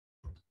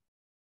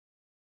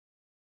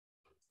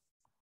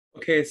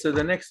Okay, so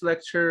the next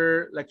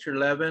lecture, lecture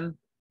 11,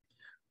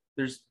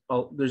 there's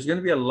going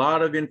to be a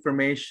lot of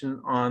information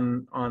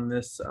on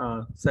this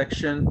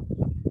section,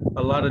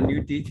 a lot of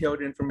new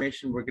detailed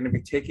information. We're going to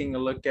be taking a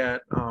look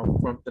at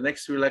from the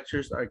next three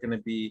lectures are going to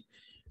be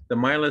the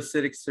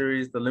myelocytic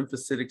series, the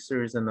lymphocytic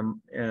series, and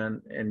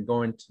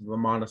going to the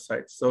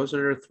monocytes. Those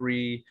are the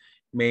three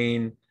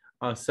main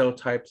cell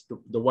types,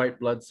 the white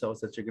blood cells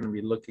that you're going to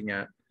be looking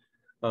at.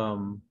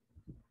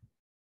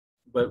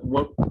 But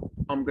what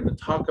I'm going to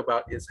talk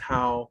about is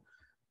how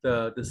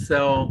the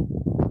cell,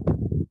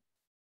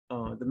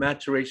 the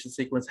maturation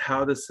sequence,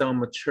 how the cell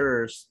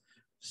matures,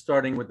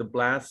 starting with the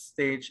blast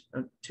stage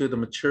to the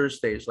mature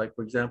stage. Like,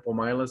 for example,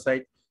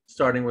 myelocyte,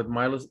 starting with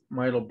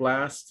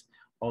myeloblast,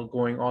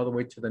 going all the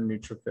way to the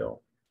neutrophil.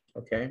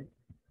 Okay,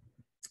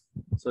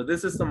 so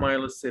this is the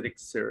myelocytic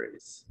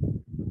series.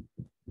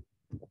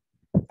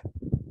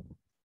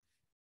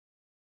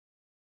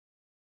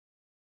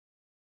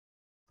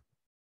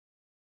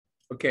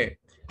 Okay,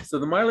 so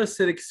the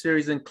myelocytic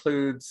series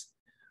includes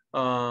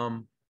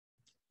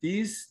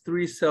these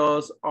three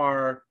cells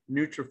are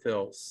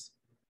neutrophils.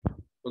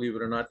 Believe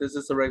it or not, this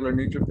is a regular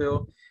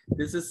neutrophil.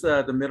 This is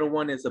the middle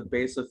one is a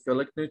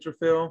basophilic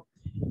neutrophil,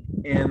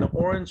 and the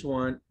orange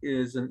one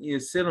is an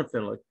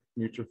eosinophilic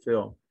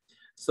neutrophil.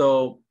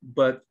 So,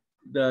 but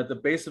the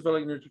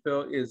basophilic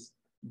neutrophil is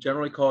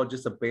generally called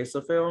just a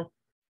basophil,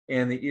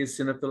 and the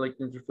eosinophilic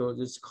neutrophil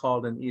is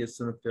called an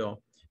eosinophil.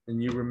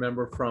 And you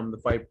remember from the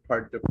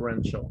 5-part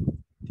differential.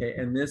 Okay,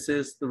 and this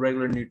is the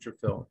regular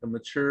neutrophil, the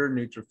mature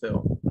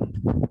neutrophil.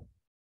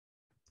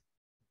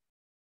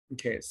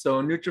 Okay,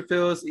 so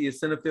neutrophils,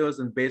 eosinophils,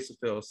 and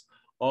basophils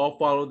all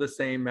follow the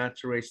same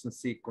maturation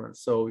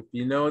sequence. So if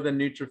you know the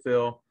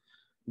neutrophil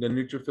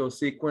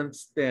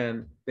sequence,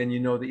 then you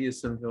know the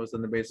eosinophils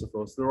and the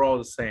basophils. They're all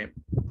the same.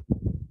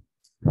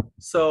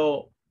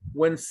 So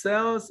when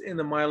cells in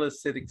the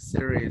myelocytic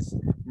series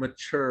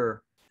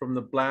mature from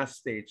the blast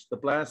stage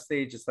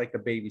is like a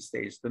baby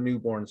stage, the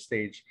newborn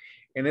stage,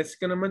 and it's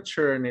going to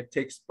mature, and it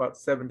takes about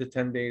 7 to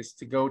 10 days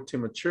to go to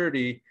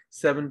maturity,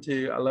 7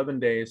 to 11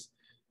 days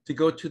to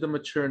go to the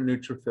mature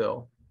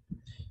neutrophil.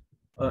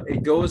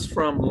 It goes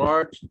from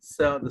large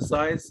cell, the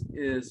size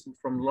is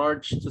from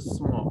large to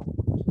small.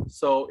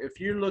 So if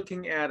you're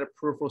looking at a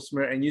peripheral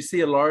smear and you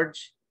see a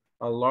large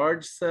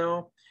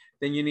cell,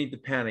 then you need to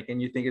panic,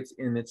 and you think it's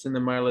in the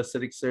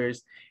myelocytic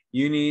series.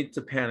 You need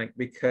to panic,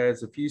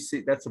 because if you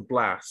see, that's a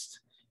blast.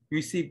 If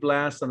you see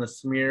blast on a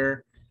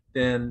smear,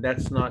 then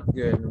that's not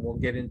good, and we'll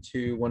get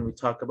into when we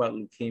talk about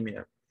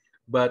leukemia.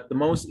 But the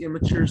most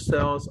immature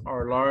cells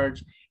are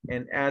large,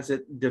 and as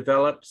it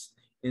develops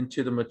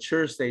into the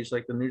mature stage,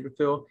 like the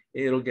neutrophil,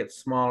 it'll get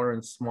smaller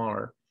and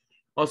smaller.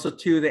 Also,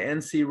 too, the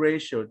NC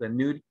ratio,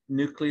 the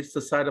nucleus to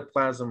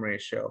cytoplasm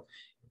ratio,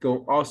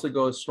 also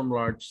goes from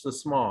large to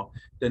small.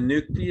 The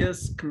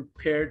nucleus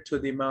compared to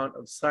the amount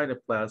of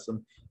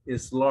cytoplasm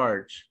is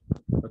large,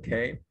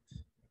 okay?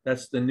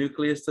 That's the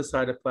nucleus to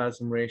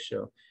cytoplasm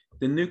ratio.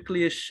 The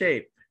nucleus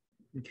shape,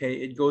 okay,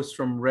 it goes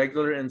from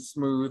regular and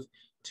smooth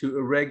to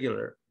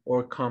irregular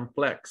or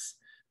complex.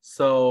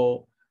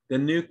 So the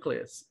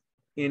nucleus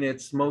in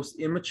its most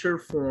immature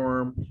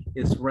form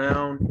is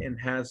round and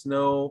has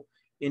no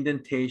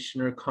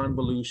indentation or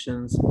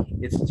convolutions.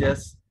 It's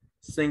just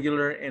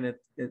singular and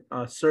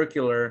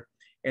circular,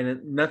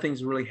 and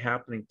nothing's really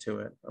happening to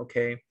it,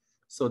 okay?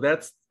 So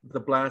that's the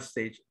blast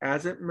stage.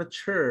 As it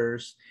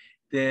matures,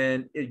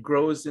 then it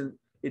grows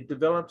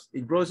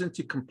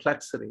into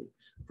complexity.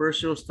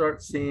 First, you'll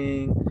start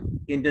seeing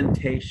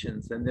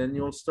indentations, and then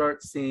you'll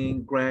start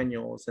seeing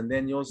granules, and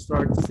then you'll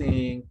start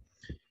seeing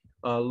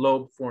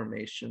lobe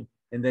formation,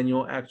 and then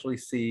you'll actually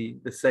see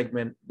the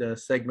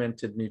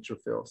segmented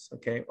neutrophils,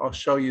 okay? I'll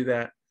show you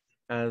that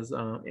as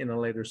in a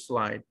later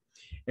slide.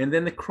 And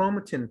then the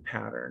chromatin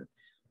pattern.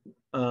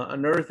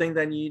 Another thing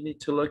that you need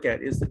to look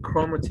at is the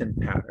chromatin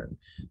pattern.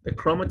 The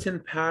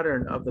chromatin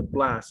pattern of the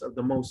blast, of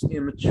the most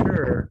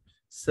immature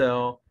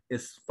cell,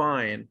 is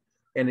fine,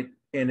 and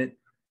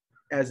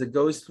as it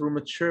goes through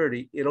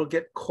maturity, it'll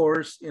get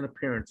coarse in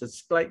appearance.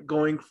 It's like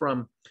going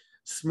from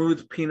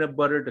smooth peanut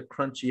butter to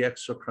crunchy,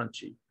 extra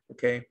crunchy,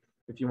 okay?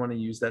 If you want to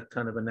use that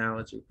kind of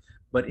analogy.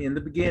 But in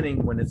the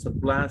beginning, when it's a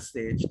blast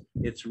stage,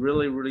 it's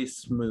really, really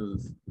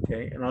smooth,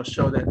 okay? And I'll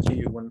show that to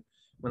you when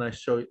I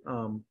show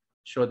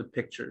the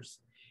pictures.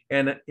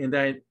 And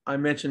I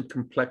mentioned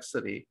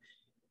complexity.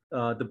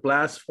 The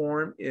blast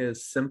form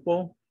is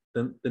simple,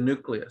 the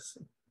nucleus.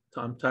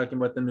 I'm talking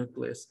about the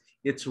nucleus.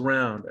 It's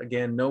round.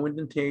 Again, no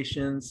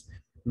indentations,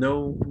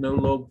 no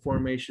lobe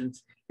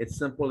formations. It's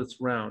simple,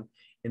 it's round.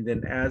 And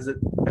then as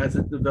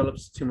it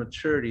develops to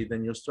maturity,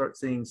 then you'll start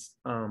seeing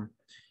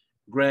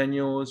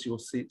granules,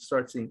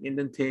 start seeing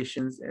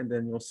indentations, and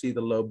then you'll see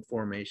the lobe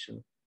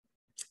formation.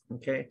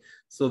 Okay,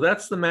 so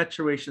that's the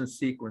maturation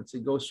sequence.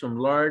 It goes from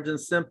large and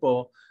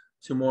simple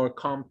to more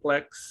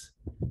complex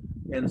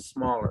and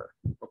smaller,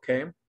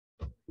 okay?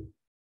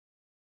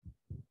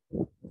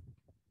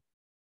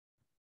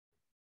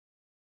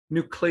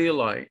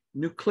 Nucleoli.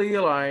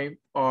 Nucleoli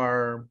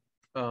are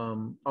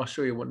I'll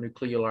show you what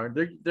nucleoli are.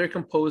 They're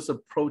composed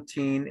of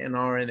protein and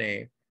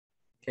RNA.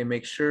 Okay,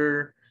 make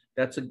sure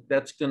that's a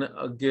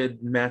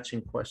good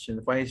matching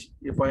question.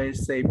 If I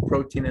say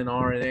protein and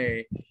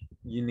RNA,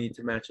 you need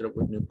to match it up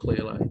with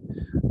nucleoli.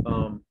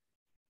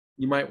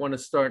 You might want to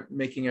start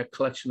making a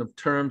collection of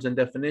terms and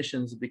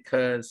definitions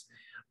because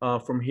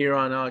from here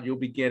on out, you'll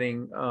be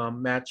getting a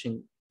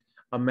matching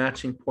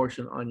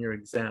portion on your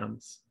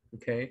exams,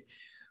 okay?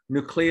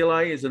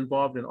 Nucleoli is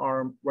involved in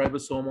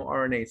ribosomal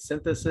RNA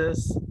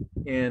synthesis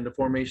and the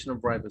formation of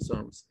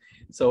ribosomes.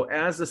 So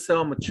as the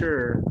cell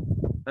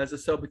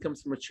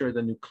becomes mature,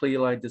 the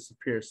nucleoli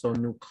disappear. So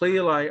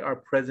nucleoli are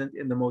present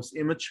in the most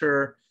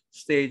immature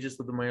stages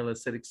of the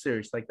myelocytic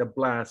series, like the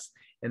blast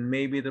and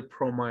maybe the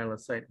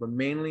promyelocyte, but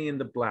mainly in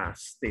the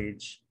blast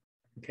stage.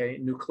 Okay,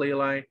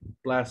 nucleoli,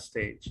 blast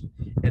stage,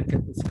 and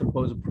it's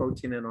composed of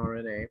protein and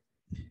RNA.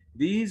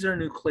 These are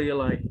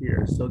nucleoli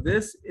here. So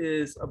this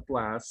is a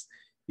blast.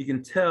 You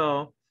can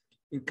tell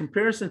in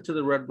comparison to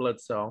the red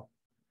blood cell,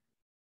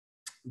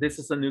 this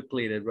is a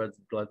nucleated red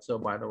blood cell,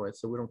 by the way,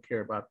 so we don't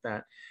care about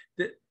that.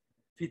 If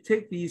you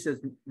take these as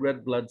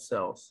red blood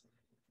cells,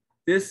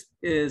 this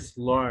is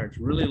large,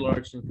 really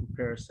large in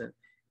comparison.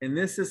 And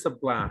this is a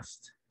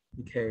blast,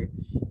 okay?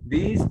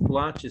 These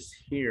blotches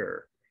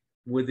here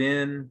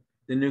within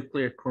the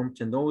nuclear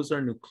chromatin, those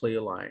are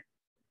nucleoli.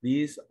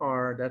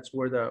 That's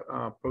where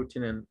the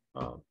protein and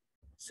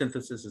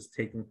synthesis is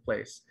taking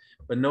place.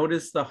 But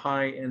notice the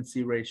high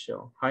NC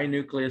ratio, high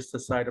nucleus to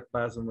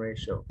cytoplasm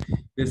ratio.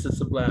 This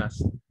is a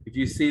blast. If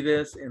you see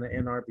this in the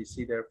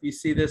NRBC there, if you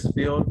see this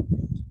field,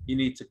 you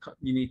need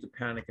to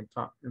panic and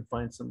talk and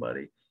find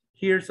somebody.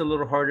 Here's a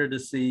little harder to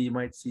see. You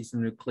might see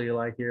some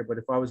nucleoli here, but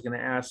if I was going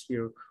to ask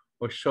you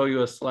or show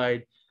you a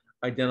slide,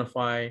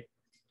 identify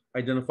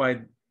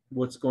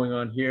what's going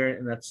on here,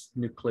 and that's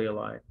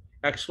nucleoli.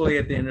 Actually,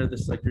 at the end of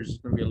this lecture, there's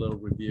going to be a little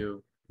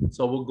review.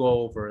 So we'll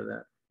go over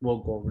that. We'll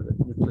go over the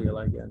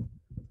nucleoli again.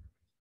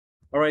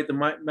 All right,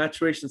 the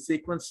maturation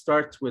sequence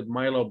starts with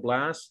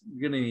myeloblast.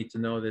 You're going to need to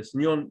know this,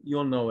 and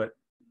you'll know it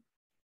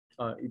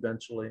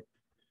eventually.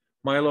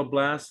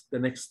 Myeloblast, the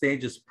next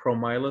stage is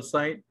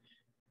promyelocyte.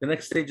 The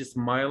next stage is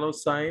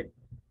myelocyte.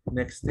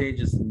 Next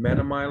stage is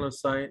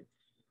metamyelocyte,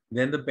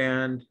 then the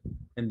band,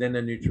 and then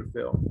the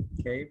neutrophil,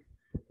 okay?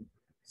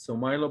 So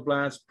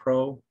myeloblast,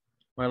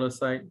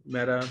 myelocyte,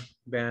 meta,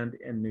 band,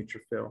 and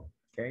neutrophil,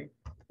 okay?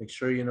 Make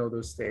sure you know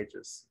those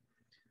stages.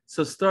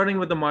 So starting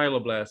with the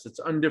myeloblast, it's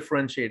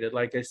undifferentiated.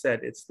 Like I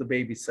said, it's the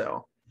baby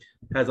cell.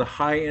 Has a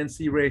high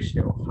NC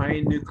ratio,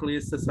 high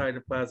nucleus to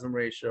cytoplasm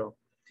ratio.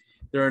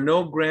 There are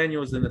no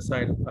granules in the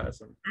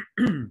cytoplasm.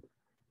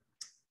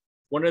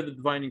 One of the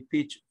defining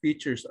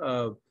features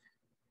of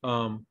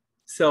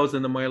cells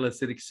in the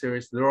myelocytic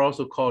series, they're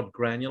also called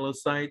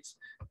granulocytes,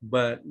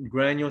 but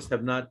granules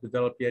have not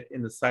developed yet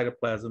in the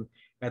cytoplasm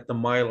at the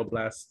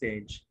myeloblast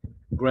stage.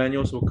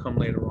 Granules will come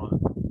later on.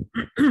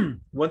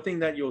 One thing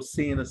that you'll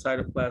see in the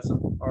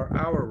cytoplasm are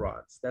hour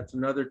rods. That's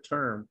another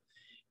term.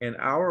 And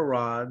hour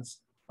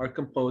rods are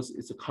composed,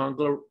 it's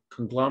a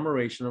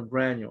conglomeration of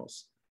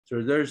granules.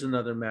 So there's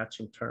another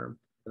matching term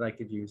that I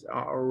could use.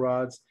 Hour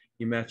rods,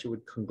 you match it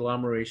with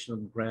conglomeration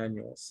of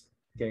granules,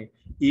 okay?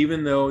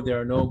 Even though there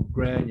are no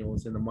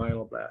granules in the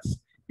myeloblast.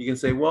 You can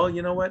say, well,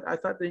 you know what? I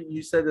thought that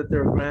you said that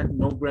there are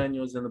no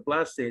granules in the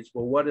blast stage.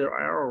 Well, what are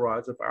hour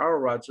rods? If hour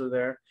rods are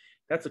there,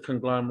 that's a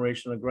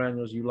conglomeration of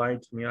granules. You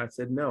lied to me. I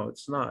said, no,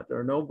 it's not. There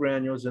are no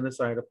granules in the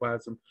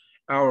cytoplasm.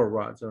 Hour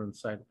rods are in the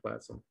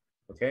cytoplasm,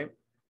 okay?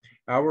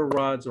 Hour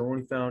rods are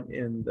only found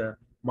in the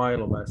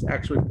myeloblast,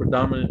 actually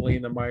predominantly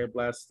in the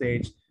myeloblast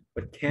stage,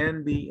 but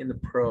can be in the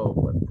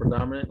but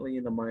predominantly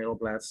in the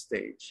myeloblast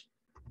stage,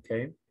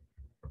 okay?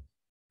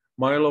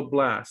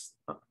 Myeloblast,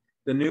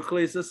 the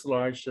nucleus is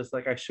large, just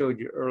like I showed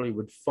you earlier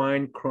with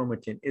fine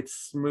chromatin. It's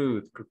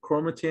smooth.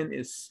 Chromatin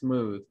is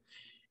smooth.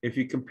 If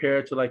you compare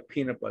it to like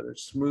peanut butter,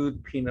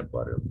 smooth peanut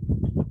butter.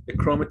 The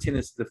chromatin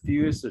is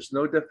diffuse, there's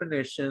no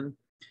definition,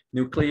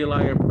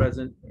 nucleoli are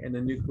present, and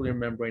the nuclear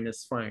membrane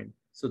is fine.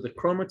 So the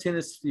chromatin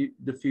is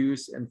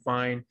diffuse and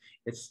fine.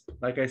 It's,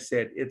 like I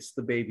said, it's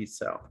the baby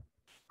cell.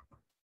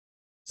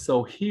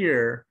 So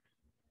here,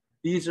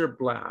 these are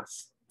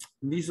blasts.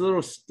 And these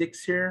little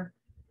sticks here,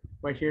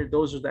 right here,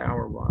 those are the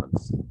hour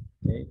rods,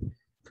 okay?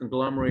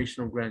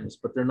 Conglomeration of granules,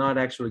 but they're not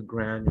actually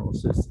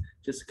granules. It's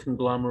just a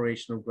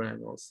conglomeration of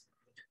granules.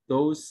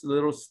 Those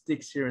little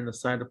sticks here in the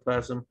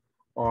cytoplasm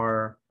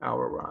are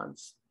hour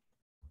rods.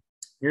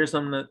 Here's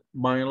some of the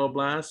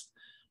myeloblast.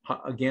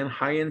 Again,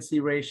 high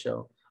NC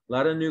ratio. A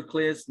lot of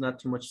nucleus, not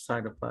too much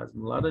cytoplasm.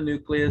 A lot of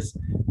nucleus,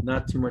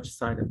 not too much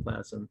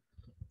cytoplasm.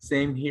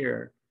 Same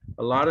here.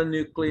 A lot of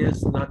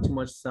nucleus, not too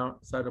much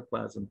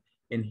cytoplasm.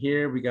 And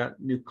here we got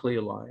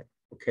nucleoli,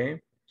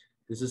 okay?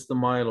 This is the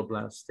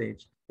myeloblast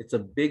stage. It's a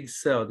big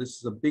cell. This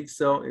is a big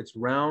cell. It's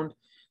round.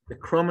 The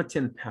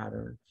chromatin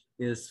pattern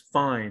is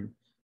fine.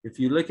 If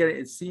you look at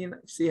it,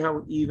 see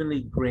how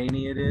evenly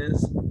grainy it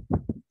is?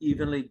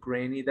 Evenly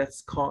grainy,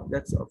 that's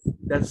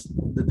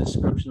the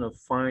description of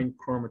fine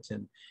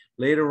chromatin.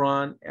 Later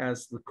on,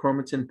 as the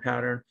chromatin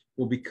pattern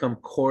will become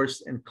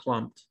coarse and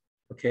clumped,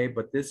 okay?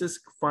 But this is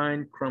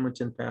fine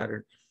chromatin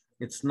pattern.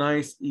 It's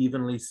nice,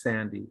 evenly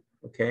sandy,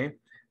 okay?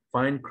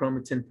 Fine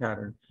chromatin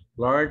pattern.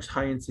 Large,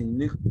 high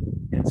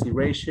NC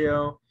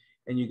ratio,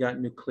 and you got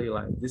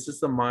nucleoli. This is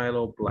the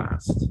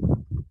myeloblast.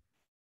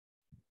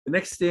 The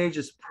next stage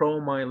is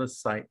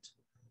promyelocyte.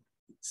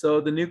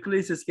 So the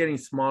nucleus is getting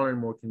smaller and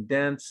more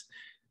condensed.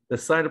 The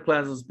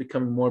cytoplasm is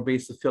becoming more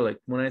basophilic.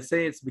 When I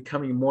say it's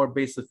becoming more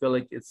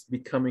basophilic, it's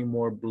becoming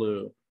more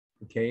blue,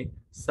 okay?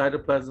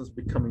 Cytoplasm is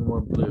becoming more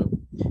blue.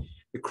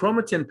 The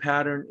chromatin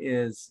pattern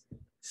is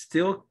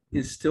still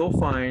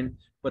fine,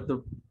 but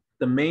the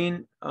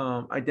main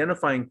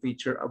identifying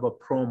feature of a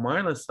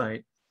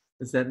promyelocyte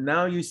is that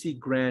now you see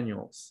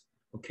granules,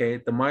 okay?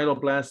 The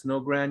myeloblast, no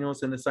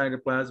granules in the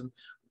cytoplasm.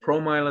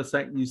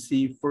 Promyelocyte, you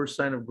see first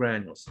sign of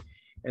granules.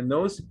 And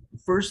those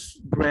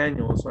first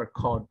granules are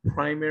called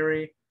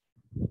primary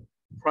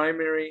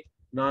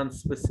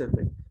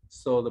non-specific.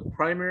 So the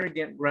primary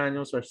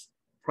granules are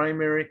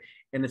primary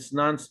and it's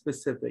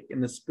non-specific.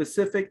 And the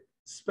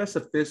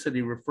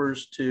specificity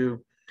refers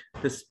to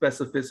the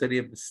specificity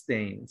of the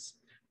stains.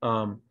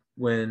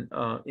 When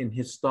in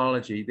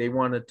histology, they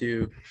want to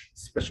do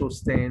special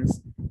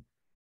stains.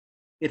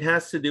 It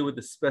has to do with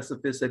the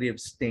specificity of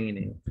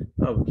staining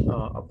of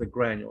the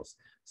granules.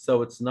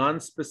 So it's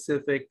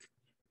non-specific,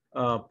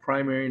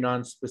 primary,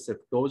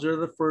 non-specific. Those are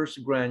the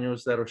first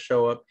granules that'll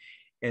show up,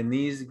 and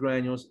these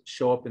granules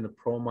show up in the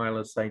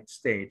promyelocyte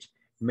stage.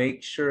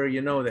 Make sure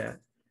you know that.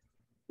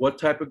 What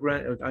type of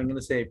granule? I'm going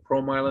to say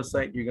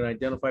promyelocyte. You're going to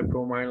identify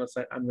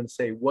promyelocyte. I'm going to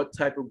say what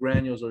type of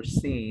granules are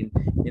seen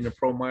in the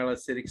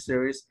promyelocytic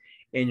series,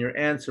 and your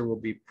answer will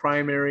be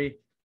primary,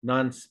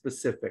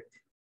 non-specific.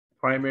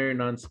 Primary,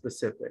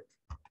 non-specific.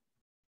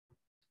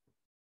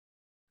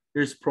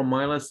 Here's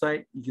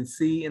promyelocyte. You can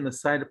see in the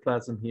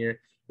cytoplasm here,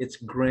 it's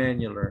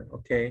granular,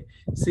 okay?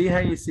 See how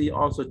you see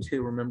also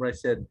too, remember I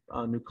said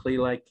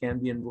nucleoli can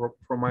be in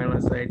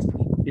promyelocytes.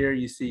 Here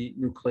you see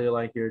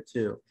nucleoli here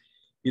too.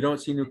 You don't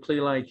see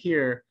nucleoli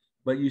here,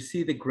 but you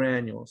see the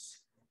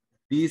granules.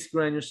 These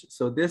granules,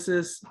 so this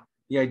is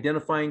the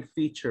identifying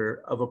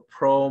feature of a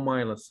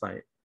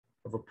promyelocyte,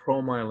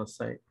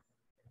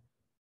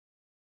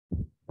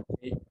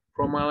 Okay.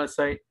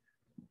 Promyelocyte,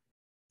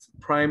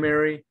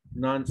 primary,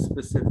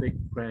 non-specific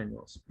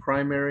granules.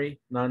 Primary,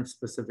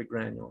 non-specific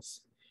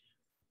granules.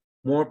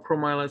 More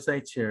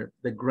promyelocytes here,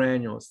 the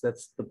granules.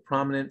 That's the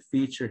prominent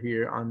feature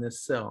here on this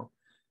cell.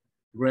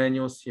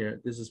 Granules here.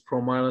 This is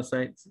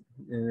promyelocytes,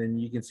 and then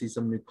you can see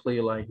some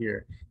nucleoli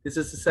here. This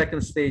is the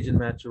second stage in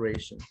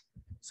maturation.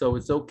 So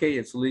it's okay,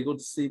 it's legal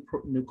to see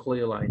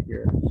nucleoli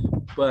here.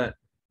 But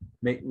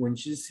when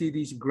you see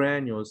these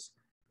granules,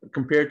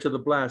 compared to the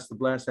blast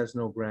has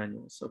no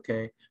granules,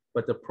 okay?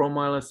 But the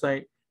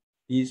promyelocyte,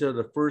 these are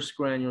the first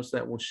granules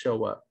that will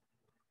show up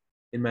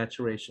in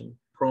maturation,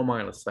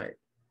 promyelocyte.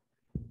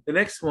 The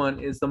next one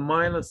is the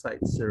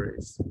myelocyte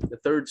series, the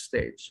third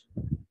stage.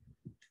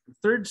 The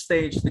third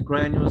stage, the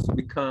granules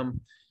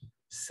become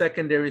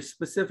secondary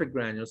specific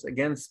granules.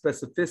 Again,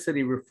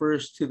 specificity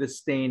refers to the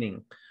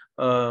staining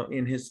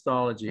in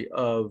histology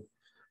of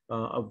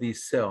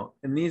these cells.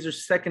 And these are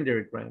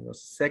secondary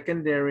granules,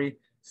 secondary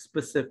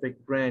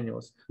specific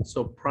granules.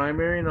 So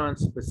primary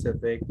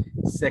non-specific,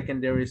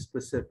 secondary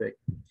specific.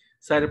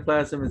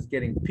 Cytoplasm is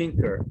getting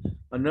pinker.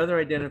 Another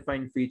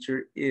identifying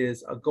feature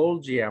is a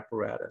Golgi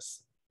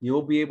apparatus.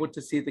 You'll be able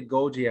to see the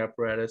Golgi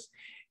apparatus,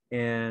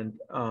 and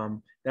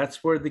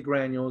that's where the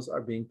granules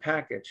are being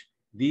packaged.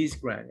 These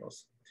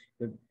granules.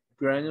 The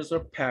granules are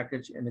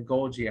packaged in the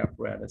Golgi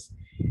apparatus.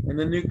 And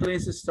the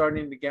nucleus is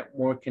starting to get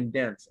more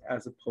condensed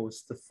as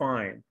opposed to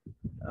fine,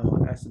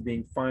 as to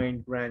being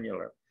fine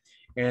granular.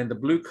 And the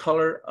blue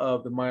color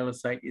of the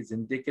myelocyte is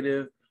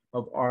indicative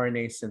of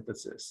RNA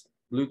synthesis.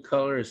 Blue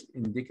color is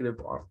indicative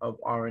of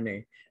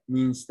RNA,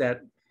 means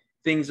that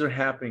things are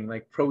happening,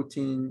 like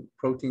protein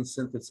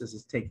synthesis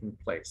is taking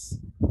place,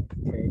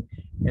 okay?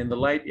 And the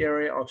light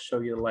area, I'll show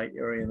you the light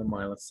area in the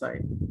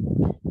myelocyte.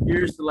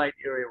 Here's the light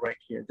area right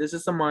here. This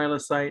is a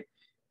myelocyte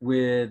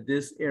with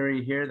this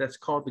area here, that's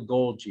called the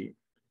Golgi.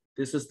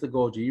 This is the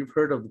Golgi. You've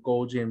heard of the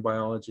Golgi in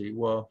biology.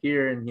 Well,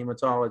 here in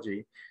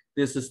hematology,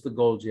 this is the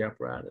Golgi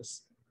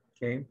apparatus,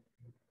 okay?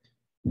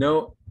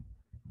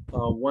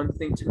 One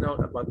thing to note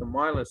about the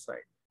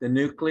myelocyte, the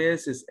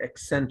nucleus is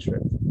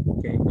eccentric,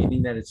 okay,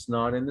 meaning that it's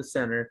not in the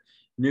center.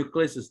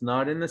 Nucleus is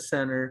not in the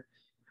center,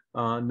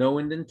 no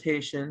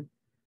indentation,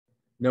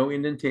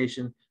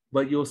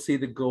 but you'll see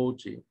the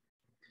Golgi.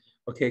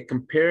 Okay,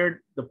 compared,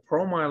 the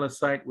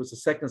promyelocyte was the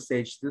second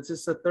stage. This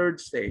is the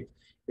third stage.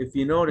 If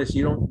you notice,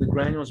 the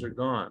granules are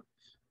gone,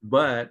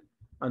 but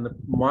on the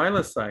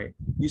myelocyte,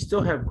 you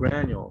still have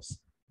granules,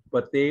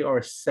 but they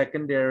are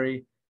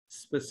secondary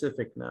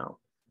specific now.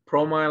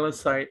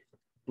 Promyelocyte,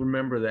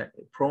 remember that.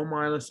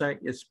 Promyelocyte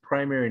is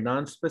primary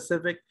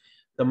non-specific.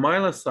 The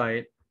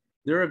myelocyte,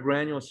 there are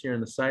granules here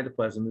in the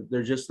cytoplasm.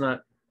 They're just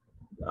not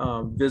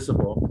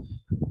visible.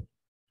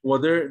 Well,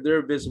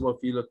 they're visible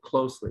if you look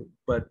closely,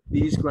 but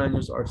these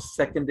granules are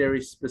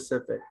secondary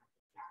specific.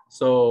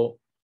 So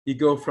You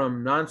go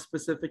from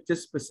non-specific to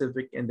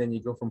specific, and then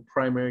you go from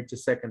primary to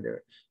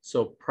secondary.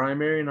 So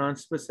primary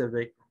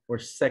non-specific or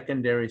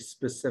secondary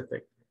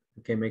specific.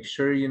 Okay, make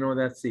sure you know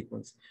that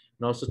sequence.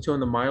 And also too, on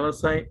the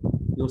myelocyte,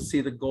 you'll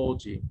see the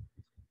Golgi.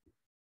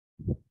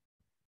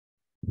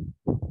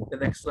 The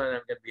next slide,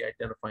 I'm going to be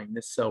identifying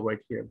this cell right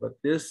here,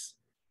 but this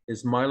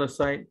is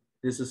myelocyte,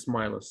 this is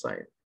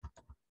myelocyte.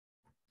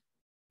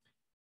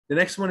 The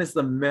next one is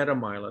the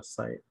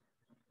metamyelocyte,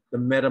 the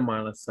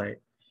metamyelocyte.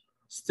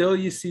 Still,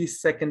 you see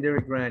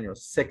secondary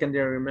granules.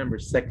 Secondary, remember,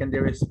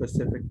 secondary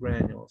specific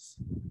granules.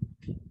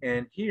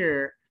 And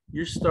here,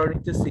 you're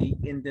starting to see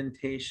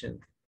indentation.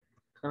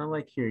 Kind of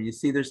like here. You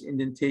see there's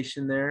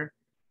indentation there?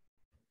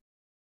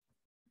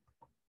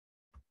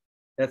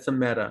 That's a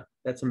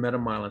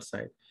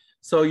metamyelocyte.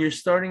 So you're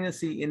starting to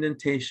see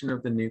indentation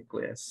of the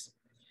nucleus.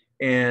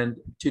 And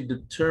to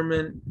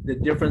determine the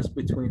difference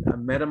between a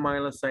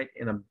metamyelocyte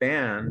and a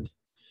band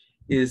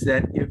is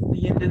that if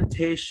the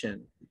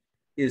indentation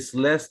is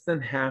less than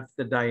half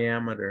the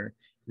diameter,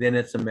 then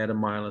it's a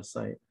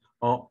metamyelocyte.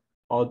 I'll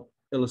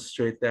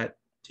illustrate that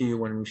to you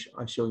when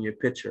I show you a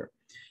picture.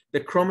 The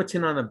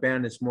chromatin on the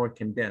band is more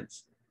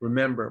condensed.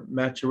 Remember,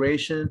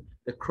 maturation,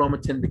 the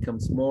chromatin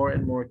becomes more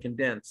and more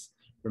condensed.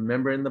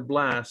 Remember, in the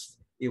blast,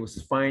 it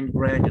was fine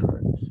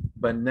granular.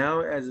 But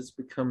now as it's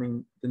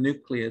becoming, the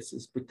nucleus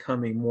is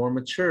becoming more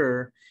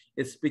mature,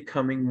 it's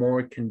becoming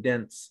more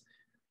condensed.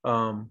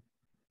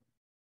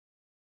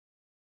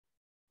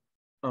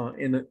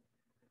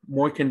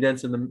 More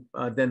condensed than the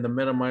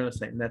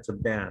metamyelocyte, and that's a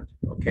band,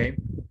 okay?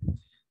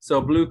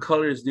 So blue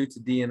color is due to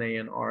DNA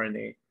and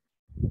RNA.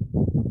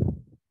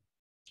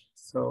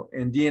 So,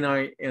 and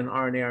DNA and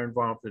RNA are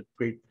involved with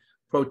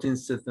protein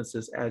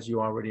synthesis, as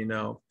you already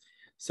know.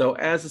 So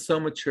as the cell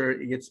matures,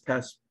 it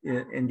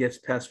gets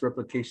past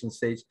replication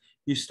stage,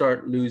 you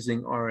start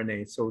losing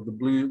RNA. So the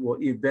blue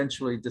will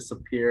eventually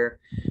disappear.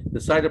 The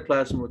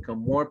cytoplasm will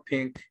become more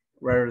pink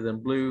rather than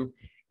blue,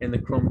 and the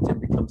chromatin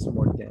becomes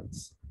more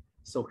dense.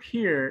 So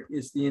here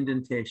is the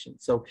indentation.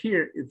 So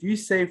here, if you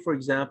say, for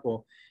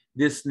example,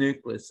 this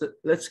nucleus,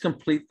 let's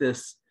complete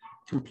this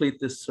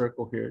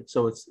circle here.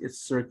 So it's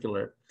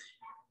circular.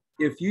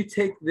 If you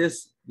take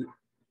this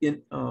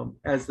in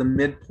as the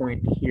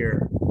midpoint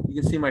here,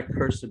 you can see my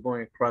cursor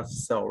going across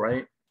the cell,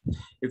 right?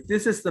 If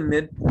this is the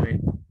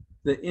midpoint,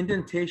 the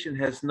indentation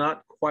has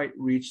not quite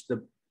reached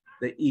the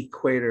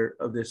equator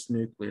of this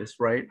nucleus,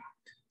 right?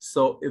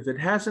 So if it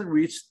hasn't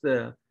reached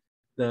the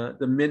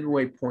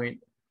midway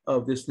point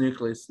of this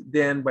nucleus,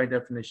 then by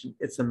definition,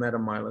 it's a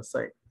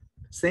metamyelocyte.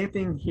 Same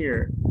thing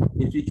here.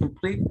 If you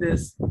complete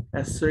this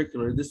as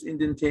circular, this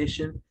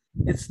indentation,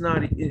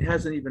 it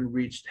hasn't even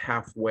reached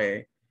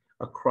halfway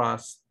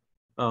across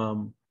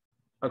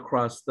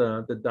across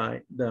the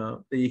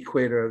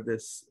equator of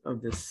this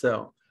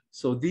cell.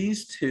 So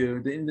these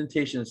two, the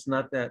indentation is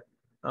not that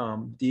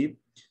deep.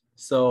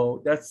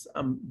 So that's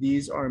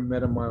these are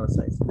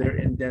metamyelocytes. They're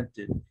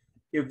indented.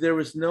 If there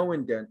was no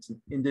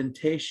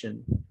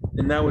indentation,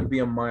 then that would be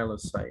a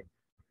myelocyte.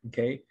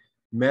 Okay,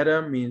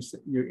 meta means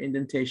your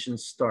indentation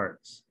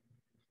starts.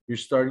 You're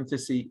starting to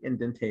see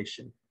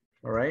indentation.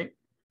 All right.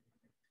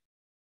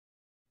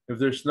 If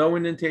there's no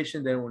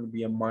indentation, then it would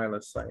be a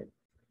myelocyte.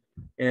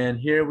 And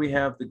here we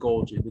have the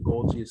Golgi. The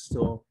Golgi is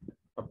still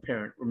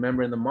apparent.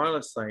 Remember, in the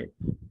myelocyte,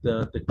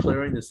 the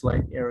clearing, this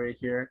light area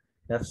here,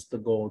 that's the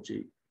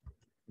Golgi.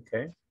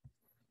 Okay.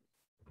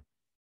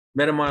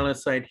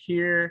 Metamyelocyte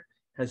here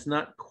has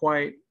not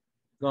quite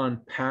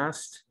gone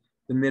past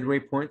the midway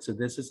point. So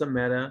this is a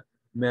meta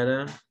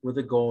with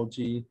a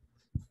Golgi.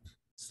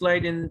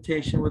 Slight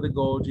indentation with a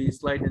Golgi,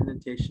 slight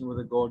indentation with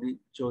a Golgi.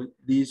 So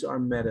these are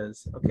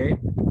metas, okay?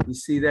 You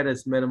see that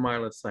as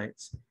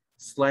metamyelocytes.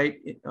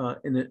 Slight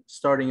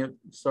starting of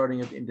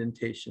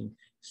indentation.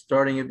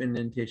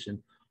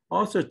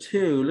 Also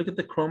too, look at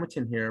the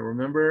chromatin here.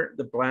 Remember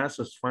the blast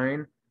was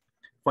fine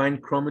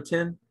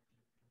chromatin?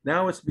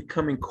 Now it's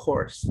becoming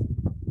coarse.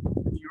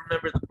 If you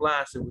remember the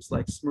blast, it was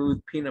like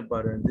smooth peanut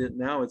butter, and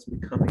now it's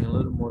becoming a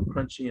little more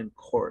crunchy and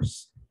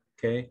coarse,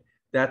 okay?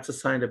 That's a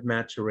sign of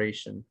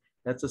maturation.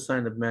 That's a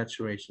sign of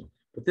maturation.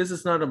 But this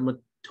is not a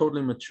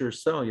totally mature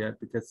cell yet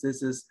because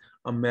this is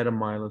a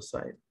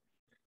metamyelocyte.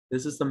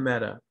 This is the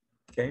meta,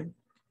 okay?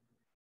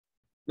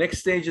 Next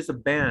stage is a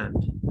band.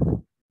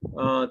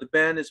 The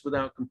band is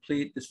without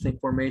complete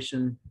distinct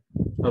formation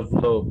of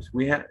lobes.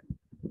 We're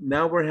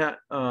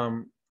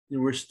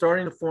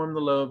starting to form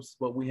the lobes,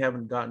 but we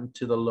haven't gotten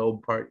to the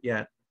lobe part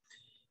yet.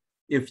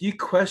 If you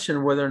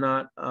question whether or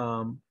not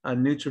a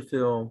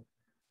neutrophil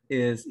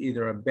is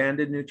either a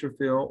banded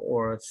neutrophil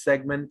or a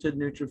segmented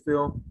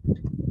neutrophil,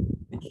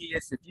 the key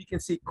is if you can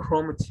see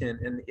chromatin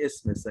in the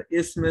isthmus. The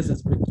isthmus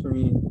is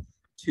between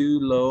two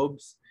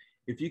lobes.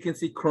 If you can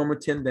see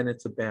chromatin, then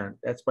it's a band.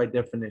 That's by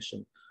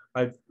definition.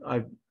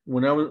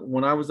 When I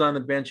was on the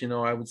bench,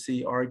 I would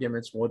see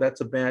arguments. Well, that's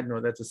a band. No,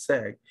 that's a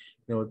seg.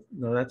 No,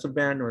 that's a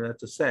band. No,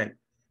 that's a seg.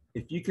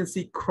 If you can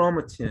see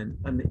chromatin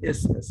on the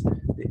isthmus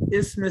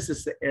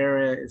is the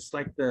area. It's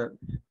like the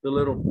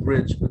little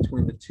bridge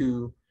between the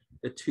two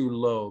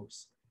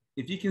lobes.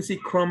 If you can see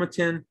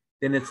chromatin,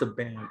 then it's a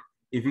band.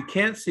 If you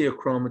can't see a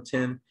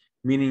chromatin,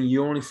 meaning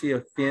you only see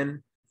a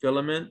thin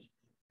filament,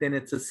 then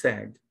it's a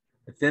seg.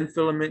 A thin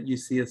filament, you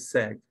see a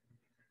seg.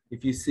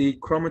 If you see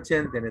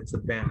chromatin, then it's a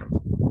band.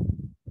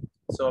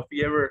 So if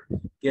you ever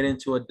get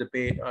into a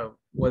debate of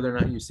whether or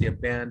not you see a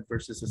band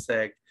versus a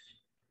seg,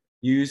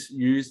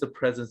 use the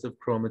presence of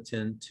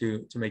chromatin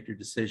to make your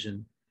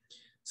decision.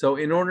 So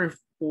in order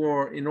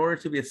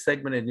to be a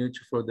segmented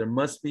neutrophil, there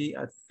must be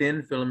a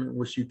thin filament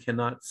which you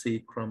cannot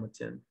see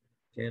chromatin.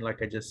 Okay,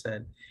 like I just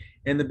said.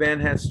 And the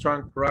band has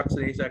strong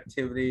peroxidase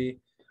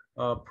activity,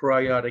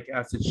 periodic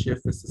acid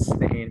shift is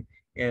sustained,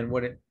 and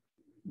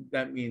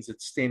that means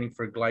it's staining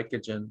for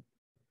glycogen.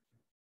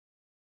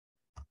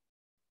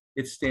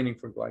 It's staining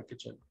for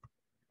glycogen.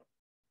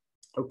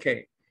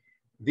 Okay,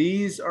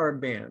 these are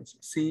bands.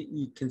 See,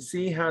 you can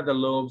see how the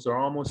lobes are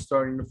almost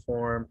starting to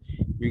form.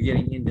 You're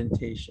getting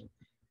indentation.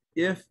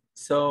 If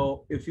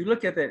you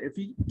look at that, if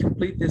you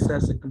complete this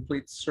as a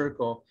complete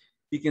circle,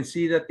 you can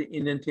see that the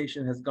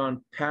indentation has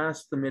gone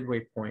past the midway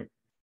point.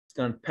 It's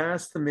gone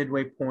past the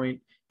midway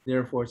point,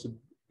 therefore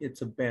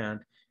it's a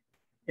band.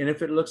 And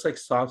if it looks like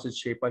sausage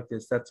shaped like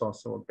this, that's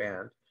also a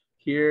band.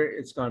 Here,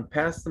 it's gone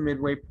past the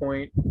midway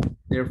point,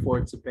 therefore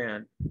it's a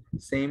band.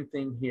 Same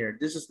thing here.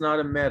 This is not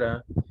a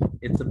meta,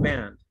 it's a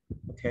band,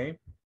 okay?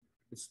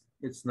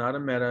 It's not a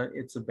meta,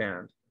 it's a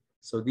band.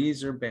 So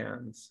these are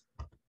bands.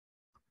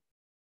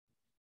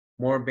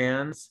 More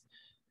bands.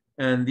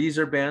 And these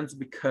are bands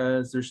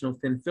because there's no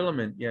thin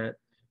filament yet,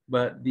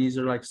 but these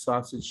are like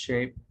sausage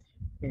shape,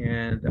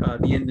 and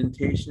the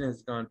indentation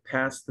has gone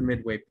past the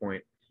midway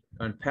point,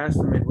 and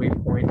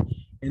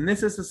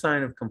this is a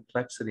sign of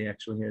complexity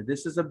actually here.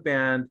 This is a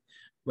band,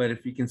 but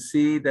if you can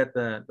see that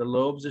the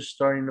lobes are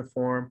starting to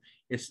form,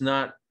 it's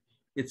not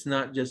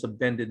just a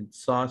bended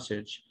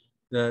sausage.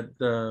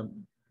 The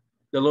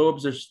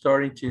lobes are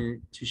starting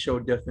to show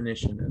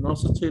definition, and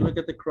also to look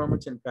at the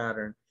chromatin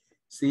pattern.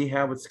 See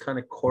how it's kind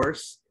of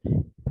coarse?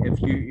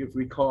 If you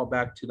recall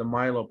back to the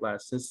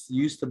myeloblast, this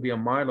used to be a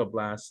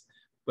myeloblast,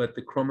 but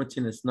the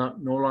chromatin is no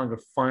longer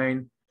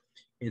fine.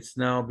 It's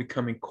now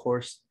becoming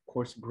coarse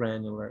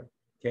granular,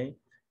 okay?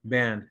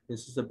 Band,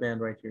 this is a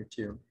band right here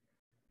too.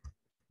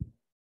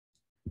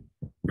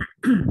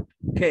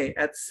 Okay,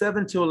 at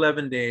 7 to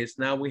 11 days,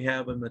 now we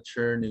have a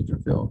mature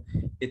neutrophil.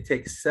 It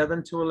takes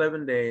 7 to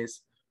 11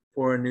 days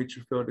for a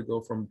neutrophil to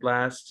go from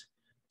blast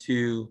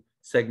to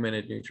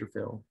segmented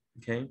neutrophil,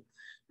 okay?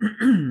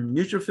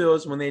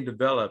 Neutrophils, when they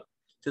develop,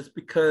 just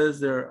because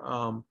they're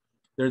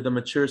the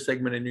mature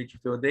segmented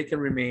neutrophil, they can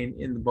remain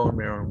in the bone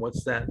marrow. And what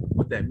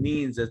that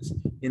means, it's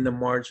in the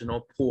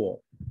marginal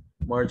pool.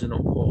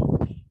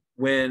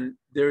 When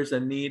there's a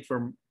need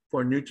for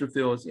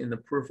neutrophils in the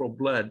peripheral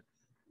blood,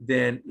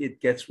 then it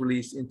gets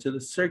released into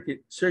the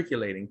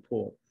circulating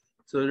pool.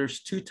 So there's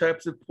two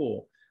types of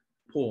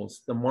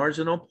pools. The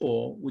marginal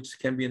pool, which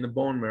can be in the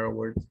bone marrow,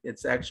 where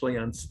it's actually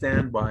on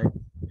standby.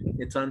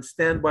 It's on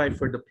standby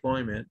for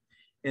deployment.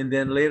 And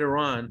then later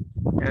on,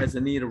 as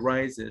the need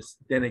arises,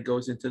 then it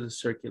goes into the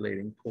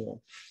circulating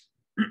pool.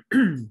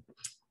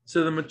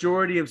 So the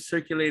majority of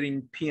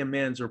circulating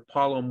PMNs, or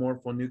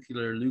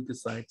polymorphonuclear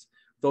leukocytes,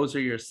 those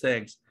are your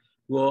segs,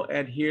 will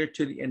adhere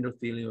to the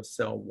endothelial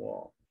cell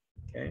wall,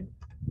 okay?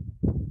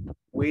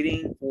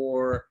 Waiting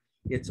for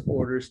its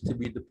orders to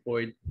be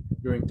deployed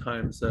during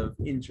times of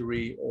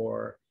injury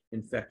or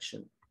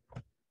infection.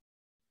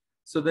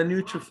 So the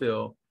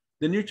neutrophil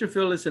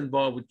is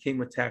involved with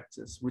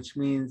chemotaxis, which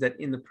means that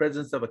in the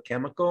presence of a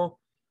chemical,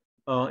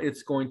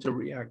 it's going to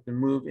react and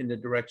move in the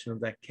direction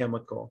of that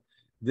chemical.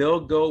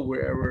 They'll go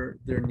wherever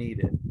they're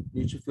needed.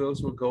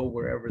 Neutrophils will go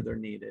wherever they're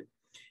needed.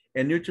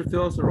 And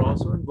neutrophils are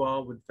also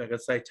involved with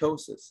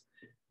phagocytosis.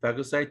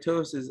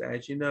 Phagocytosis,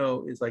 as you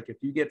know, is like if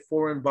you get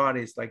foreign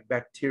bodies like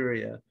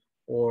bacteria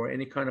or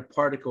any kind of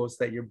particles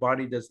that your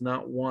body does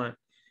not want,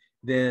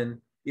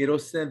 then it'll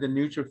send the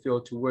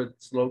neutrophil to where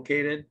it's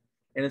located,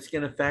 and it's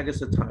going to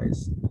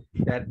phagocytize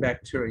that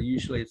bacteria.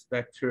 Usually it's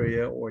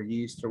bacteria or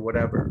yeast or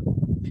whatever.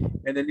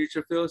 And the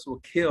neutrophils will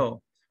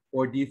kill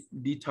or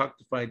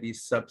detoxify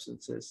these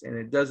substances. And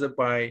it does it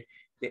by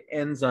the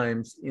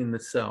enzymes in the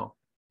cell.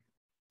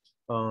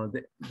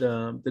 The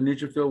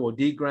neutrophil will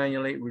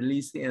degranulate,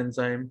 release the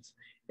enzymes,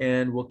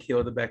 and will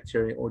kill the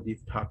bacteria or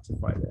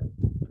detoxify them.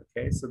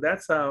 Okay, so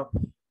that's how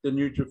the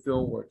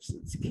neutrophil works.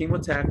 It's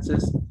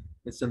chemotaxis,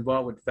 it's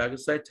involved with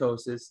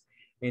phagocytosis,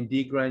 and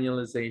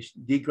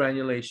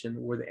degranulation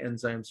where the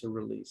enzymes are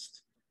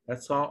released.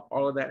 That's all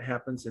of that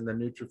happens in the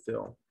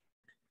neutrophil.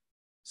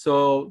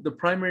 So the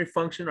primary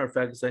function are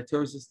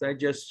phagocytosis,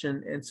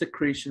 digestion, and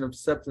secretion of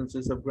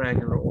substances of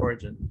granular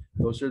origin.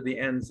 Those are the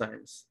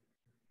enzymes.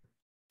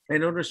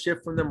 In order to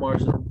shift from the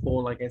marginal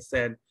pool, like I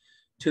said,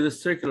 to the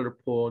circular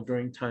pool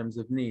during times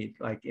of need,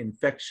 like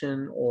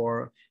infection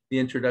or the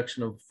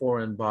introduction of a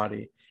foreign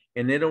body.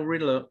 And it'll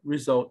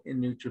result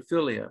in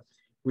neutrophilia,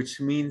 which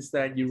means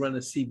that you run a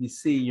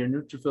CBC, your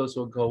neutrophils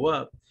will go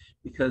up,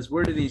 because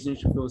where do these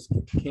neutrophils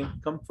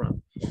come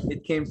from?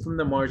 It came from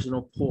the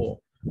marginal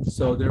pool.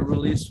 So they're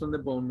released from the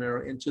bone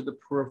marrow into the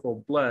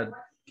peripheral blood,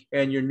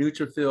 and your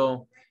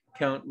neutrophil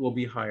count will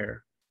be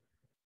higher.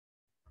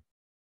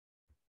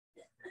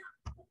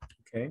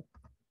 okay?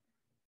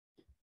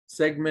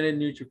 Segmented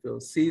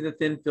neutrophils. See the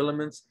thin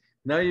filaments?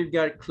 Now you've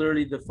got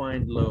clearly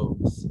defined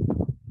lobes.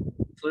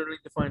 Clearly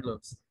defined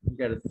lobes. You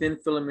got a thin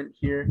filament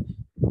here,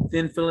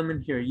 thin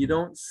filament here. You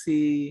don't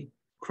see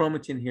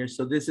chromatin here,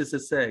 so this is a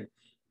seg.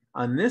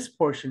 On this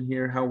portion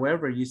here,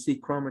 however, you see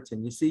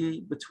chromatin. You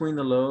see between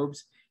the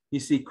lobes,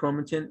 you see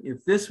chromatin.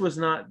 If this was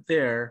not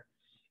there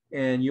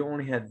and you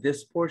only had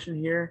this portion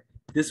here,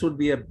 this would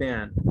be a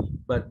band.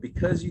 But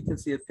because you can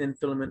see a thin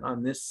filament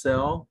on this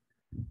cell,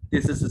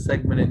 this is a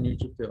segmented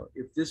neutrophil.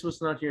 If this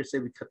was not here, say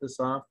we cut this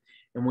off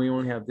and we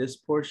only have this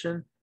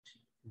portion,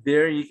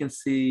 there you can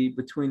see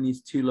between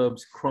these two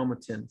lobes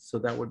chromatin, so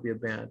that would be a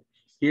band.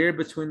 Here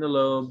between the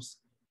lobes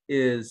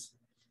is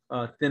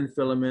a thin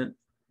filament,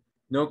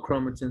 no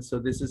chromatin, so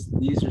these are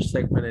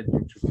segmented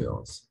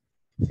neutrophils,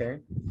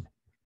 okay?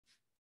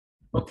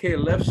 Okay,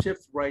 left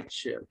shift, right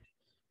shift.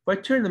 If I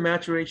turn the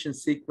maturation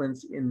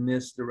sequence in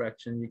this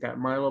direction, you got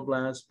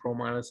myeloblast,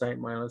 promyelocyte,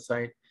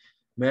 myelocyte,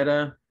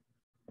 meta,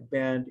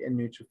 band, and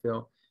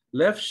neutrophil.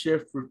 Left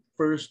shift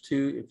refers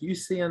to, if you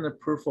see on the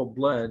peripheral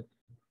blood,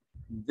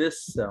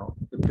 this cell,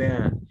 the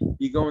band,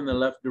 you go in the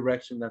left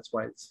direction, that's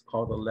why it's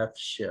called a left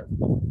shift.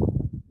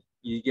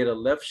 You get a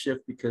left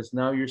shift because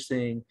now you're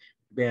seeing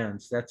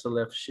bands, that's a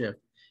left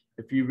shift.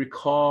 If you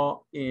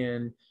recall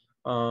in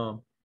vitamin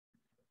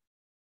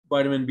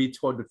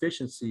B12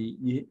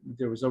 deficiency,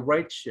 there was a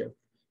right shift.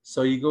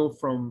 So you go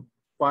from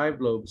 5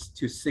 lobes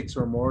to 6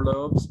 or more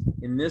lobes.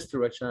 In this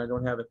direction, I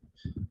don't have a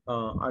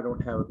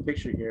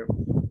picture here,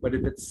 but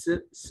if it's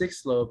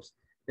 6 lobes,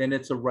 then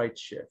it's a right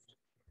shift.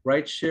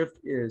 Right shift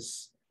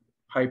is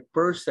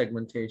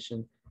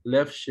hypersegmentation.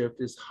 Left shift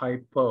is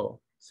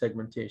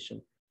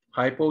hyposegmentation.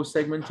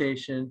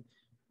 Hyposegmentation,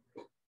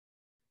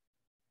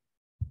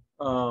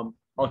 I'll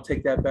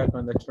take that back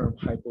on the term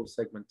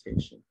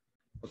hyposegmentation,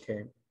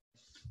 okay?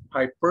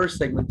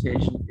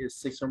 Hypersegmentation is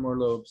 6 or more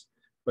lobes,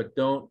 but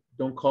don't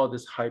call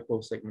this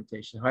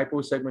hyposegmentation.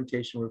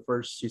 Hyposegmentation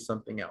refers to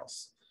something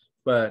else,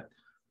 but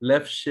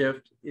left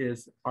shift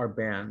is our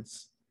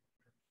bands,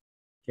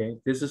 okay?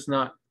 This is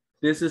not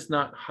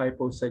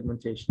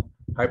hyposegmentation.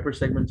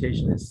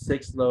 Hypersegmentation is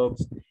 6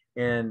 lobes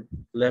and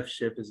left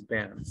shift is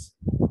bands.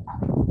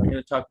 I'm going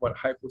to talk about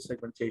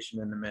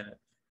hyposegmentation in a minute.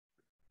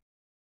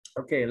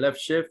 Okay, left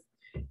shift,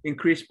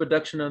 increased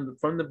production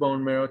from the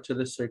bone marrow to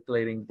the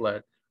circulating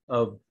blood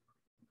of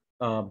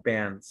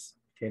bands.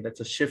 Okay, that's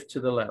a shift to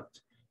the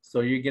left.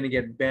 So you're going to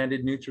get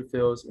banded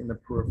neutrophils in the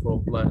peripheral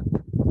blood.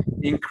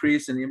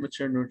 Increase in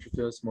immature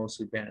neutrophils,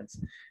 mostly bands.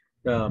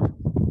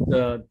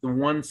 The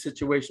one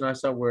situation I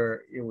saw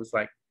where it was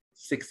like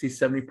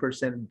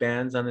 60–70%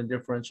 bands on the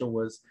differential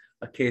was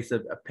a case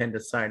of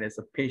appendicitis.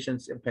 A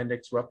patient's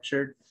appendix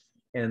ruptured,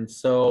 and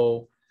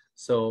so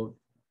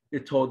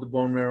it told the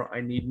bone marrow,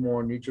 I need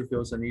more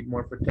neutrophils, I need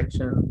more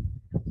protection.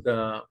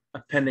 The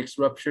appendix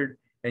ruptured,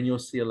 and you'll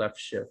see a left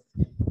shift.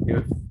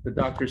 If the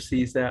doctor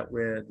sees that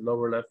with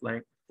lower left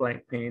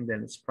flank pain,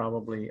 then it's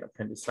probably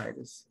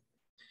appendicitis.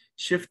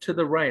 Shift to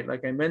the right,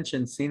 like I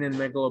mentioned, seen in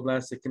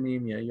megaloblastic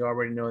anemia. You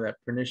already know that.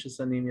 Pernicious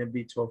anemia,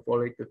 B12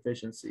 folate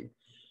deficiency.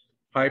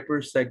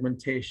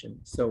 Hypersegmentation,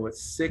 so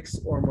it's 6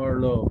 or more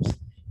lobes.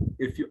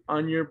 If you,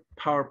 on your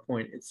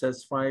PowerPoint, it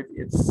says 5,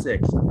 it's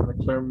 6. I'm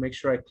gonna make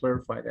sure I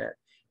clarify that.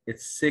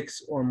 It's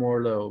 6 or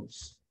more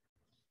lobes.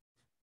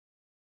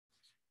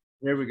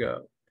 There we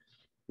go.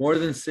 More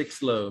than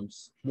 6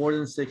 lobes, more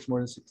than 6.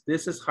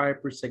 This is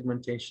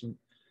hypersegmentation.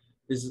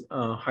 This is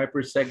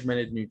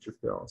hypersegmented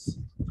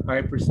neutrophils.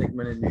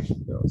 Hypersegmented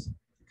neutrophils.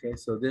 Okay,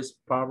 so this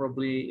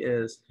probably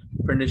is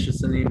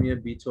pernicious anemia,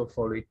 B12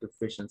 folate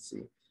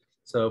deficiency.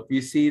 So if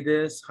you see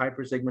this,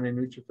 hypersegmented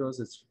neutrophils,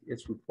 it's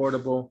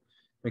reportable.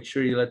 Make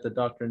sure you let the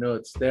doctor know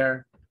it's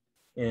there,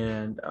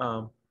 and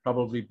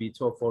probably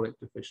B12 folate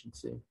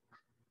deficiency.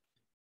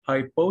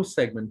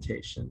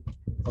 Hyposegmentation.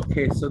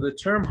 Okay, so the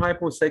term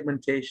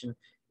hyposegmentation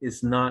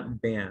is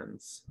not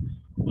bands.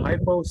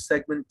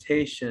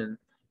 Hyposegmented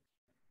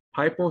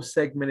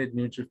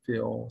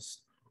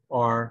neutrophils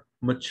are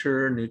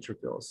mature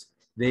neutrophils.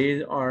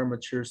 They are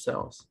mature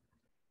cells.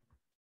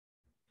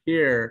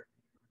 Here,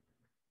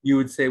 you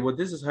would say, well,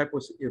 this is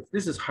if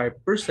this is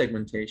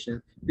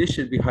hypersegmentation, this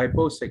should be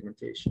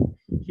hyposegmentation.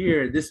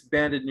 Here, this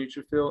banded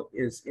neutrophil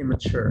is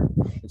immature.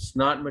 It's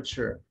not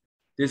mature.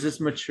 This is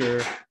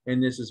mature,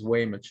 and this is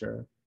way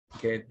mature.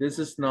 Okay, this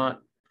is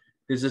not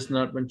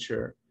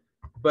mature.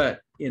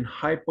 But in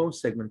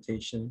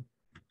hyposegmentation,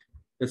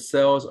 the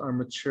cells are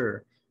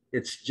mature.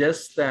 It's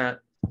just that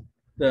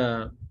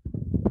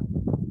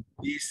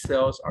these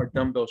cells are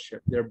dumbbell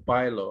shaped. They're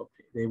bilobed.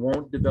 They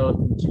won't develop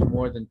into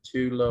more than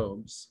 2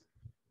 lobes.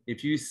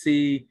 If you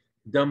see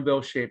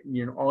dumbbell shaped,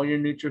 all your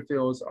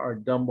neutrophils are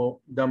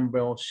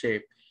dumbbell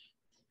shaped.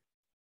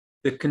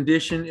 The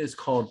condition is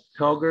called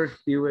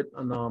Pelger-Hewitt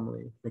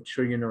anomaly. Make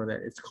sure you know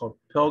that. It's called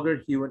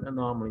Pelger-Hewitt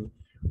anomaly,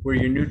 where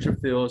your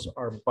neutrophils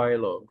are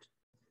bilobed.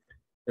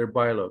 They're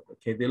bilobed,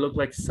 okay? They look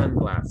like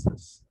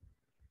sunglasses,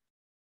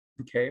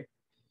 okay?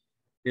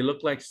 They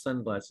look like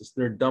sunglasses.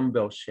 They're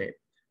dumbbell shaped.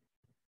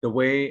 The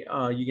way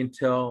you can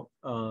tell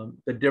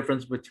the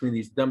difference between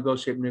these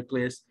dumbbell-shaped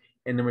nucleus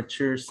and the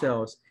mature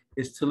cells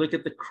is to look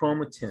at the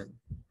chromatin.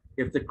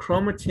 If the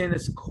chromatin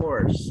is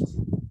coarse,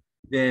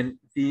 then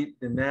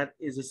that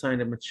is a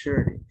sign of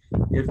maturity.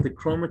 If the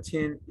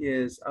chromatin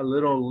is a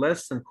little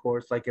less than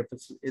coarse, like if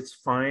it's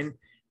fine,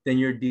 then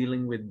you're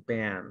dealing with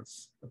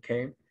bands.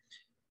 Okay.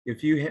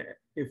 If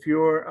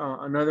you're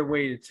another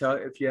way to tell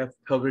if you have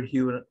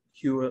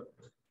Pelger-Hewitt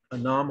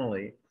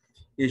anomaly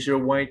is your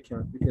white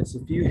count, because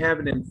if you have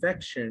an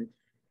infection,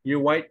 your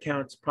white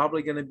count's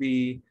probably going to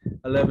be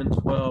 11,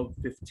 12,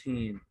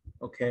 15.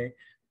 Okay.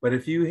 But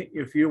if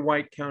your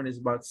white count is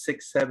about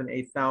 6, 7,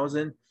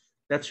 8,000,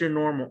 that's your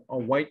normal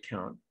white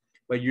count.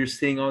 But you're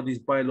seeing all these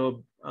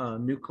bilobe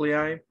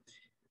nuclei.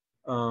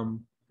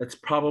 That's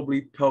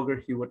probably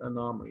Pelger-Hewitt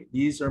anomaly.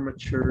 These are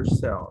mature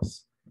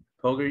cells.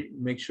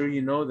 Make sure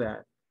you know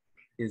that,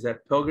 is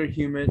that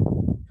Pelger-Hewitt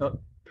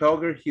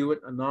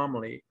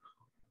anomaly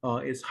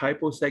is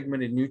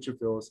hyposegmented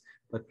neutrophils,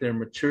 but they're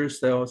mature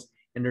cells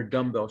and they're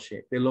dumbbell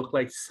shaped. They look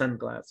like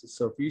sunglasses.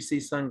 So if you see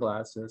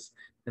sunglasses,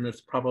 then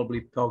it's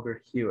probably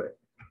Pelger-Hewitt.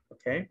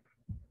 Okay?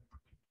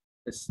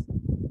 It's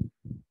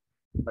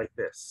like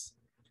this.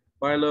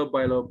 Bilobe,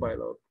 bilobe,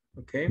 bilobe.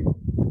 Okay?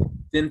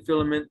 Thin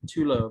filament,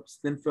 2 lobes.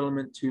 Thin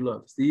filament, 2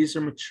 lobes. These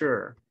are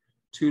mature.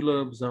 2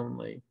 lobes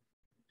only.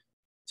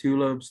 2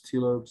 lobes,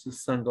 2 lobes, the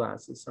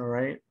sunglasses. All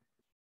right?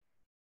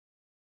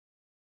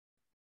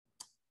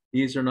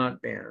 These are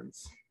not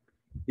bands.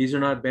 These are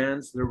not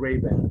bands, they're ray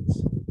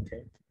bands.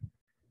 Okay.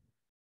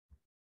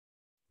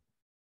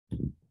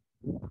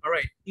 All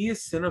right,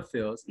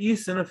 eosinophils.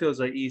 Eosinophils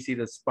are easy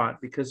to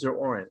spot because they're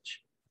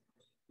orange.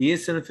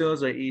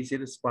 Eosinophils are easy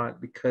to spot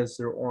because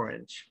they're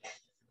orange.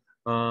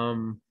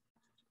 And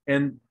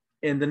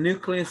the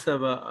nucleus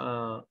of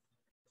a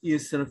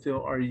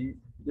eosinophil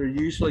they're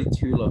usually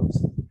 2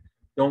 lobes.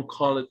 Don't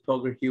call it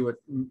Pelger-Hewitt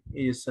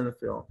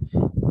eosinophil.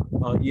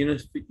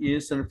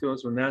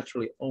 Eosinophils will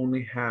naturally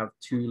only have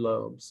 2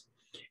 lobes.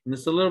 And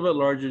it's a little bit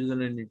larger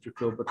than a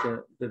neutrophil, but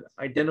the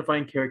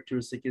identifying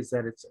characteristic is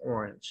that it's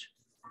orange.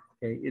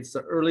 Okay, it's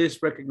the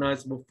earliest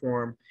recognizable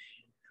form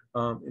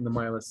in the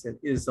myelocytic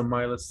is the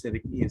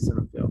myelocytic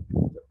eosinophil.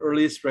 The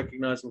earliest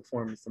recognizable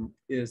form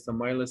is the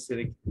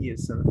myelocytic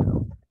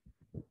eosinophil.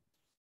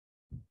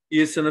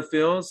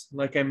 Eosinophils,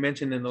 like I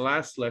mentioned in the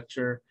last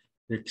lecture,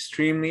 they're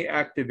extremely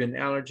active in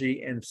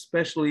allergy and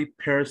especially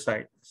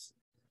parasites.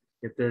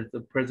 If there's the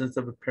presence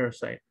of a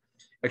parasite,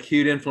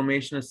 acute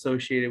inflammation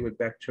associated with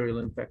bacterial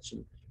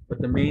infection.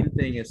 But the main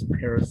thing is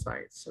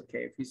parasites. Okay,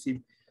 if you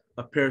see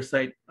a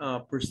parasite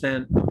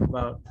percent of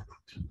about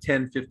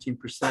 10,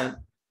 15%,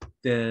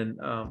 then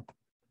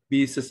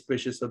be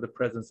suspicious of the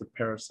presence of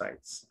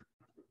parasites.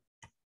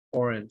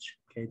 Orange,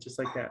 okay, just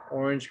like that.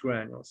 Orange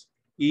granules,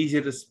 easy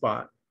to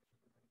spot.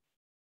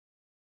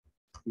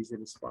 Easy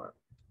to spot.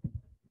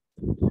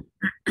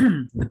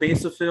 The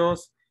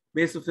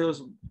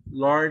basophils,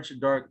 large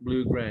dark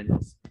blue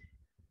granules.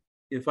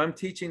 If I'm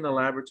teaching the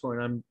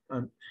laboratory and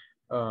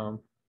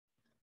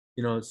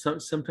you know,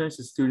 sometimes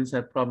the students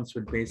have problems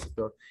with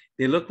basophils.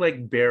 They look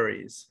like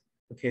berries.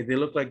 Okay, they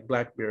look like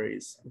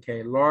blackberries.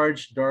 Okay,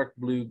 large dark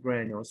blue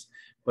granules.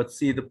 But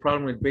see, the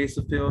problem with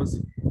basophils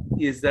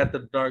is that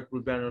the dark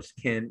blue granules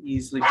can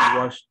easily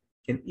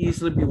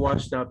be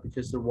washed out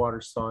because they're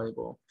water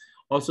soluble.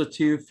 Also,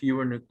 too,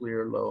 fewer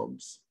nuclear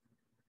lobes.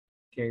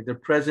 Okay, they're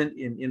present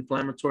in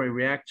inflammatory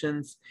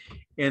reactions.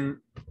 And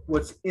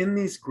what's in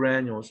these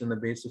granules in the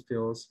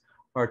basophils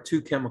are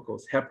 2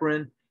 chemicals,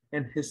 heparin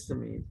and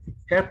histamine.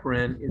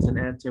 Heparin is an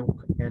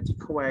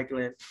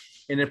anticoagulant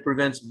and it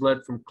prevents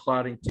blood from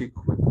clotting too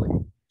quickly.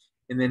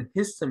 And then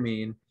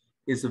histamine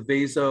is a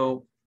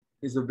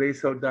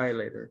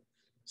vasodilator.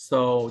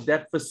 So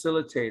that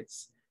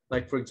facilitates,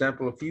 like for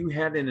example, if you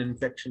had an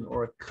infection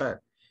or a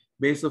cut,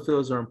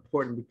 basophils are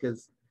important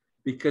because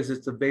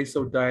it's a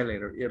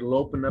vasodilator. It'll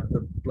open up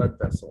the blood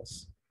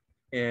vessels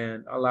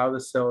and allow the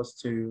cells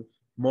to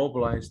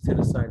mobilize to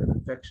the site of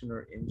infection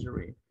or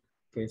injury.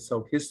 Okay,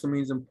 so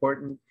histamine is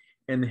important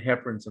and the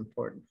heparin is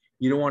important.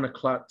 You don't want to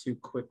clot too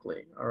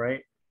quickly, all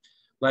right?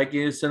 Like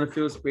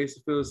eosinophils,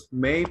 basophils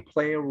may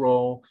play a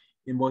role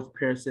in both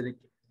parasitic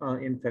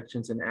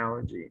infections and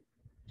allergy,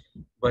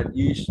 but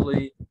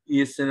usually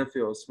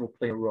eosinophils will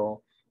play a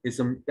role.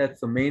 That's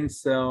the main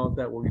cell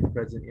that will be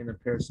present in a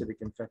parasitic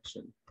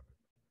infection.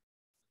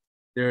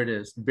 There it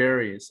is,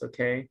 berries,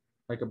 okay?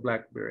 Like a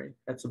blackberry,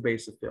 that's a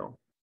basophil.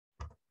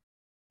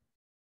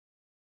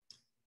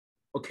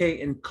 Okay,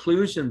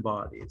 inclusion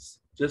bodies.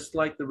 Just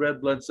like the red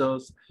blood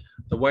cells,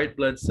 the white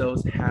blood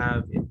cells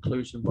have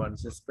inclusion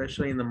bodies,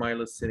 especially in the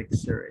myelocytic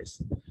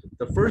series.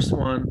 The first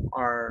one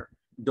are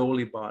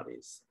Dolly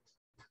bodies.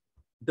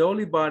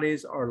 Dolly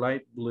bodies are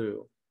light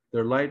blue.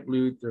 They're light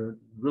blue, they're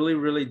really,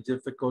 really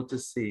difficult to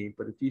see,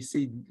 but if you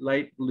see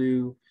light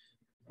blue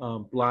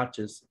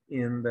blotches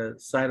in the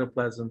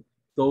cytoplasm,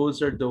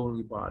 those are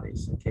Dolly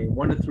bodies, okay?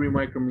 1 to 3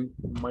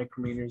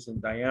 micrometers in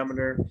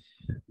diameter.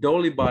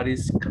 Dolly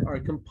bodies are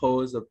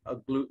composed of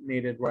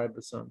agglutinated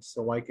ribosomes.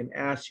 So I can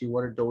ask you,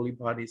 what are Dolly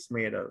bodies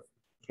made of?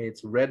 Okay,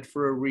 it's red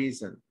for a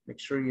reason. Make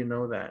sure you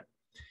know that.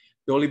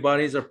 Dolly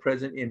bodies are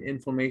present in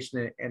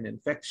inflammation and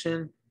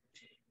infection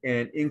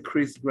and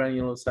increased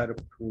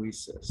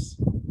granulocytopoiesis.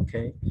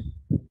 Okay,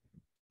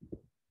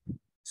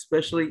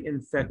 especially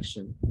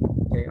infection.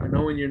 Okay, I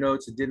know in your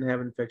notes it didn't have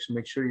infection.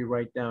 Make sure you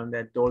write down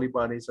that Dolly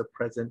bodies are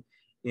present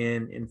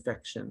in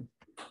infection.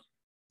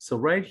 So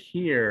right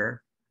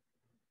here,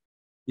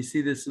 you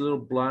see this little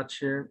blotch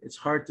here? It's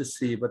hard to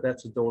see, but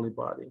that's a Dolly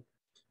body.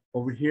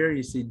 Over here,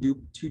 you see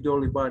two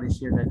Dolly bodies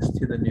here next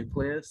to the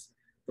nucleus.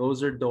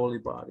 Those are Dolly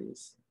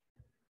bodies.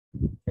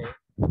 Okay.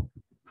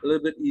 A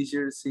little bit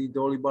easier to see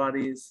Dolly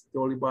bodies,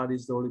 Dolly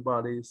bodies, Dolly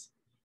bodies.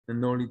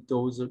 And only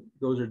those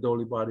are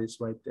Dolly bodies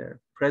right there,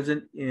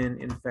 present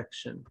in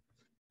infection.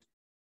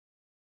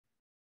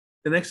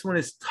 The next one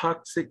is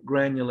toxic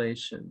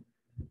granulation.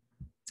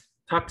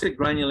 Toxic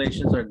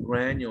granulations are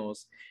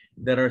granules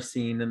that are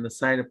seen in the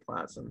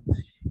cytoplasm.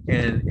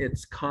 And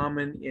it's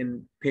common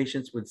in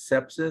patients with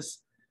sepsis.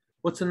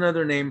 What's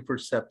another name for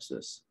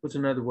sepsis? What's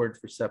another word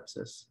for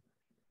sepsis?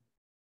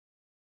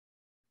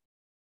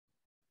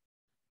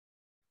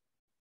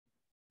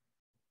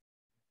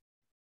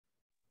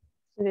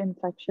 The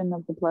infection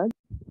of the blood.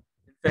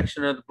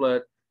 Infection of the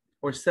blood,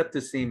 or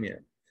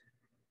septicemia.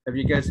 Have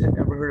you guys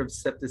ever heard of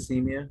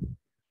septicemia?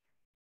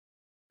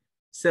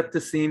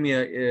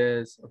 Septicemia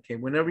is, okay,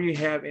 whenever you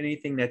have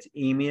anything that's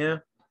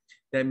emia,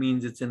 that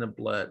means it's in the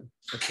blood,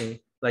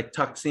 okay? Like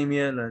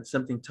toxemia, and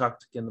something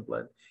toxic in the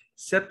blood.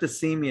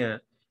 Septicemia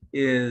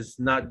is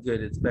not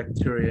good. It's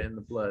bacteria in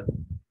the blood.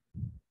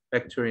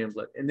 Bacteria in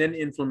blood. And then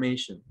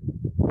inflammation.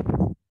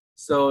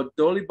 So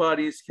Dolly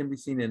bodies can be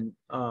seen in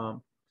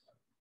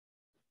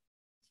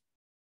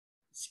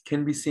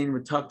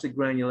with toxic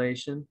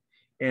granulation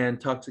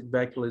and toxic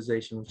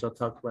vacuolization, which I'll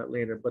talk about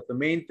later. But the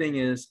main thing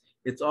is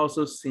it's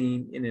also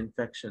seen in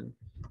infection.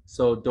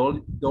 So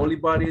Dolly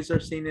bodies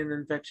are seen in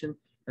infection,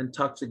 and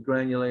toxic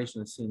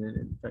granulation is seen in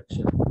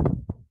infection.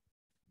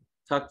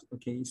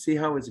 Okay, you see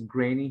how it's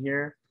grainy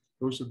here?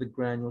 Those are the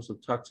granules of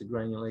toxic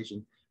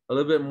granulation. A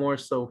little bit more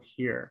so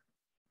here,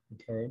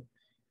 okay?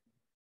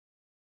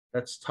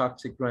 That's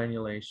toxic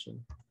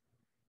granulation.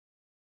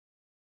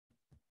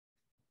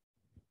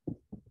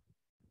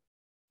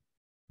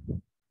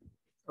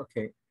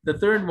 Okay, the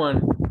third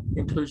one,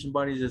 inclusion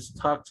bodies, is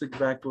toxic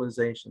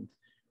vacuolization.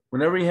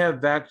 Whenever you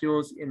have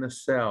vacuoles in a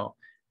cell,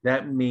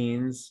 that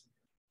means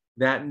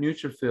that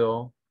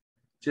neutrophil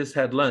just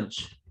had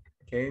lunch,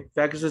 okay?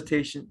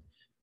 Phagocytation,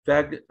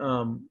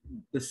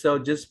 the cell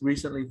just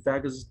recently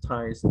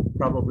phagocytized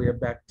probably a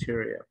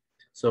bacteria.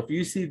 So if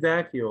you see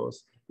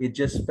vacuoles, it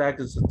just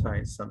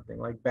phagocytized something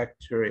like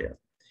bacteria.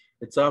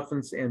 It's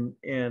often,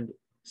 and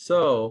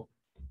so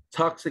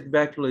toxic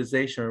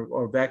vacuolization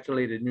or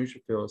vacuolated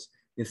neutrophils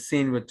is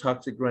seen with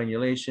toxic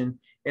granulation,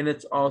 and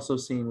it's also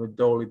seen with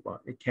Dolly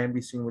bodies. It can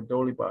be seen with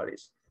Dolly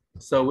bodies.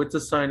 So it's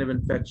a sign of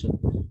infection.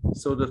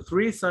 So the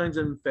three signs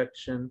of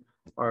infection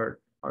are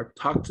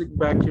toxic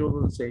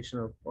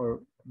vacuolization or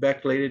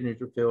vacuolated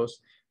neutrophils,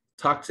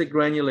 toxic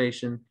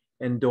granulation,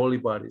 and Dolly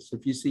bodies. So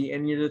if you see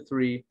any of the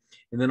three,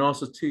 and then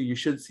also two, you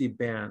should see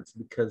bands,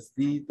 because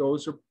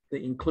those are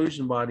the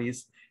inclusion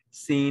bodies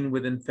seen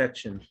with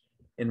infection.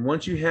 And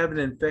once you have an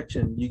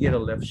infection, you get a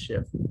left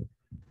shift.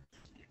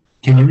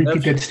 Can you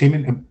repeat that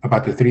statement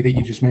about the three that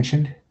you just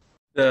mentioned?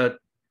 The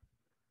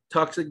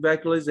toxic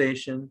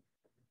vacuolization,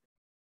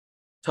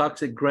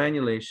 toxic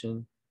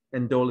granulation,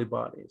 and Dolly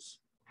bodies.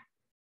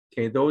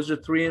 Okay, those are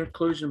three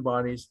inclusion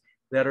bodies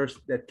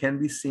that can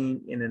be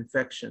seen in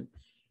infection.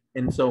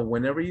 And so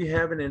whenever you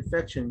have an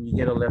infection, you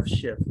get a left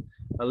shift.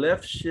 A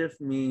left shift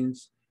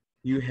means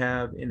you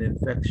have an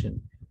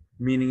infection,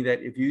 meaning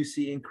that if you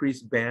see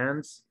increased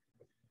bands,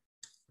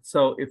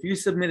 so if you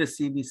submit a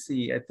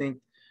CBC, I think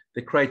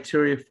the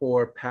criteria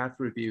for path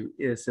review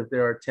is if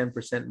there are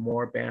 10%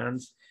 more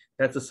bands,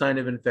 that's a sign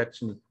of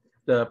infection.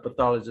 The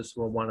pathologist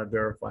will want to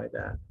verify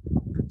that.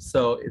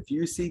 So if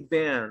you see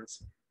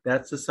bands,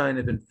 that's a sign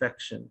of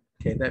infection.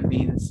 Okay, that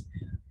means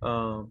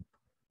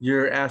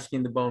you're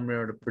asking the bone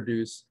marrow to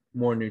produce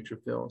more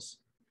neutrophils.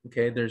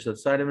 Okay, there's a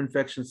site of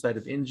infection, site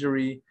of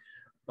injury.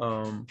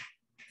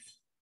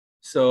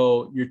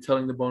 So you're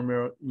telling the bone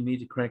marrow you need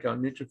to crank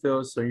out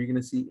neutrophils. So you're going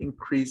to see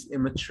increased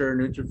immature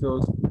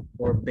neutrophils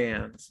or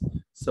bands.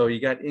 So you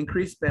got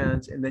increased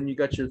bands, and then you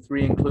got your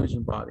three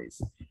inclusion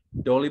bodies: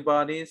 Dolly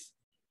bodies,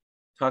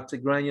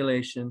 toxic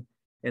granulation,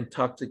 and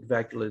toxic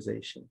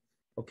vacuolization.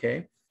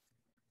 Okay,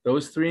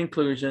 those three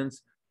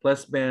inclusions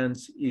plus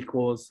bands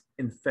equals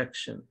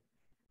infection.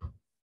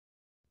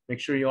 Make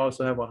sure you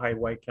also have a high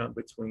white count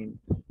between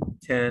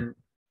 10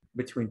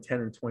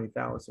 and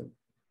 20,000.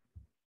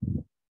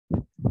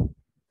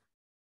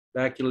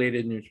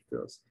 Vacuolated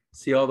neutrophils.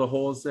 See all the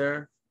holes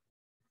there?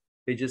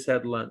 They just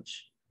had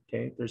lunch.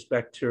 Okay, there's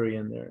bacteria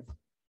in there.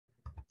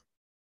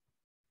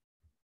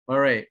 All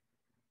right,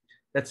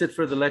 that's it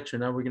for the lecture.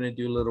 Now we're going to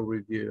do a little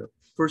review.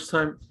 First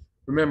time,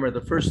 remember,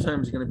 the first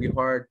time is going to be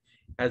hard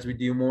as we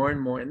do more and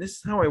more. And this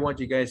is how I want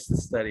you guys to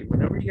study.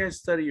 Whenever you guys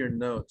study your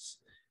notes,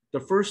 the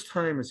first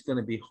time is going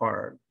to be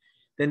hard.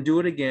 Then do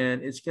it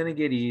again. It's going to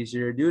get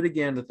easier. Do it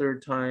again the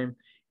third time.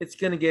 It's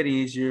going to get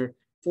easier.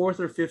 Fourth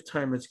or fifth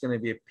time, it's going to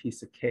be a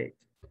piece of cake.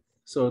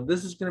 So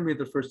this is going to be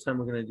the first time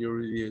we're going to do a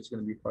review. It's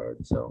going to be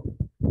hard. So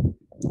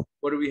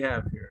what do we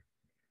have here?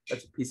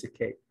 That's a piece of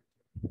cake.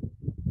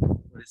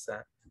 What is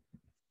that?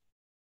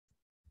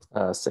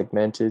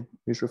 Segmented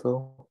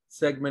neutrophil.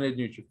 Segmented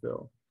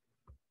neutrophil.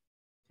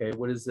 Okay,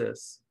 what is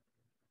this?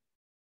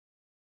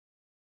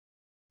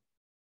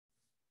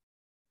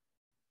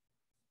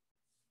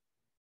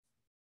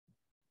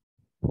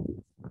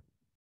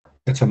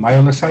 That's a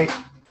myelocyte.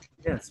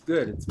 Yes,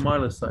 good. It's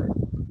myelocyte.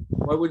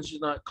 Why would you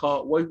not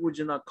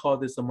call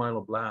this a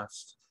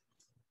myeloblast?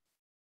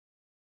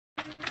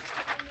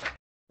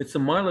 It's a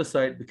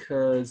myelocyte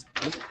because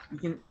you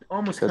can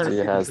almost kind of Because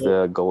it has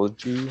the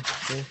Golgi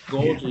thing.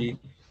 Golgi,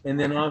 and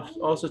then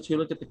also to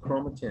look at the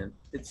chromatin.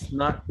 It's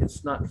not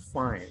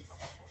fine.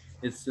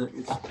 It's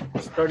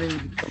starting to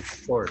become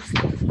coarse.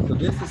 So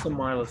this is a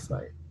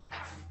myelocyte.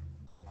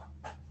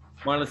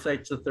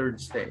 Myelocyte's the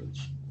third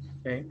stage.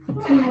 Okay.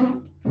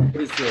 What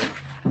is this?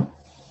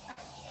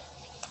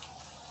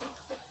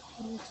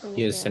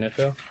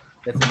 Eosinophil.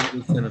 That's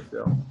an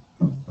eosinophil.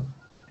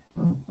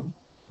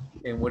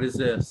 And what is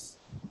this?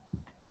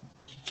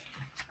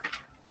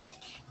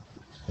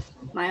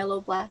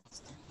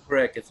 Myeloblast.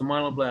 Correct. It's a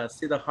myeloblast.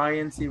 See the high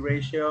NC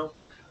ratio?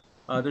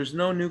 There's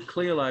no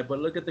nucleoli, but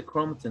look at the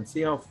chromatin.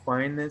 See how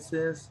fine this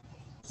is?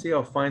 See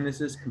how fine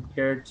this is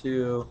compared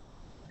to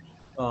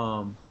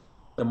the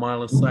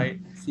myelocyte?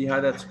 See how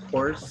that's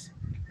coarse?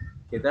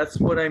 Okay, that's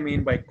what I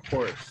mean by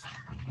coarse.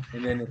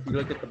 And then if you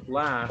look at the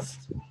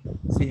blast,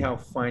 see how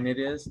fine it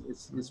is?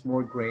 It's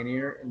more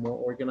grainier and more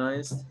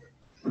organized,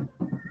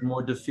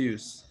 more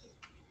diffuse.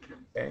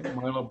 Okay,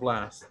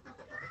 myeloblast.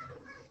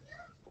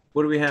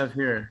 What do we have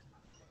here?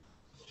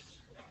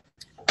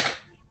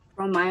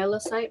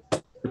 Promyelocyte.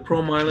 The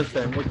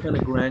promyelocyte. What kind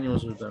of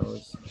granules are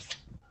those?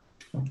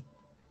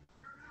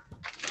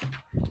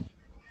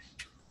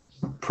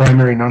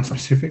 Primary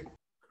non-specific.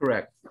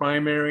 Correct.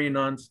 Primary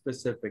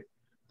non-specific.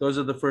 Those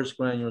are the first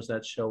granules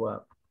that show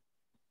up.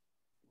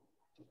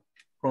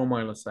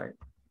 Promyelocyte.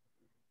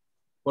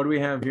 What do we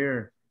have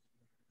here?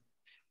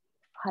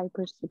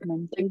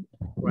 Hypersegmented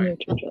Right.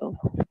 neutrophil.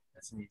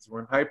 That's an easy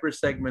one.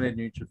 Hypersegmented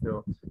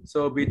neutrophil.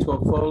 So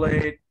B12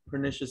 folate,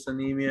 pernicious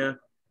anemia,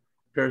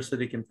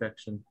 parasitic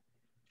infection.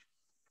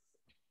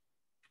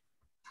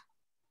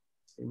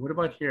 What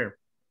about here?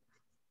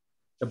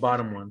 The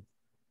bottom one.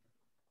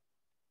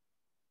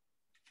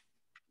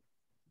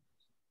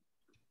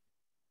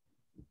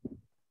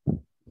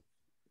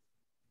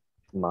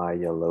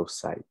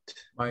 Myelocyte.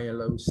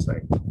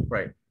 Myelocyte.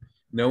 Right.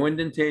 No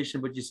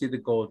indentation, but you see the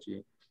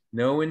Golgi.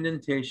 No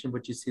indentation,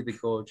 but you see the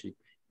Golgi.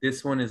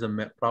 This one is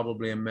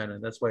probably a meta.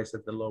 That's why I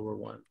said the lower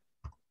one.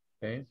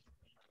 Okay.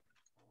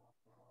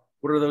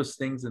 What are those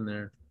things in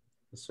there?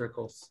 The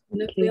circles.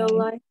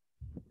 Nucleoli.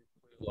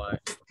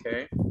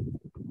 Okay.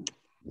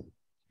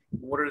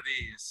 What are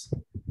these?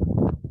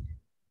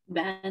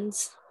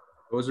 Bands.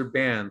 Those are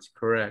bands,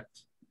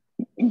 correct.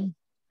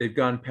 They've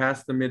gone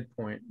past the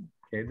midpoint.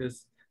 Okay,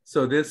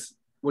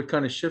 what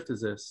kind of shift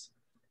is this?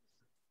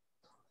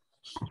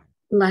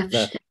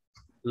 Left.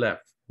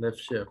 Left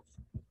shift.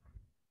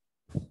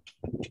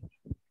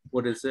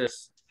 What is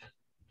this?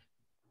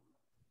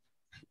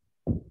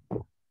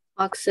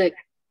 Toxic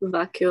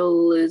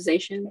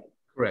vacuolization.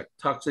 Correct,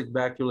 toxic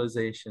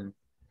vacuolization.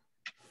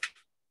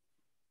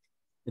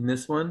 In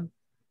this one?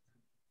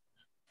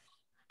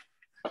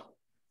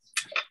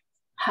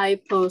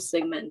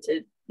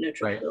 Hyposegmented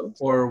neutrophils. Right,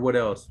 or what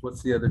else?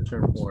 What's the other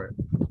term for it?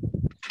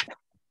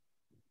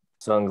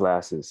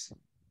 Sunglasses.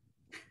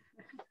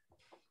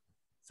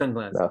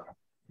 Sunglasses. No.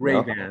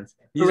 Ray-Bans.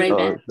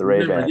 Ray-Ban. The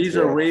Ray-Bans. Remember, these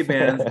are yeah.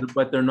 Ray-Bans,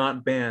 but they're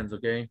not bands,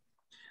 okay?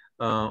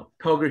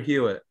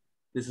 Pelger-Hewitt.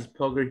 This is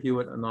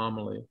Pelger-Hewitt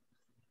anomaly.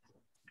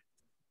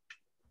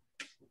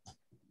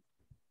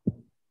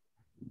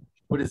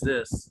 What is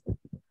this?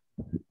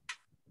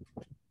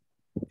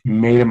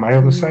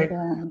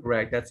 Metamyelocyte.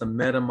 Correct, that's a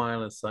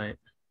metamyelocyte.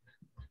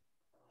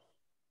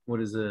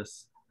 What is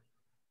this?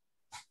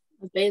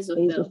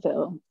 Basophil.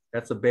 Basophil.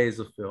 That's a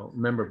basophil.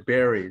 Remember,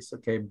 berries.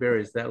 Okay,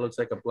 berries. That looks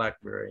like a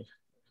blackberry.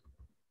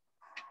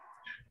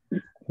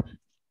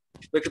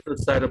 Look at the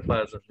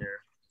cytoplasm here.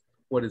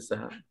 What is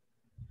that?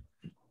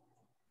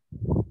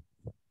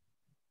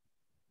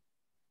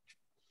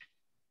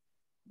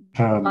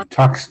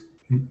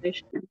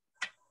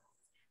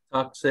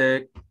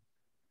 Toxic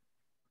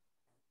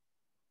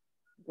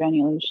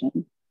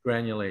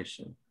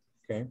granulation.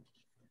 Okay.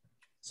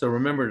 So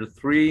remember, the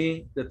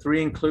three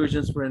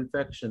inclusions for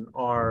infection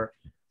are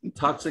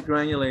toxic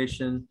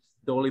granulation,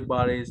 Dolly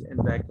bodies, and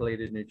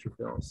vacuolated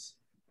neutrophils.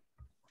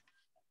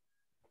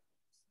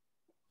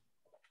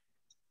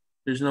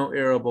 There's no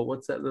arrow, but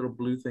what's that little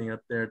blue thing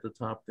up there at the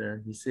top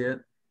there? You see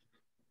it?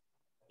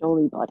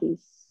 Dolly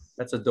bodies.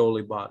 That's a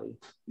Dolly body.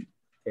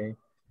 Okay.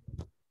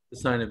 The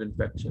sign of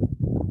infection.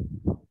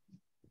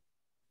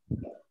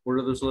 What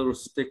are those little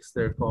sticks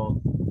there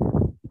called?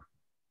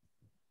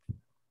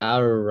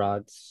 Outer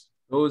rods.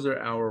 Those are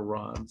our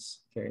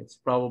rods. Okay, it's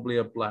probably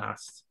a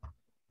blast.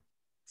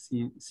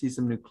 See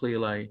some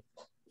nucleoli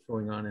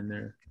going on in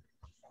there.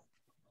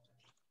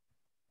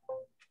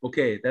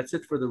 Okay, that's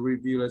it for the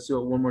review. Let's do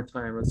it one more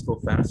time. Let's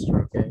go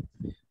faster, okay?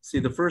 See,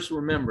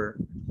 remember,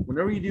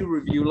 whenever you do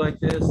review like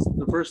this,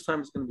 the first time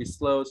it's going to be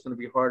slow. It's going to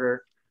be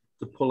harder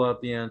to pull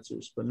out the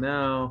answers. But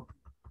now,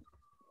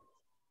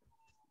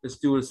 let's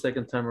do it a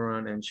second time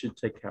around and it should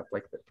take half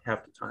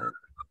the time.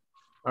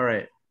 All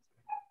right,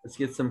 let's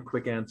get some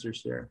quick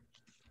answers here.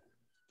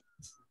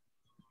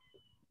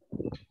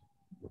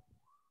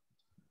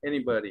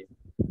 Anybody?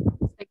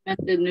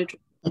 Segmented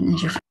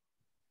neutrophil.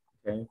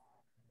 Okay.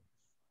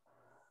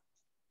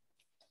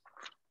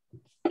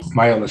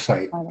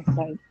 Myelocyte.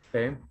 Myelocyte.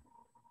 Okay.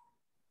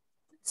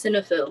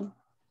 Eosinophil.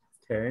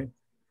 Okay.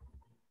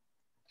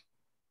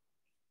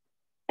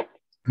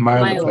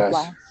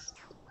 Myeloblast.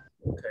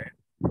 Okay.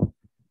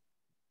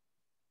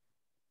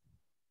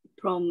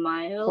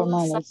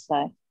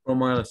 Promyelocyte.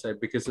 Promyelocyte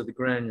because of the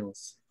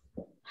granules.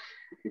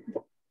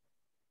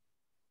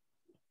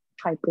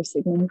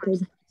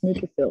 Hypersegmented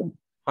neutrophil.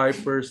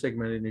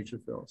 Hypersegmented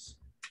neutrophils.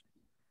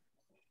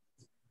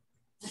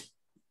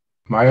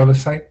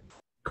 Myelocyte.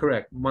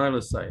 Correct.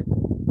 Myelocyte.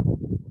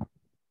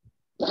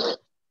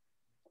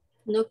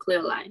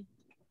 Nucleoli.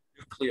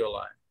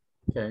 Nucleoli.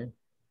 Okay.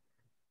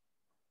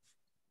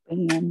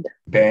 Band.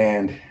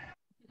 Band.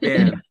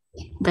 Band.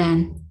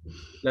 Band.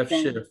 Left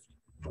Band. shift.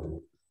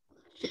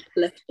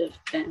 Left of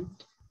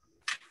band.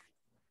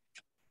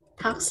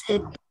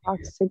 Toxic.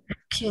 Toxic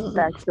Kill.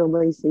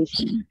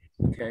 vascularization.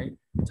 Okay.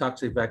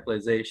 Toxic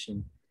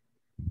vascularization.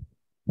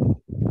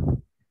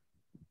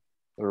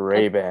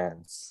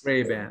 Ray-Bans.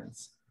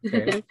 Ray-Bans.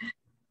 Okay.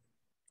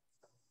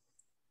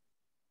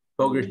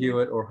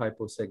 Bogert-Hewitt or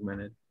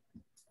hyposegmented.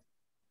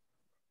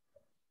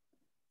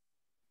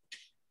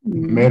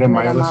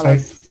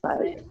 Metamyelocyte.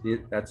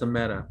 Metamyelocyte. That's a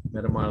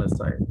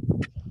metamyelocyte.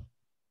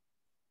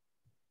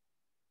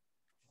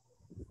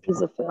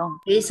 Basophil.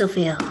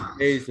 Basophil.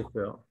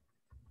 Basophil.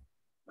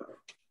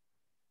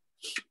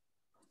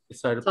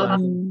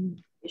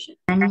 Cytoplasm.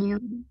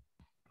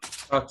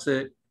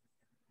 Toxic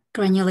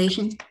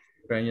Granulation.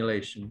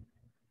 granulation.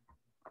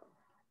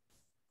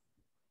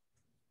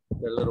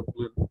 The little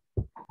blue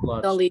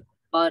blotch. Dolly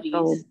bodies.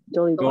 Oh,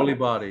 Dolly Golgi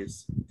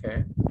bodies.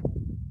 Okay.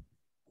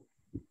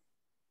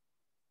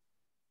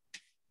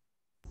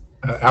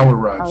 Our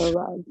rods. Our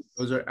rods.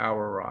 Those are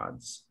our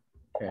rods.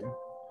 Okay.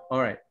 All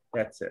right.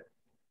 That's it.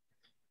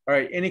 All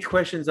right. Any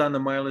questions on the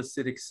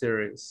myelocytic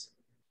series?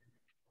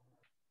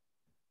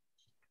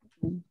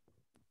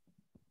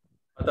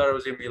 I thought it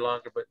was going to be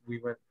longer, but we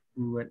went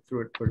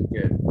through it pretty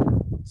good.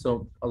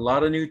 So a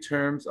lot of new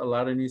terms, a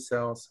lot of new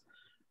cells.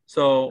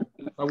 So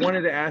I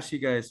wanted to ask you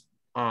guys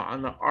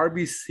on the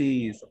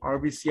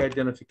RBC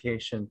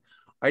identification.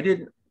 I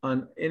didn't,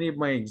 on any of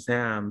my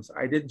exams,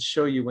 I didn't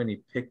show you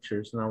any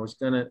pictures, and I was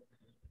going to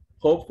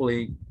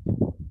hopefully,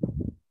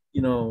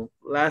 you know,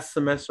 last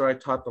semester I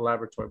taught the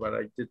laboratory, but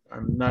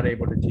I'm not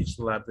able to teach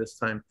the lab this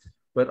time.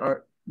 But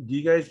do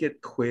you guys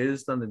get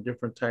quizzed on the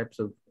different types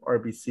of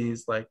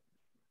RBCs, like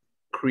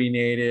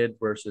crenated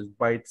versus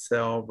bite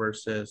cell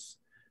versus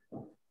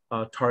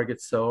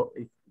target cell,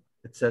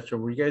 etc.?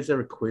 Were you guys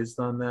ever quizzed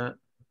on that?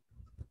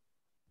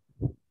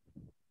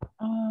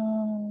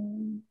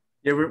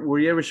 Were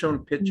you ever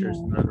shown pictures,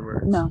 No. in other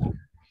words? No.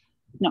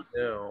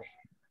 No.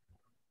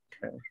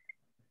 Okay.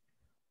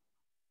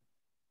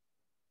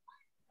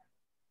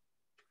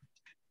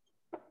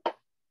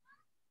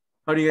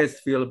 How do you guys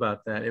feel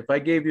about that? If I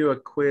gave you a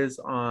quiz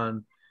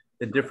on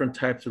the different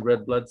types of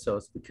red blood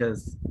cells,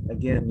 because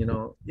again, you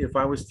know, if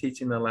I was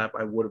teaching the lab,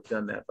 I would have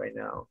done that by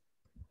now.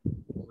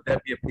 Would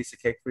that be a piece of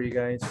cake for you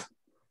guys?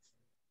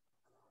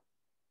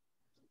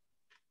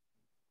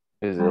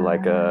 Is it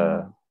like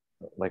an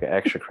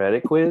extra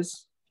credit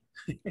quiz?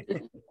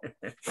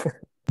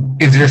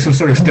 Is there some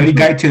sort of study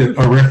guide to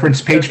a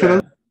reference page for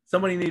those?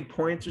 Somebody need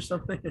points or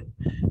something?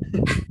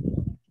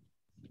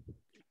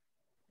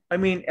 I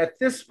mean, at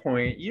this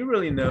point, you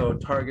really know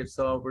target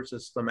cell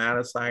versus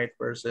stomatocyte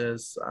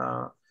versus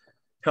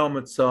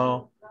helmet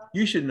cell.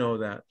 You should know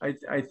that.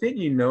 I think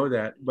you know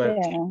that, but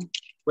Yeah.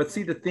 but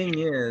see, the thing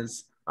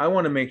is, I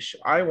want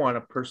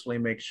to personally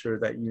make sure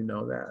that you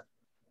know that.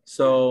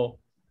 So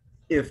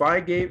if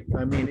I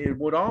mean, it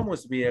would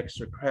almost be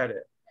extra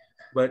credit,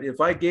 but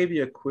if I gave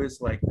you a quiz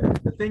like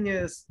that, the thing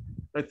is,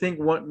 I think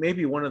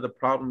maybe one of the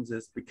problems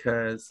is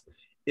because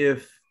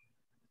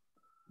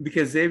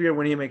Xavier,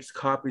 when he makes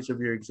copies of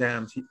your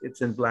exams,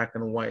 it's in black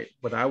and white,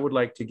 but I would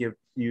like to give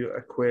you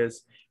a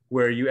quiz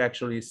where you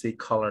actually see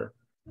color,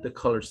 the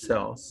color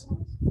cells.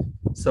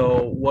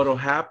 So what'll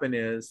happen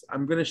is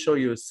I'm going to show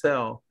you a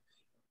cell.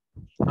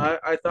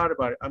 I thought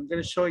about it. I'm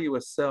going to show you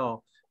a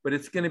cell, but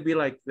it's going to be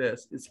like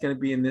this. It's going to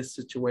be in this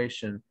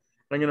situation.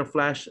 I'm going to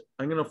flash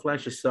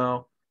a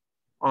cell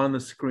on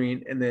the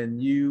screen, and then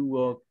you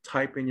will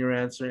type in your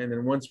answer. And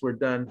then once we're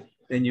done,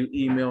 then you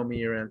email me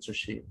your answer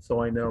sheet,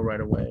 so I know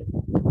right away.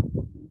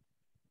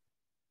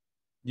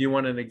 Do you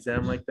want an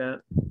exam like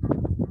that?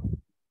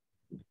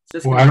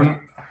 Well, I don't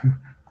know.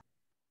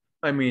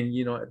 I mean,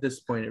 you know, at this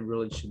point, it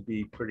really should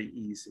be pretty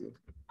easy.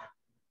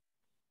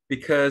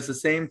 Because the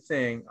same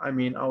thing, I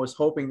mean, I was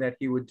hoping that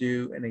he would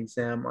do an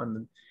exam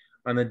on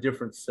the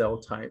different cell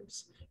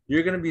types.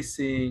 You're going to be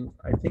seeing,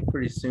 I think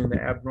pretty soon, the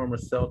abnormal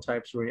cell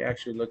types where you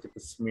actually look at the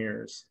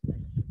smears.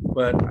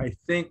 But I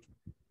think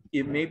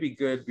it may be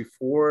good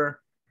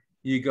before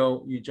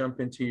you jump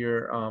into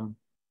your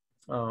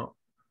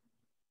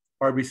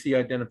RBC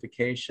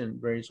identification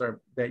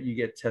that you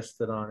get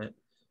tested on it.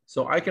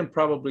 So I can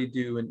probably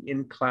do an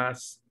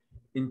in-class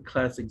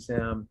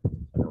exam.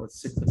 I know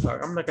it's 6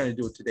 o'clock. I'm not going to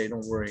do it today.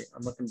 Don't worry.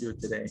 I'm not going to do it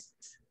today.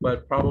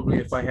 But probably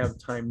if I have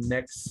time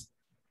next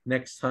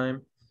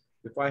time,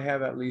 if I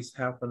have at least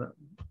half an hour,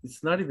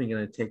 it's not even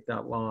going to take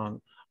that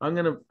long. I'm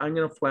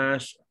gonna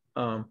flash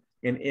an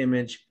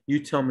image.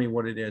 You tell me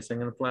what it is. I'm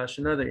gonna flash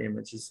another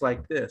image. It's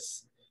like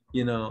this.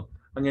 You know,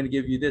 I'm gonna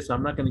give you this.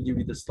 I'm not gonna give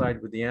you the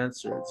slide with the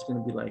answer. It's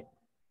gonna be like,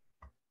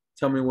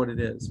 tell me what it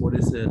is. What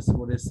is this?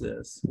 What is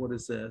this? What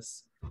is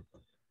this?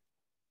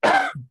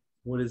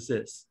 What is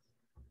this?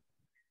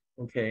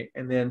 Okay,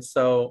 and then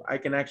so I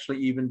can actually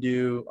even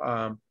do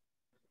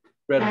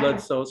red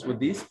blood cells with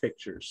these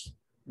pictures.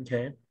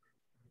 Okay.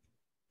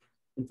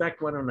 In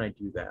fact, why don't I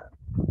do that?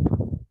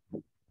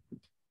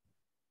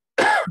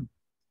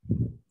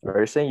 Are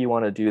you saying you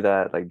want to do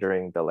that like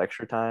during the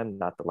lecture time,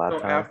 not the lab No,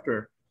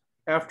 time?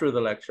 after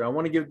the lecture. I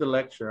want to give the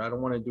lecture. I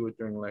don't want to do it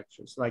during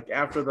lectures. Like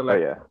after the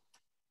lecture. Oh,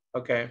 yeah.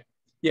 Okay.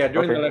 Yeah,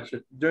 during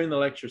Okay. the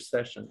lecture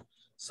session.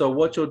 So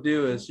what you'll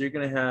do is you're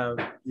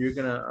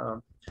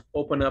gonna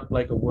open up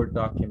like a Word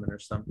document or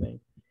something,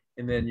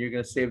 and then you're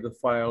gonna save the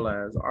file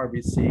as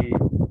RBC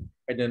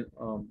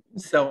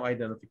cell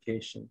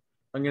identification.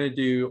 I'm gonna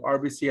do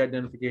RBC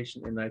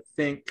identification, and I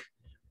think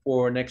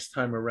for next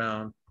time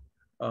around,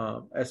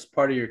 as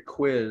part of your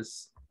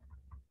quiz,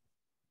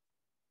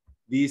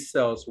 these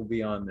cells will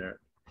be on there.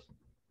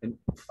 And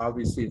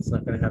obviously it's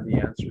not going to have the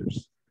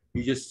answers.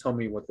 You just tell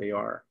me what they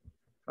are.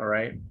 All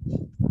right.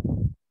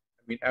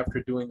 I mean,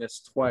 after doing this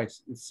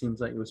twice, it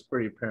seems like it was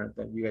pretty apparent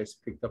that you guys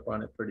picked up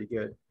on it pretty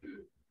good.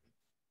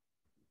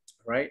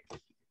 Right.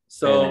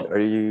 So and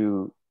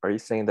are you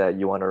saying that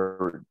you want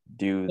to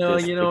do no,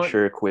 this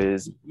picture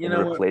quiz in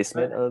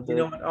replacement of the? You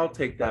know what? I'll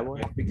take that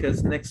one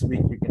because next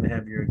week you're going to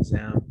have your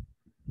exam,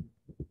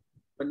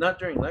 but not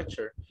during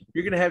lecture.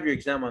 You're going to have your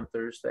exam on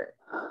Thursday.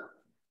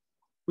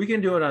 We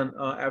can do it on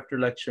after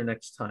lecture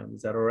next time.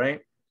 Is that all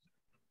right?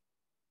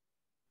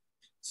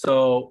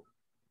 So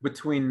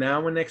between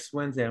now and next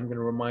Wednesday, I'm going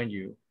to remind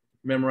you,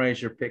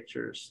 memorize your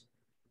pictures,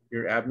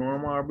 your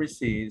abnormal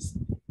RBCs,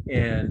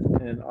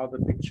 and all the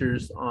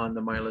pictures on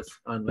the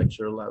on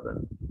lecture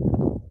 11.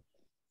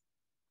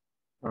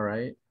 All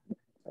right.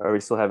 Are we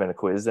still having a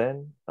quiz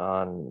then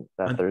on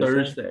that on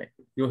Thursday?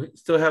 You'll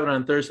still have it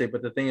on Thursday,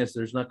 but the thing is,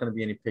 there's not going to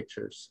be any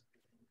pictures.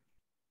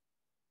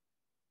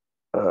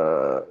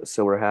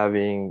 So we're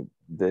having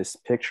this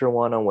picture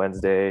one on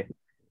Wednesday,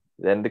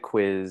 then the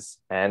quiz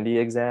and the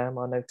exam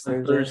on next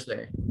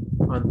Thursday.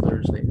 On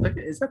Thursday.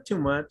 Is that too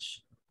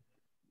much?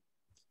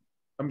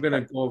 I'm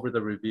gonna go over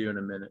the review in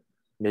a minute.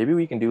 Maybe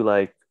we can do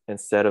like,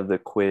 instead of the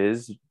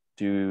quiz,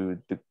 do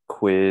the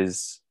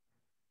quiz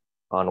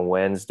on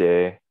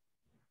Wednesday.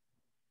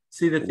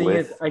 See, the thing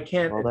is, I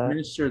can't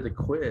administer the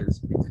quiz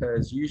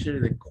because usually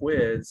the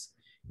quiz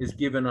is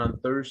given on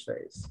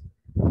Thursdays.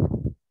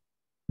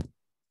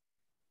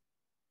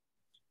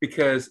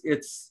 Because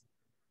it's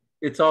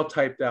all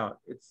typed out.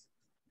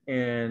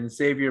 And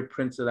Xavier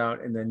prints it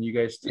out, and then you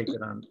guys take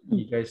it on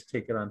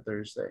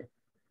Thursday.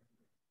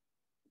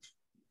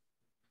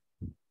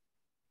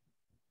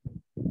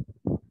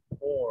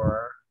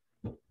 Or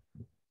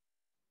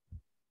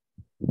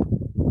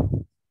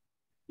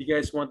you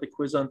guys want the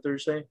quiz on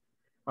Thursday?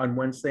 On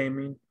Wednesday, I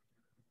mean?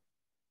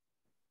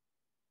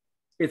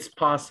 It's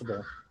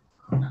possible.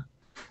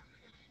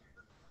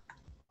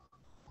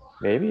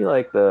 Maybe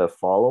like the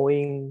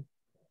following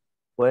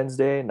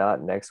Wednesday,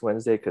 not next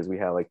Wednesday, because we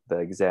have like the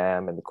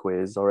exam and the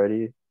quiz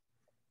already.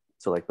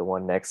 So like the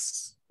one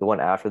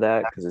after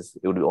that, because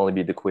it would only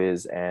be the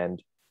quiz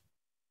and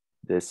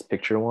this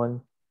picture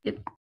one. Yep.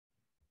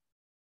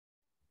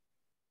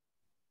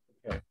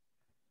 Okay.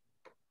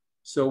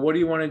 So what do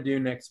you want to do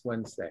next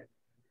Wednesday?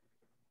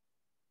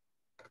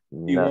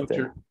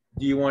 Do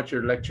you want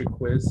your lecture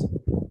quiz?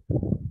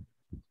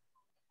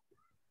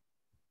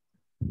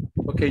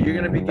 Okay, you're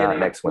going to be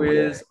getting a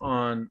quiz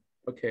on.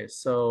 Okay,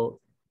 so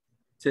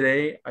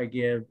today I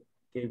gave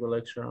a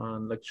lecture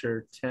on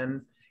lecture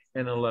 10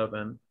 and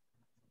 11.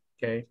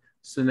 Okay,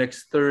 so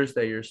next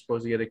Thursday you're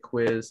supposed to get a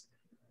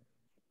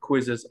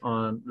quizzes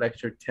on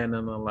lecture 10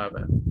 and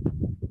 11.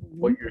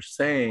 What you're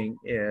saying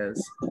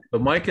is,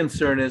 but my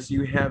concern is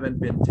you haven't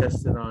been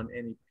tested on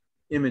any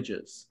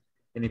images,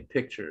 any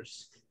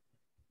pictures.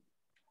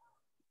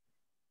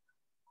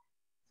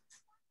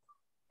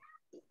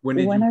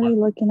 When are we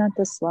looking at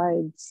the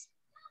slides?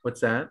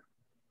 What's that?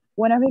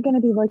 When are we going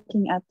to be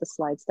looking at the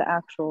slides, the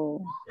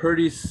actual?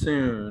 Pretty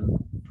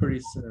soon. Okay.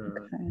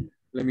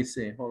 Let me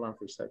see. Hold on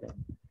for a second.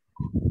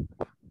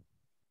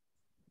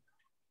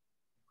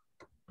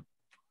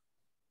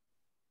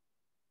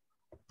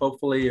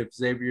 hopefully if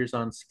Xavier's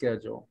on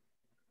schedule.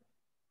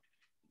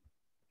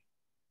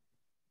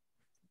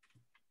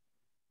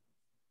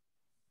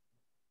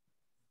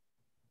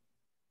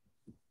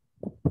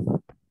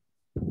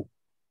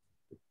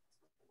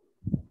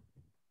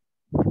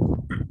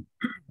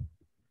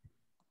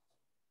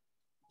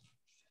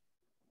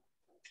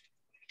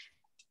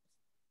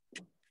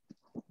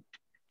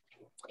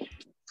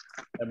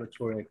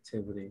 Laboratory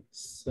activity.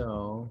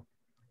 So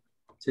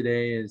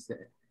today is the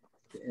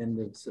end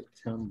of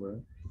September.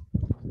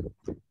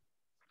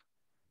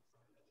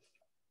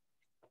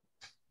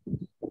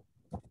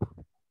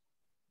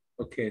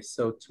 Okay,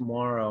 so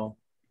tomorrow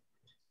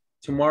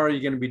you're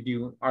going to be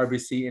doing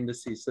RBC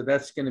indices. So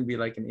that's going to be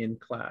like an in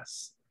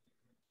class.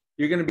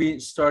 You're going to be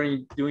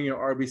starting doing your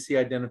RBC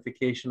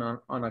identification on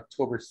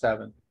October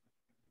 7th.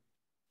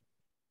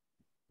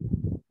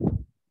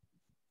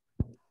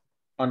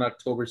 On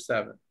October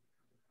 7th.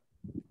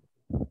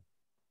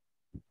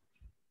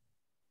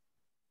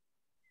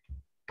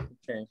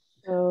 Okay.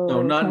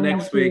 So not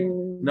next week,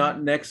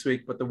 not next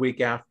week, but the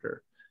week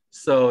after.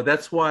 So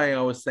that's why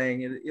I was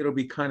saying it'll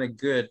be kind of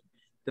good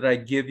that I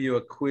give you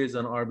a quiz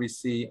on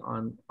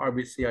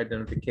RBC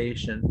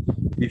identification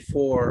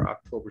before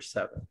October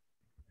 7th.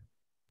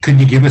 Could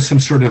you give us some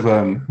sort of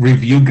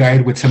review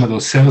guide with some of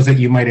those cells that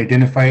you might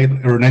identify,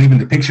 or not even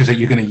the pictures that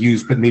you're going to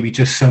use, but maybe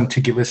just some to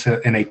give us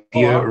an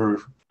idea? Or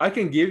I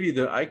can give you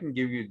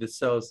the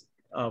cells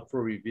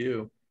for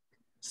review.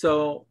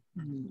 So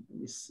let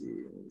me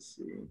see.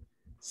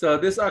 So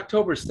this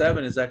October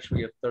 7th is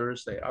actually a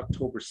Thursday.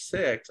 October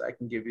 6th, I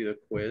can give you the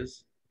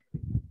quiz.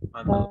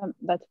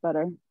 That's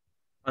better.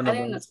 On the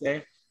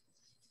Wednesday?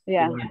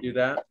 Yeah. You want to do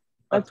that?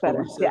 That's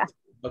October better. 6th? Yeah.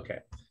 Okay.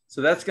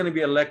 So that's going to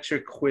be a lecture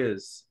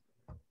quiz.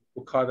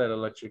 We'll call that a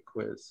lecture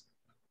quiz.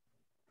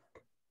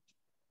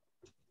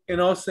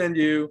 And I'll send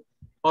you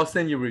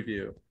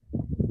review.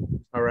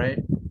 All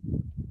right.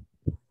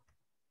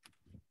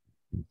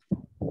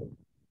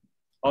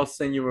 I'll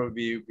send you a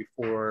review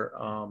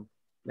before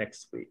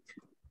next week.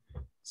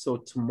 So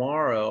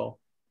tomorrow,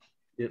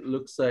 it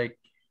looks like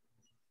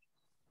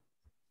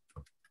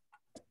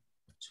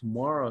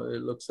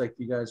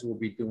you guys will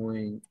be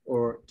doing,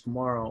 or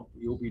tomorrow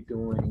you'll be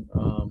doing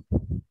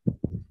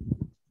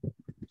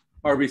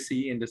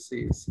RBC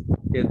indices.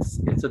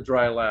 It's a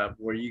dry lab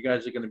where you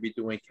guys are going to be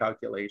doing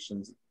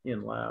calculations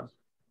in lab.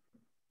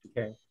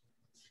 Okay.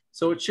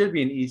 So it should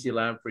be an easy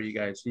lab for you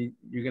guys.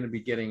 You're going to be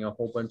getting a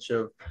whole bunch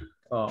of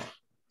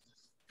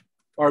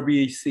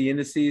RBC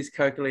indices,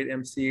 calculate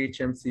MCH,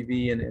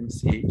 MCV, and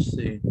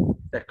MCHC,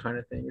 that kind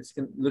of thing.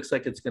 Looks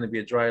like it's going to be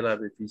a dry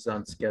lab if he's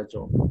on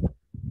schedule.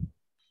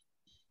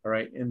 All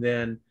right, and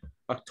then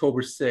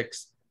October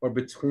 6th, or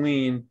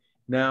between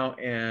now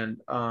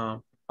and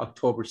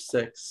October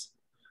 6th,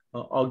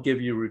 I'll give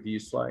you review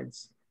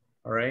slides.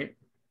 All right.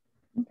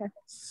 Okay.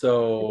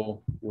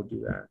 So we'll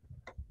do that.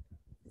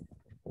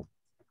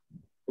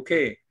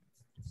 Okay.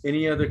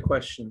 Any other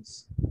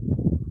questions?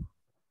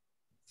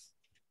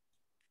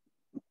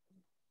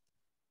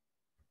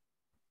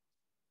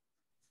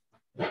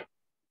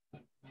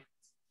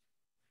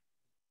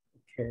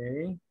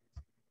 Okay.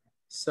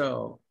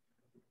 So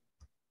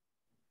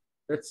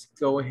let's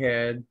go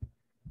ahead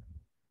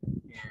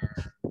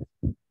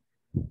and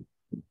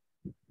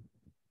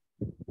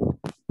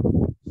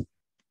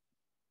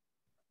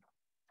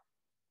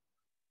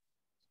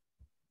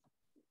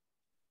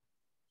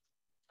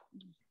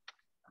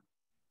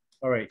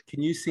all right,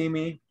 can you see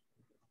me?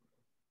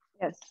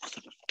 Yes.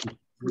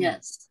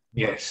 Yes.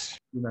 yes.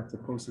 You're not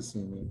supposed to see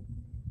me.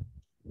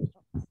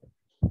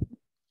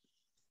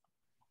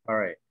 All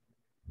right,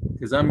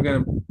 because I'm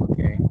gonna,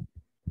 okay.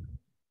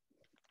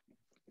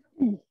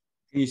 Can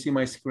you see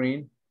my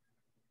screen?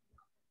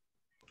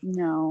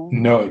 No.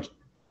 No.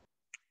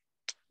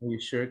 Are you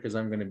sure? Because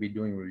I'm gonna be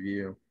doing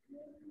review.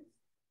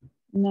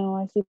 No,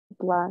 I see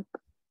black.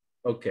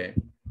 Okay,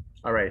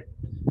 all right.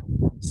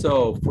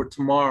 So for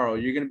tomorrow,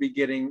 you're gonna be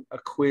getting a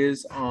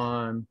quiz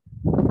on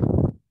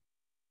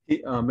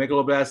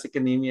megaloblastic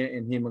anemia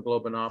and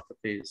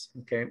hemoglobinopathies.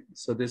 Okay,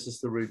 so this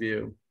is the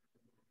review.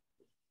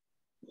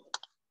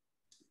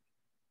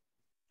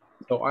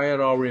 So I had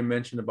already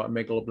mentioned about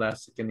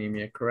megaloblastic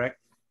anemia, correct?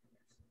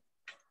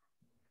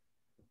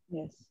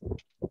 Yes.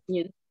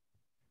 Yes.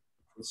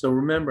 So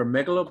remember,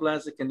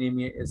 megaloblastic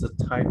anemia is a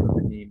type of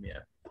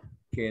anemia.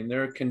 Okay, and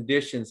there are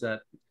conditions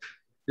that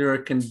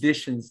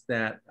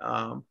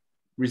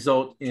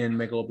result in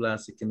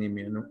megaloblastic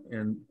anemia.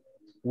 And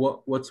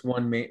what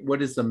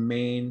is the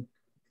main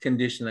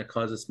condition that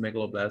causes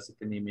megaloblastic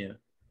anemia?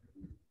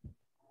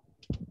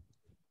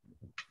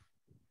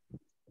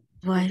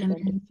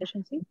 Vitamin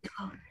Deficiency.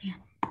 12. Yeah.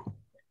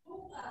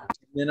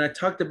 Then I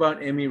talked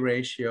about ME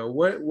ratio.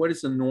 What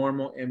is the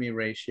normal ME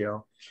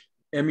ratio?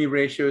 ME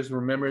ratio is,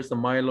 remember, is the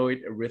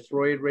myeloid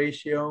erythroid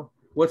ratio.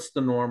 What's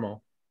the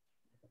normal?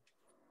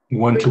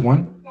 1 to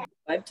 1.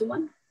 5 to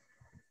 1.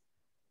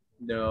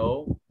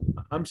 No,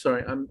 I'm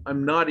sorry.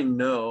 I'm nodding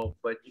no,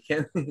 but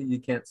you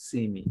can't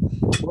see me.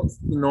 What's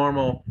the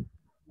normal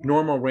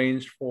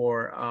range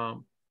for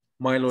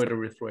myeloid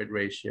erythroid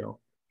ratio?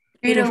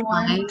 3 to 1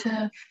 5.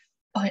 to,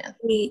 oh yeah,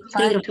 3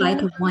 5 to to 5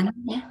 to 1. 1.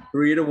 Yeah.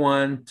 3 to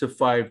 1 to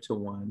 5 to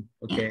 1.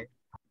 Okay.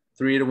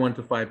 3 to 1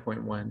 to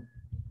 5.1.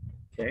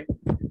 Okay.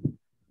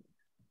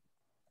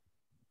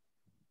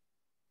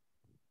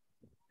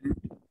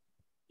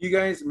 You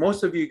guys,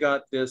 most of you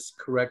got this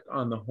correct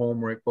on the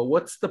homework, but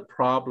what's the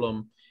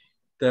problem,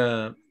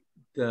 the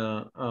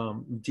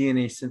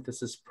DNA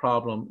synthesis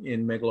problem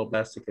in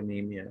megaloblastic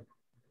anemia?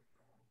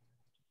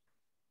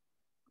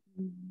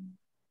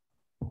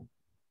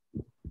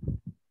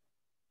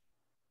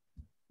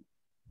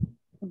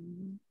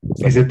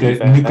 Is it the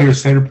nuclear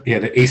setup? Yeah,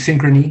 the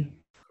asynchrony.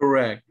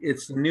 Correct.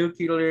 It's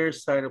nuclear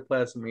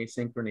cytoplasm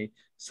asynchrony.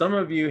 Some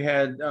of you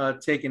had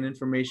taken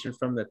information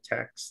from the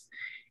text.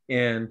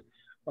 And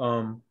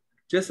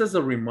just as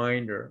a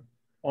reminder,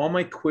 all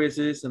my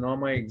quizzes and all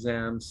my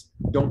exams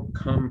don't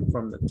come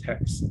from the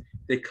text.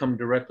 They come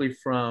directly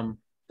from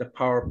the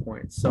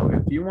PowerPoint. So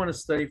if you want to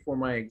study for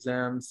my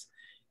exams,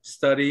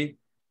 study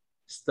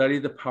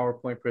the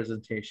PowerPoint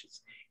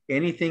presentations.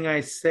 Anything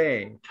I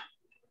say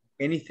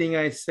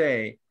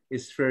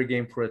is fair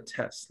game for a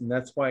test. And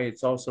that's why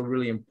it's also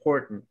really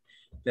important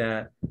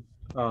that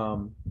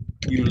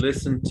you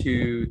listen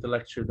to the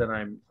lecture that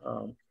I'm,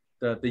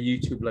 the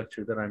YouTube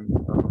lecture that I'm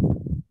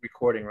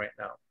recording right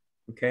now,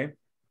 okay?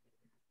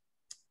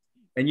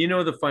 And you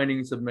know the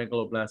findings of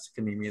megaloblastic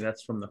anemia,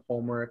 that's from the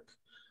homework.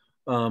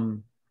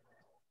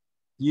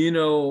 You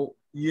know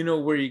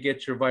where you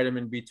get your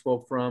vitamin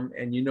B12 from,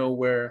 and you know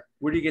where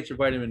do you get your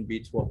vitamin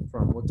B12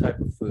 from? What type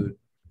of food?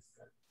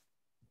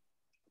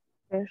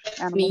 Fish,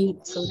 animal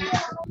Meats. meat,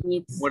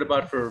 Meats. What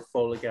about for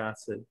folic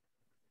acid?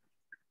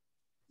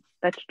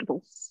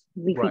 vegetables,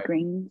 leafy Right.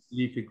 greens.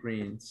 Leafy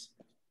greens.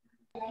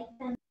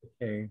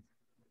 Okay.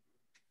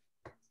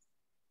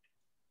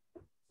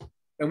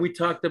 And we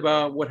talked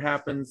about what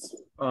happens.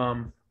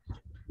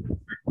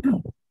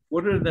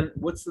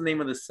 What's the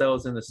name of the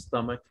cells in the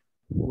stomach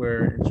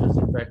where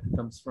intrinsic factor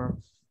comes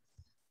from?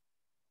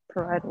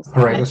 Parietal cells.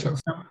 Parietal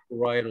cells.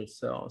 Parietal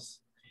cells.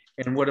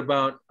 And what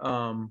about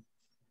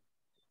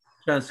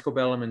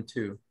transcobalamin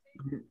 2?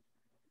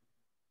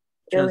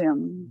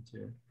 Ileum.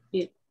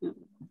 Yeah.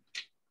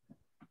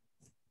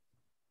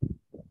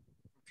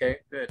 Okay,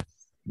 good.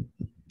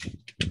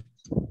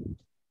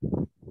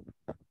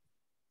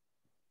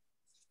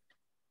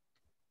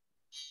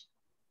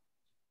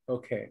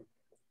 Okay.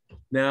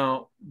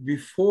 Now,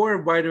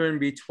 before vitamin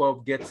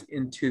B12 gets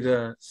into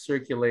the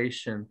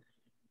circulation,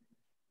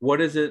 what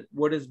does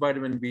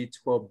vitamin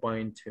B12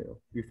 bind to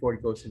before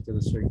it goes into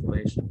the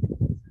circulation?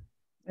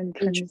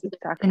 Intrinsic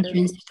factor.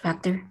 Intrinsic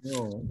factor.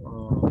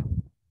 No,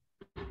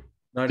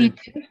 not in,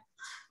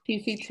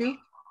 TC2?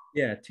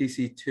 yeah,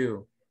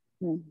 TC2.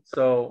 Mm.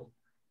 So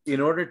in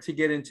order to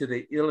get into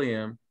the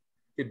ileum,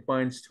 it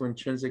binds to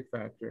intrinsic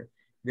factor.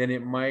 Then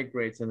it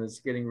migrates and it's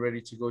getting ready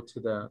to go to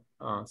the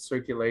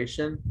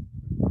circulation,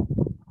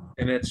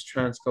 and it's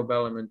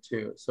transcobalamin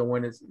 2. So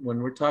when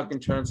we're talking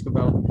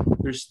transcobalamin,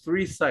 there's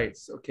 3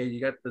 sites. Okay,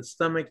 you got the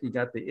stomach, you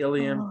got the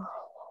ileum,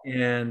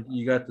 and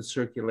you got the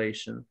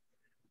circulation.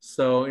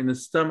 So in the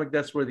stomach,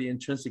 that's where the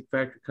intrinsic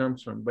factor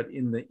comes from. But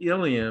in the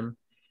ileum,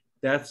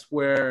 that's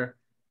where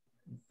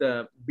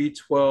the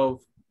B12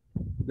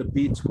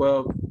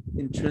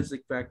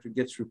 intrinsic factor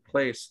gets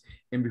replaced.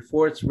 And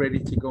before it's ready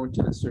to go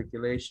into the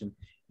circulation,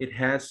 it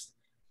has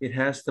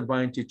to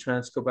bind to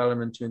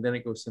transcobalamin 2, and then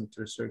it goes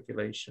into the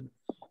circulation.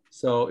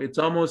 So it's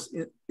almost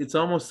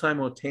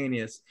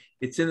simultaneous.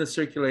 It's in the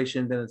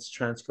circulation, then it's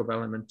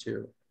transcobalamin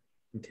 2.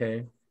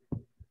 Okay.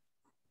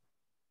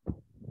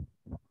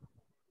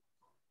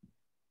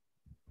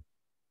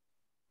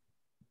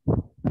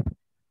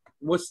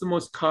 What's the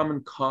most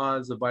common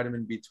cause of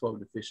vitamin B12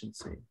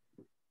 deficiency?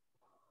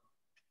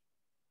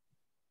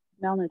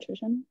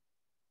 Malnutrition.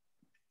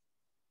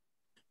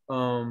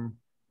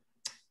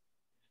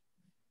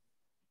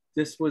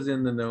 This was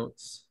in the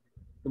notes.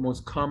 The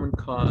most common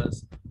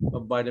cause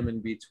of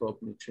vitamin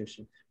B12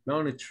 nutrition.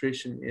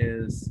 Malnutrition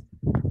is,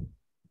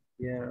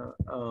 yeah,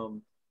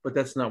 but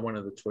that's not one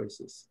of the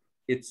choices.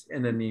 It's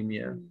an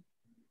anemia.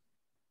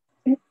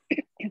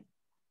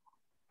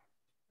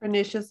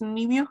 Pernicious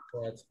anemia?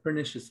 Yeah, it's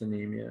pernicious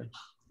anemia.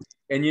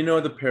 And you know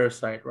the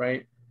parasite,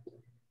 right?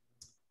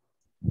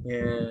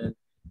 And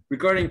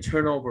regarding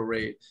turnover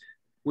rate,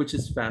 which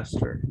is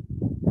faster?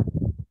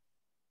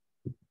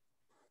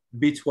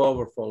 B12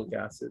 or folic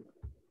acid?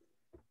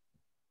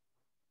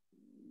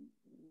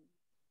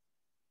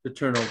 The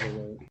turnover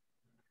rate.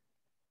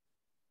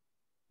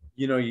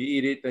 You know, you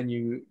eat it, then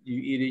you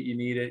eat it, you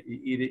need it, you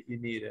eat it, you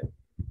need it.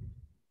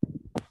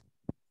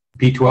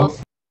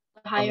 B12?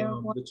 The higher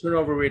one. The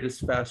turnover rate is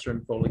faster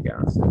in folic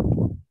acid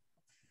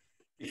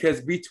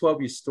because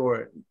B12 you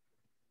store it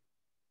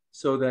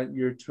so that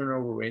your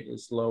turnover rate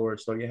is lower.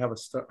 So you have a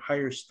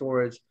higher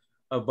storage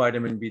of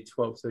vitamin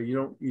B12. So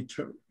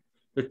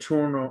the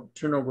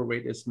turnover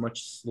rate is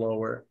much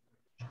slower.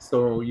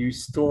 So you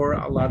store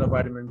a lot of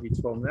vitamin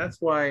B12. And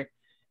that's why,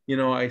 you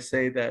know, I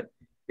say that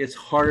it's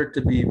harder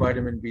to be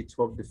vitamin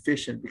B12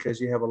 deficient because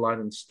you have a lot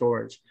in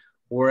storage.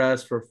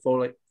 Whereas for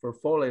folate or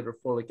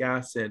folic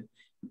acid,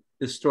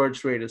 the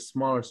storage rate is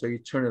smaller, so you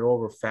turn it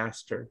over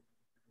faster.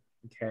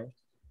 Okay.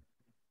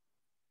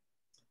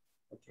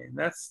 Okay,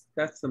 that's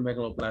the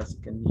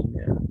megaloblastic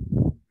anemia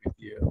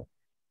review.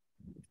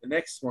 The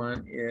next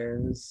one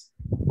is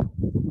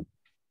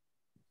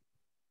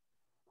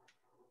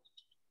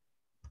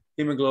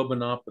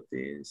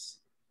hemoglobinopathies.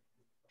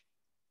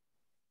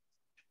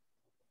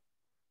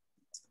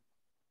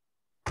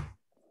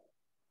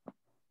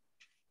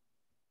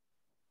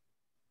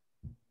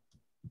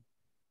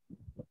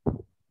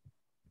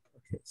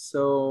 Okay,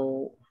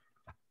 so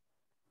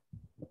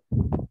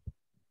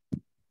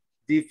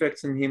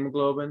defects in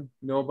hemoglobin.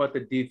 Know about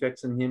the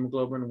defects in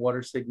hemoglobin. What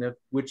are significant?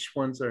 Which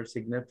ones are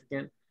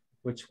significant?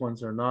 Which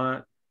ones are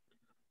not?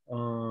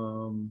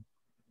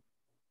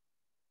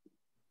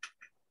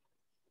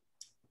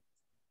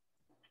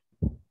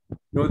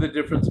 Know the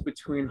difference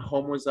between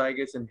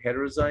homozygous and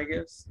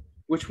heterozygous.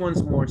 Which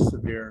one's more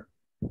severe?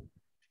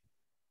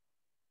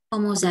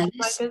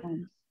 Homozygous.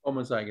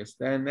 Homozygous.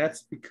 And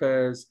that's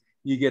because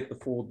you get the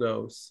full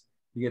dose.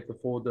 You get the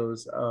full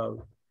dose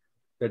of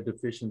the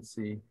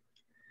deficiency.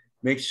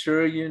 Make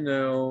sure you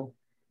know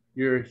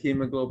your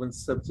hemoglobin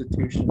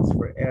substitutions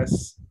for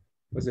S,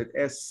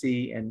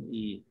 C, and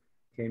E.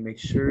 Okay, make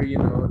sure you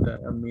know the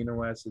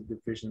amino acid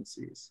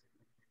deficiencies.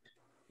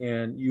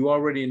 And you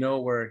already know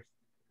where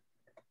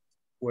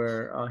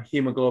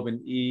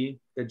hemoglobin E,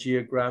 the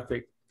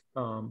geographic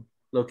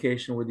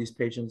location where these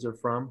patients are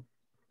from.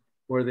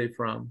 Where are they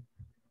from?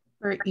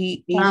 Or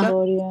Asia.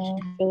 Cambodia,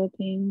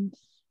 Philippines,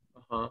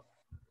 Okay.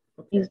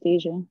 East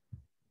Asia.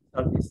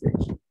 Southeast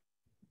Asia.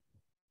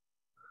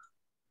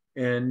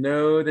 And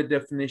know the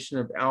definition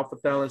of alpha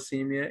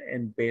thalassemia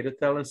and beta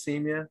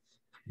thalassemia,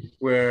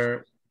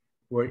 where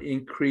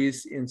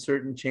increase in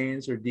certain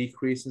chains or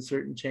decrease in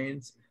certain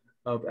chains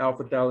of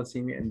alpha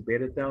thalassemia and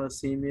beta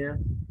thalassemia.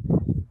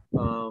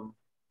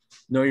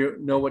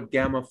 Know what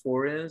gamma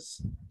 4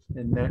 is,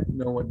 and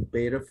know what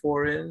beta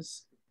 4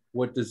 is,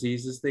 what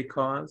diseases they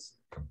cause.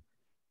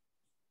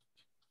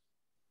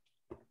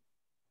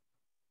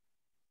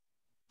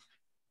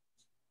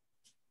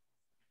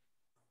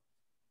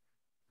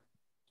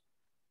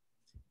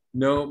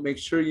 Make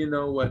sure you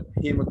know what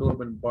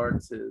hemoglobin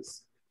Bart's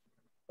is.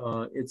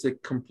 It's a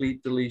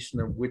complete deletion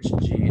of which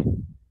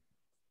gene?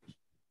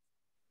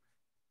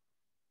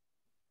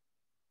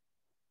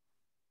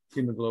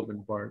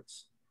 Hemoglobin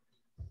Bart's.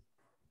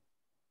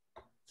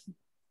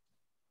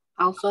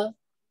 Alpha.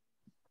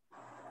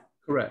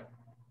 Correct.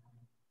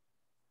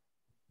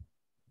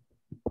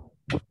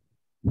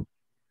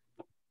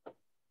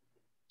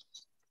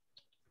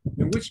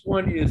 And which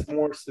one is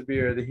more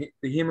severe, the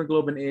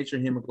hemoglobin H or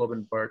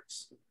hemoglobin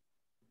Bart's?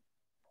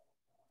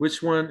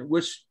 Which one?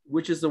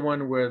 Which is the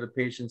one where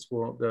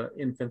the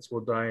infants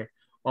will die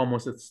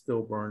almost at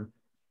stillborn?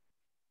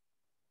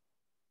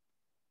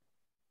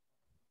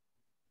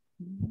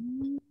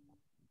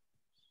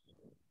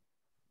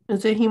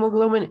 Is it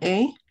hemoglobin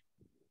A?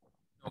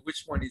 No,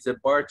 which one is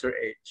it, Bart's or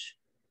H?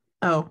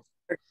 Oh.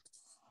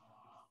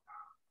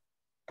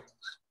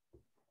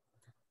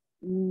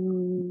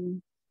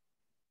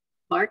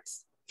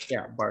 Bart's.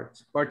 Yeah,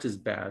 Bart's. Bart's is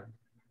bad.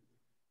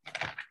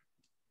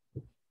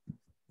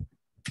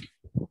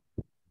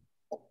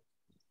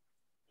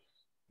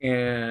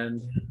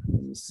 And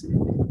let me see.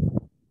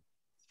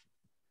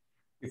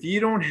 If you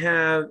don't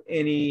have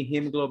any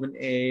hemoglobin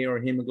A or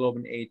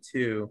hemoglobin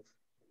A2,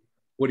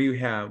 what do you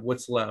have?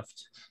 What's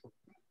left?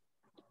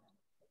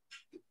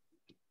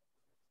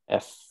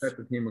 F. What type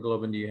of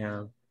hemoglobin do you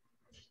have?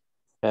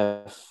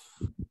 F.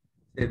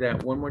 Say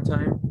that one more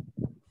time.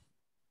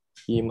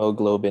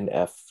 Hemoglobin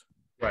F.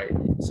 Right.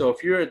 So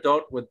if you're an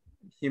adult with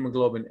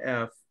hemoglobin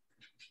F,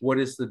 what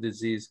is the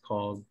disease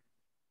called?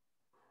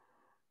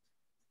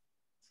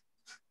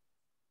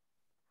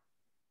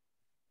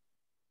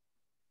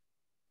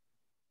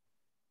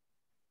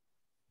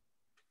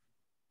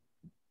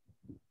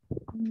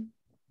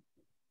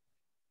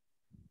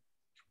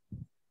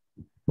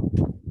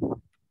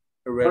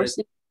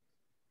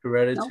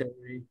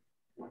 Hereditary.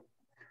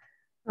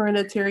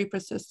 Hereditary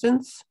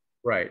persistence.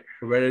 Right.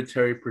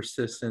 Hereditary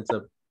persistence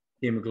of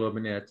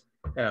hemoglobin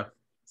F.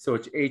 So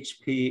it's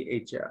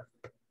HPHF.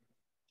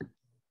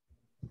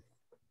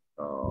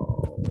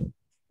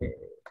 Okay.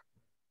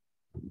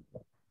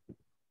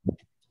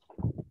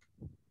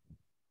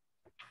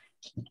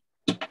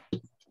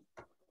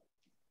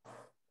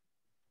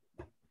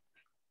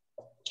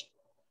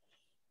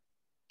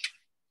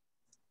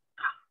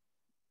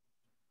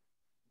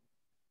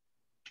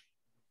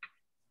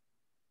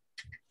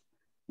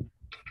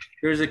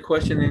 There's a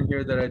question in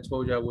here that I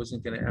told you I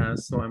wasn't going to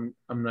ask, so I'm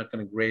not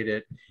going to grade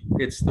it.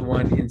 It's the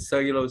one in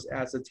cellulose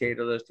acetate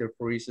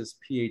electrophoresis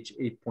pH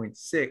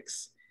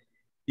 8.6.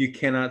 You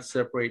cannot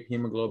separate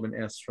hemoglobin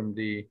S from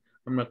D.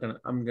 I'm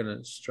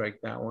gonna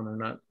strike that one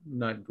or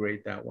not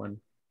grade that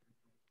one.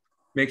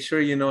 Make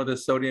sure you know the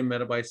sodium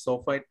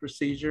metabisulfite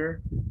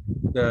procedure,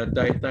 the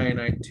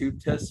dithionite tube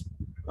test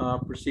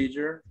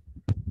procedure,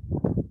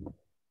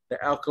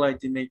 the alkali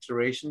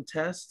denaturation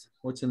test,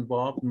 what's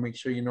involved, and make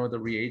sure you know the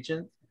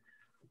reagent.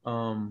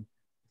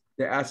 The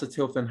the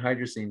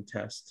acetylphenhydrazine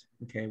test.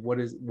 Okay, what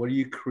are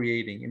you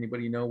creating?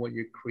 Anybody know what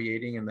you're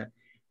creating in the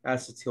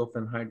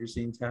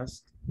acetylphenhydrazine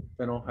test,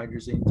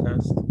 phenylhydrazine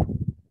test?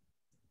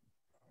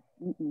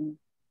 Mm-mm.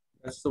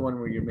 That's the one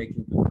where you're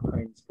making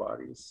Heinz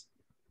bodies.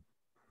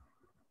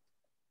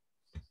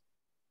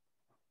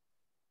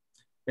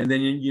 And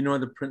then you know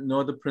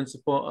the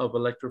principle of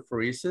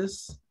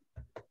electrophoresis,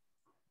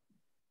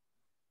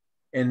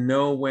 and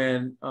know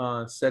when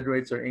sed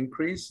rates are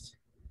increased.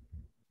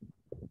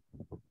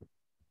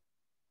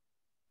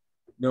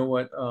 Know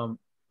what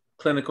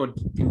clinical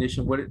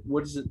condition?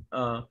 What is it?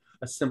 A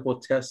simple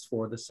test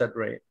for the sed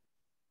rate?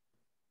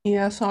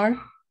 ESR.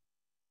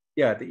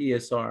 Yeah, the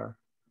ESR.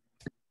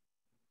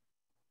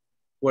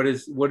 What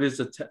is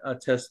a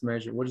test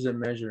measure? What does it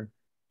measure?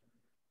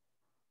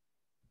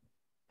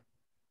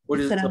 What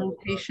is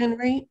Sedimentation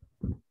rate.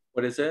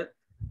 What is it?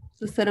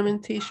 The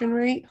sedimentation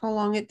rate, how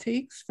long it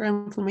takes for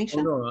Oh,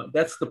 inflammation. no,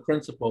 that's the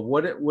principle.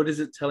 What is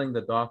it telling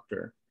the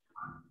doctor?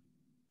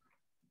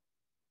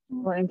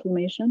 Or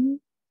inflammation?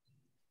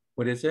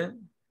 What is it?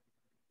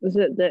 Was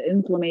it the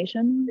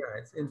inflammation? Yeah,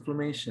 it's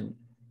inflammation.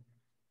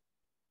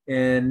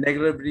 And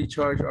negatively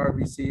charged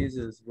RBCs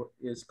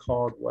is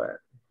called what?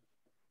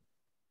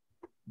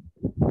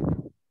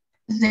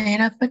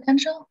 Zeta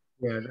potential?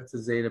 Yeah, that's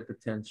a zeta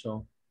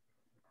potential.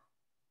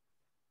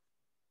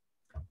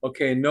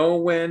 Okay, know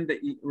when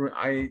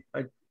I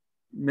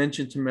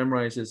mentioned to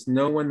memorize this.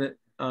 Know when the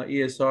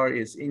ESR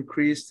is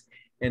increased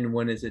and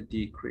when is it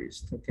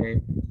decreased.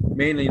 Okay,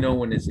 mainly know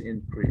when it's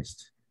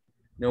increased.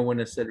 Know when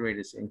the sed rate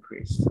is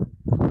increased.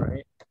 All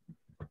right.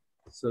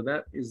 So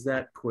that is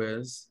that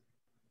quiz.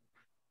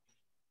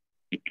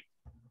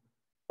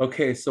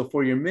 Okay, so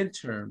for your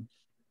midterm,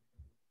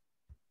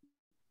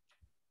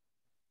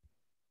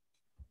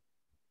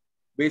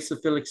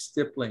 basophilic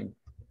stippling,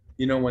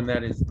 you know when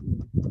that is.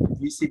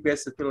 You see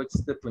basophilic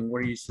stippling, what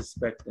are you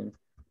suspecting?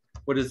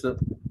 What's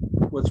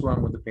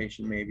wrong with the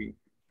patient maybe?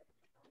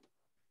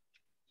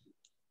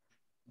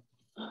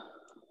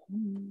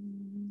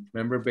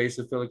 Remember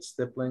basophilic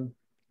stippling?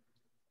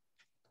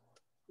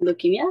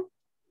 Leukemia?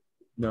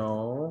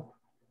 No.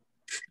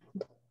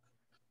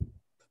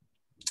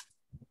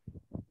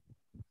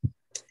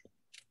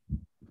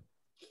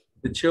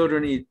 The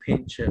children eat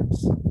paint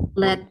chips.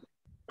 Lead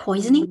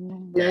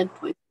poisoning? Lead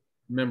poisoning.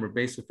 Remember,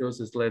 basophilus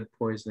is lead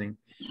poisoning.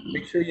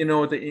 Make sure you know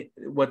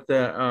what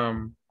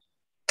the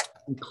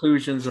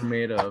inclusions are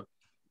made of,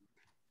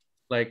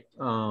 like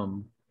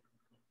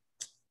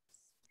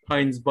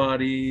Heinz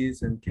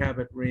bodies and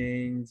Cabot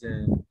rings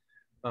and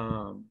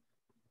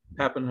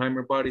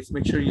Pappenheimer bodies.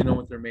 Make sure you know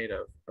what they're made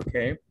of.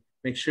 Okay.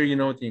 Make sure you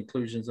know what the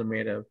inclusions are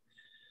made of.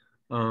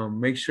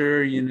 Make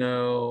sure you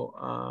know.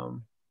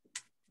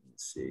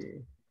 Let's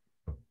see.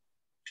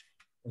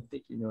 I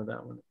think you know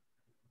that one.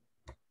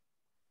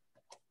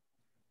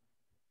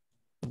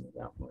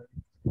 That one.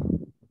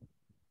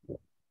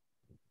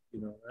 You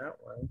know that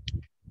one.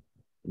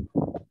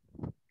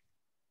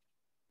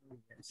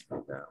 It's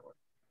not that one.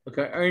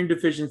 Okay, iron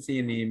deficiency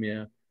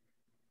anemia.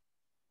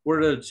 What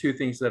are the two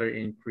things that are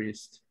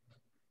increased?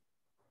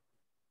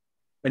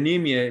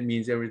 Anemia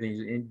means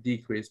everything's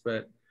decreased,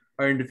 but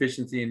iron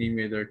deficiency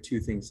anemia, there are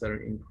two things that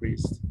are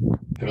increased.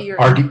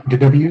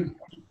 RDW?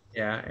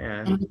 Yeah,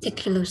 and And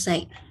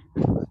reticulocyte.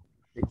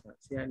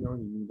 see, I know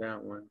you knew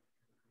that one.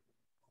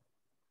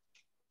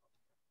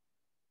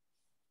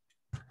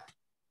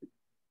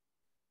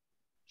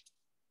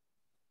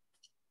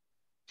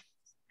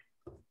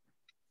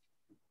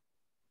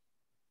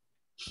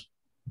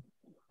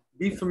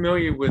 Be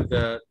familiar with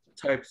the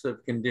types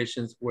of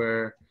conditions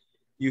where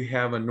you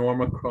have a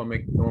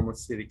normochromic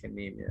normocytic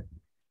anemia.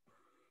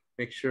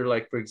 Make sure,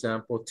 like for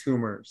example,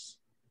 tumors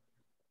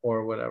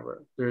or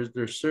whatever.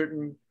 There's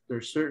certain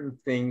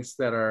things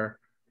that are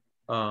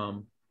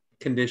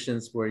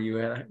conditions where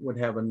you would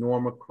have a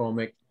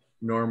normochromic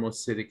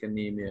normocytic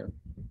anemia.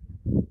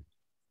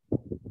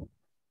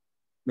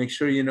 Make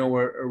sure you know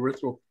where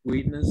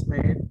erythropoietin is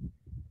made.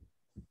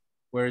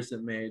 Where is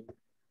it made?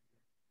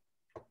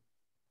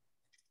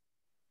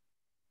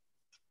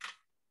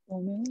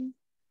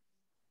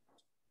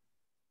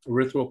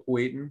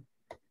 Erythropoietin.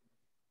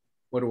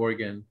 What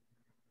organ?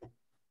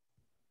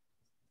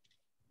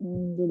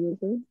 The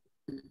liver.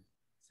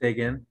 Say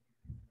again.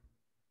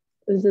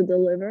 Is it the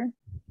liver?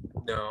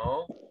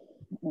 No,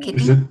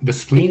 Is it the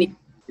spleen?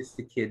 it's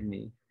the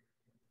kidney.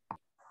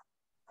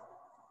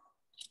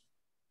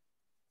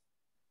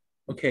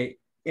 Okay,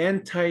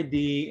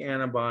 anti-D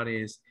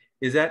antibodies.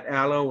 Is that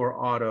allo or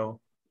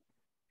auto?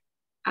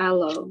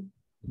 Allo.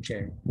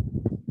 Okay.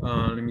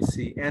 Let me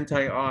see.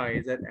 Anti-I,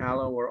 is that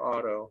allo or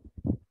auto?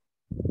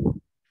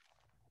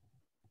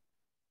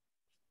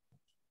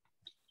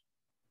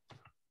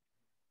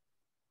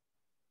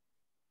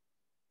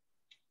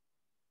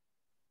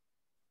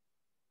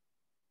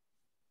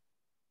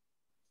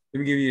 Let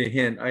me give you a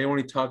hint. I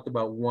only talked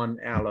about one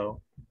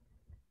allo.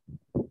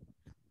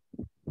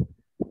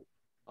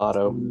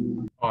 Auto.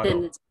 Auto.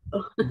 Then it's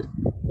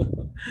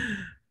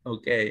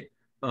Okay.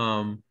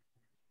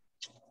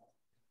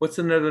 What's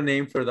another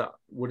name for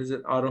what is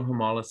it?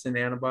 Autohemolysin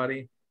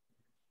antibody?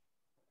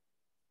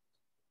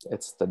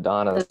 It's the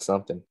dawn of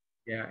something.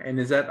 Yeah, and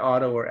is that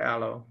auto or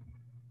allo?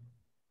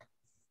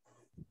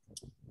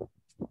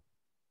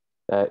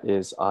 That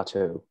is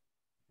auto.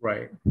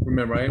 Right.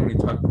 Remember, I only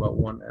talked about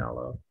one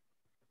allo.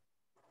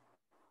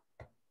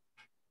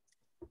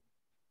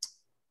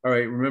 All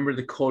right, remember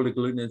the cold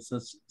agglutinin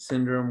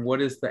syndrome.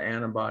 What is the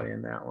antibody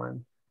in that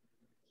one?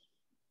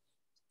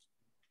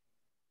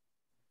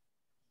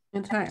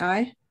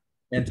 Anti-I.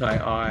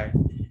 Anti-I.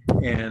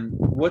 And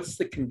what's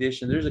the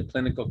condition? There's a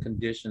clinical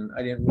condition.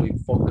 I didn't really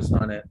focus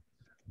on it.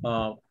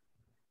 Do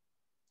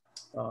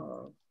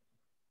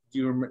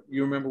you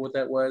remember what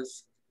that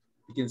was?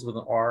 Begins with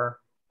an R.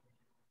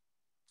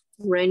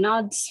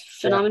 Raynaud's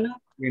phenomenon.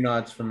 Yeah,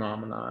 Raynaud's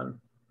phenomenon.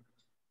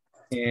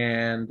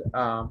 And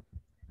on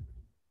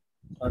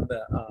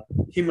the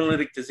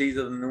hemolytic disease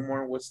of the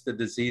newborn, what's the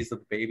disease of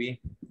the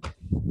baby?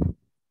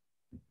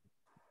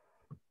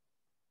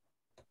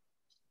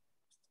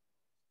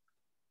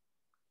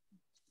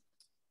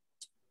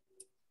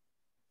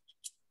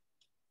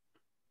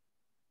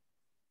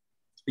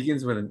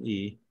 Begins with an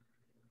E.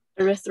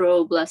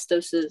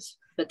 Erythroblastosis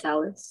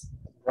fetalis.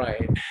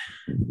 Right.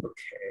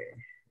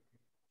 Okay.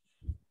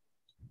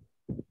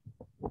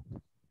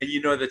 And you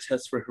know the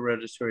test for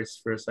hereditary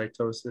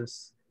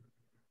spherocytosis?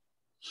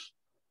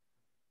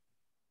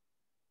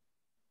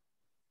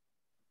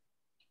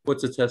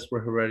 What's a test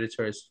for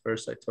hereditary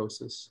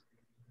spherocytosis?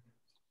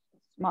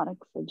 Osmotic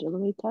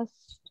fragility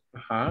test.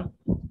 Uh-huh.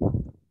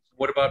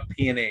 What about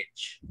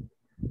PNH?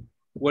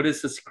 What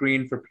is the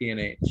screen for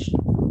PNH?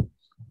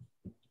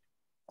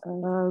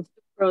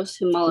 Gross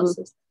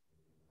hemolysis.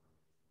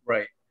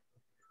 Right.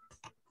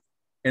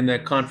 And the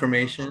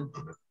confirmation?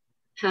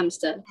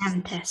 Hamstead.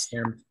 Ham test.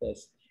 Ham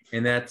test.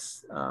 And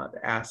that's the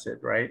acid,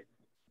 right?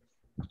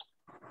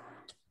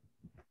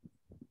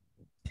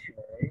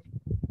 Okay.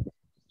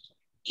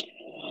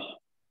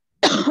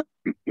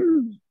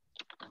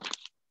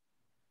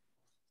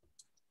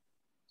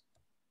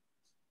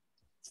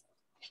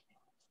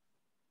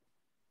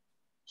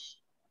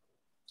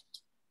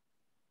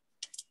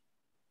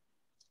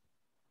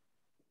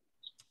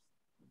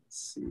 Let's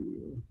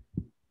see.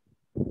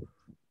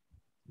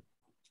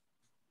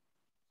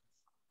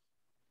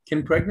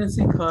 Can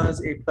pregnancy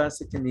cause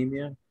aplastic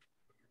anemia?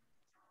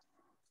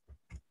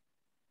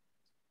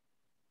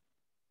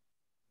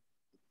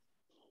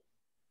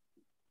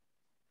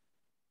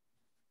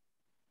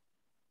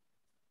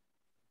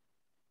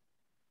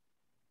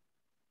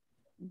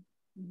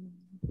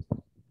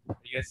 Are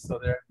you guys still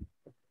there?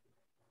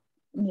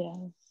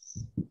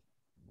 Yes.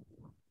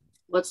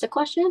 What's the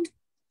question?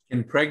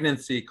 Can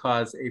pregnancy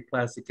cause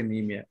aplastic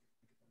anemia?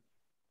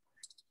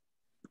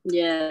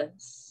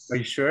 Yes. Are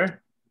you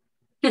sure?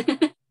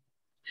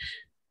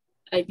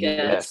 I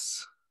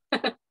guess.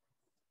 Yes.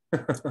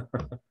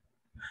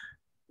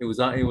 It was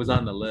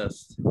on the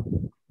list.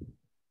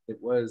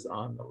 It was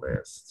on the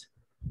list.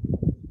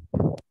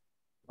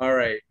 All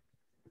right.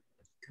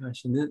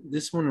 Gosh, and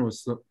this one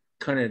was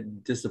kind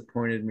of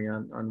disappointed me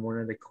on one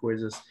of the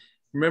quizzes.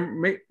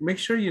 Remember, make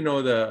sure you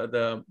know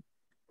the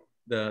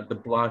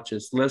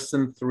blotches, less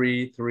than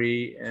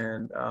 3,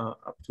 and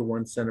up to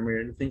 1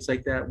 centimeter, and things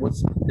like that.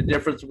 What's the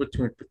difference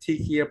between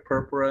petechia,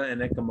 purpura,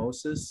 and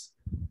ecchymosis?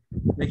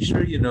 Make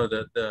sure you know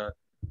the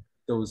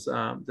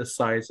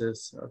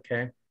sizes.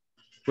 Okay,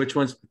 which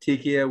one's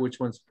petechia, which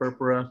one's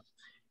purpura,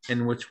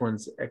 and which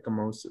one's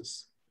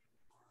ecchymosis.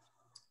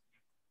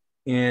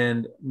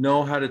 And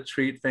know how to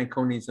treat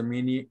Fanconi's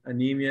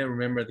anemia.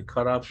 Remember, the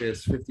cutoff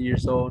is 50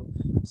 years old.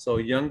 So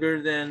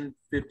younger than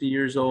 50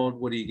 years old,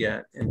 what do you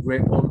get? And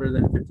older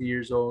than 50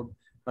 years old,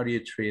 how do you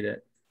treat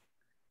it?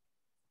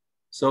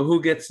 So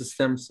who gets the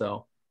stem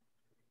cell?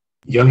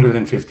 Younger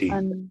than 50.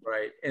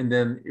 Right. And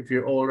then if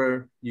you're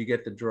older, you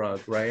get the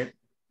drug, right?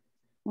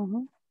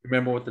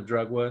 Remember what the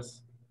drug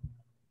was?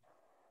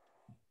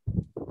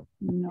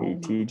 No.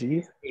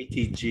 ATG.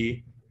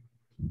 ATG.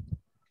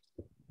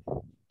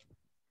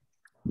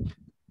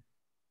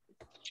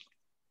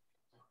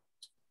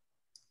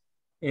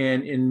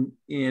 And in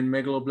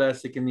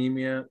megaloblastic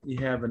anemia,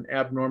 you have an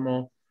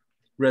abnormal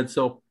red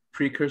cell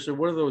precursor.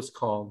 What are those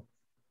called?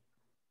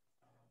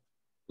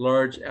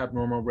 Large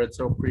abnormal red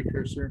cell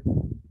precursor.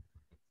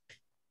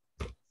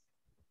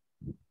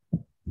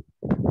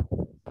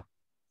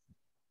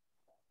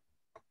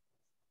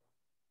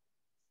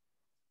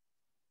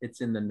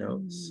 It's in the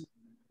notes.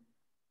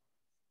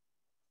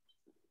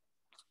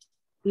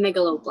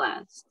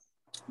 Megaloblast.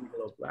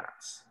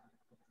 Megaloblast.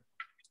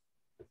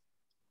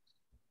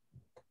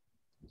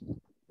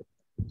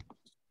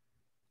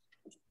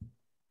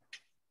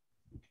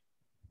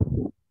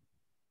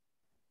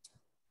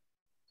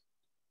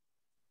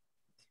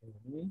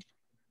 Okay.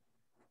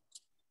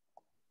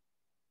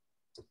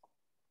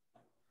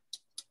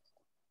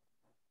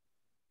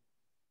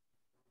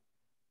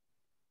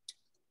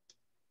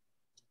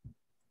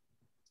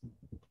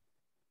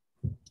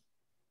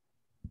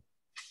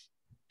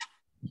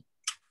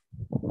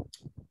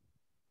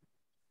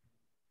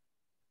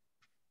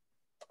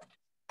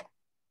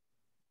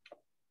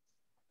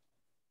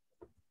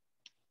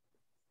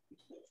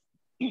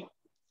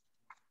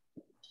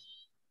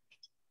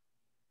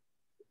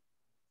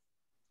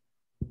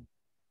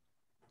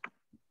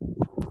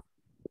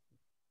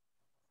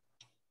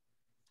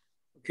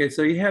 Okay,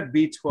 so you have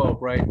B12,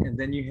 right? And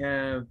then you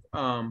have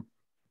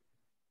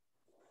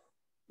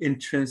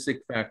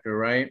intrinsic factor,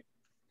 right?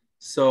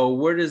 So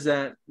where does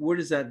that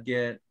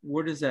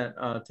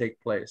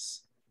take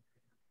place?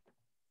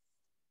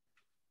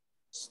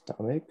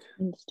 Stomach.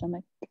 In the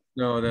stomach.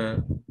 No,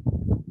 the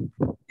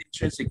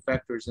intrinsic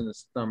factor is in the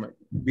stomach.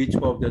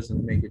 B12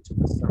 doesn't make it to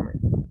the stomach.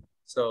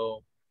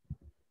 So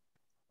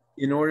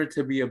in order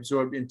to be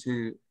absorbed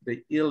into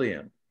the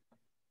ileum,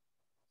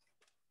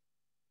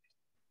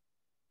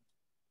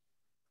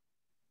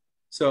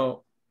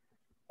 so,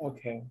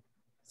 okay.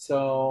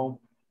 So,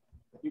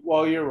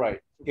 well, you're right.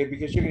 Okay,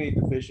 because you're gonna eat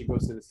the fish, it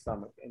goes to the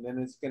stomach, and then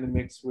it's gonna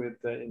mix with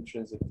the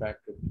intrinsic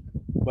factor.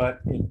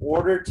 But in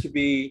order to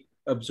be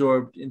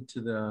absorbed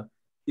into the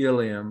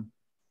ileum,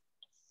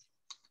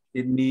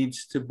 it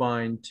needs to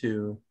bind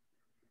to,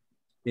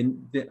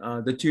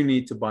 the two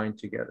need to bind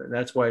together.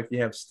 That's why if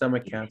you have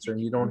stomach cancer and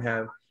you don't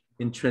have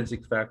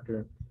intrinsic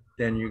factor,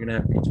 then you're gonna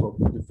have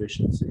B12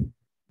 deficiency.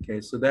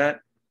 Okay, so that,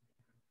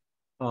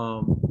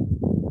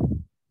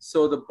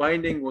 so the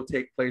binding will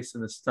take place in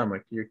the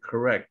stomach, you're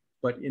correct.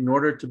 But in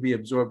order to be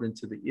absorbed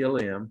into the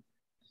ileum,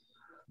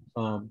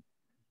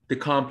 the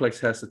complex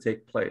has to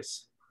take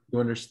place. You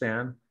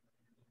understand?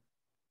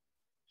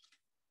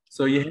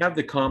 So you have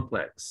the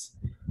complex.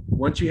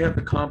 Once you have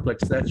the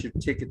complex, that's your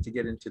ticket to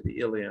get into the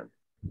ileum.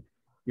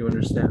 You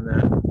understand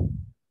that?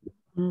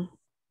 Mm.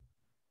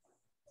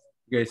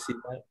 You guys see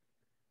that?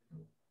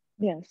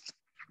 Yes.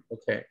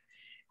 Okay.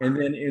 And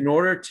then in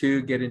order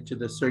to get into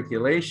the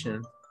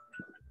circulation,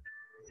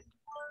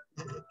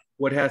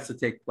 what has to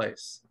take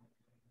place?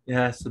 It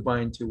has to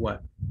bind to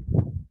what?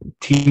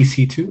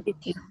 TC2.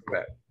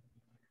 Correct.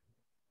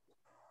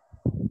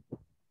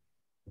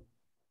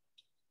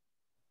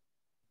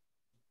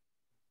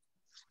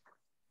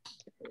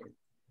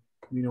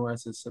 Amino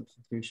acid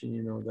substitution,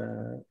 you know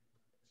that.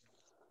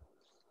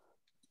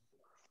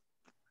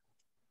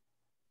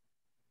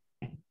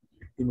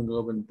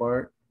 Hemoglobin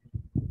BART.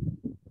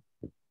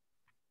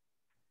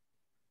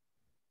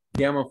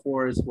 Gamma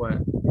 4 is what?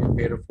 And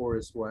beta 4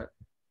 is what?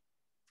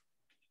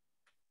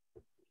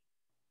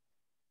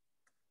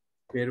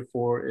 Beta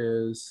 4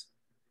 is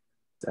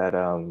That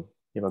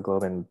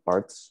hemoglobin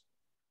Bart's.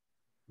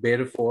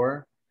 beta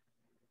 4.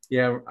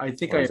 Yeah, I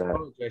think Or I is that-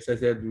 apologize. I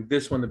said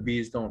this one, the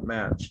B's don't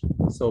match.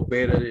 So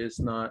beta is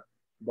not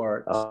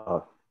BART.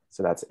 Oh,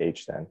 so that's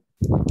H then.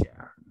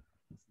 Yeah.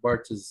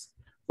 BART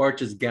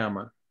is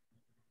gamma.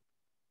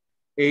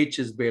 H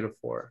is beta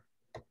 4.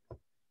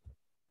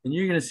 And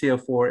you're going to see a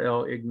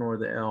 4L, ignore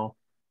the L.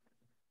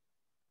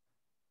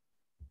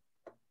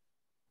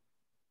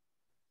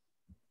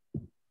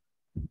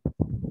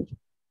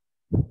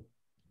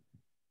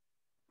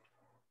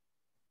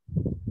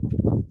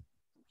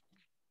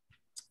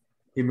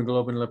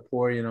 Hemoglobin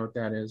Lepore, you know what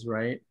that is,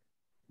 right?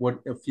 What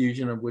a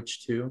fusion of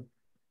which two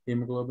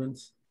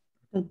hemoglobins?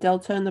 The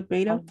delta and the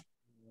beta.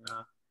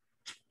 Yeah.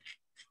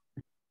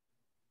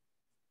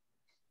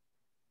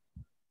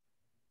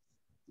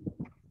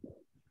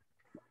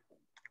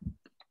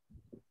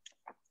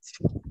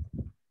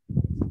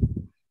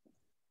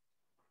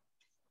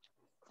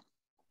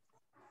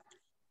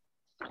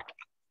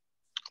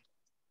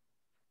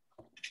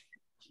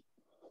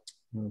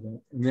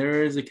 And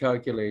there is a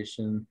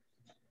calculation.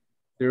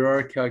 There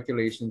are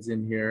calculations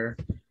in here.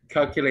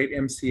 Calculate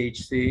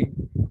MCHC.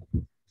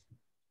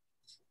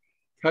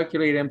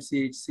 Calculate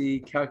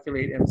MCHC.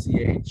 Calculate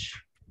MCH.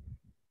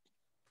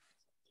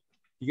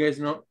 You guys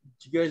know?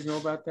 Do you guys know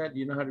about that? Do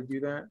you know how to do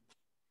that?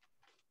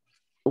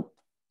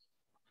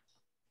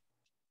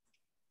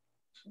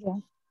 Yeah.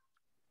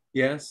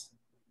 Yes.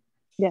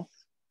 Yes.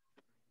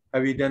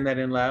 Have you done that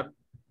in lab?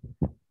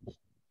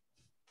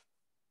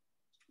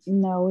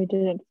 No, we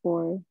did it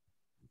for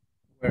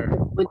Where?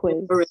 the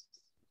quiz.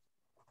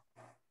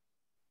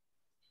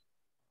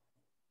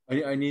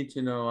 I need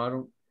to know. I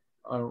don't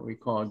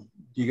recall. Do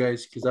you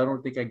guys? Because I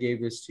don't think I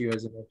gave this to you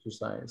as an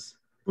exercise.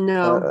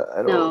 No. I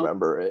don't No.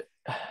 remember it.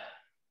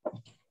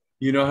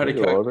 You know how to Can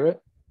you go calculate? over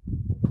it?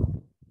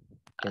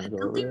 I Can you go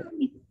don't over think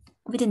it?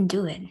 we didn't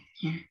do it.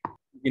 Yeah.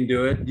 You can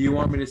do it. Do you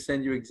want me to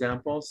send you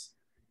examples?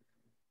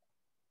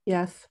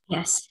 Yes.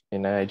 Yes.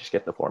 Can I just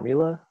get the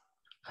formula?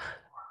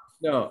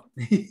 No.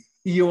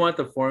 You want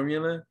the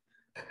formula?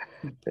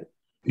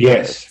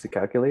 Yes. To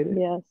calculate it,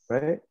 Yes.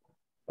 right?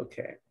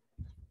 Okay.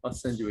 I'll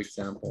send you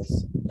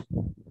examples.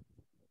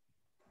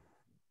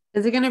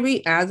 Is it going to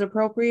be as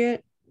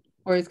appropriate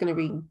or is it going to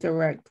be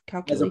direct As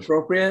calculation?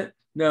 appropriate?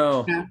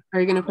 No. Yeah. Are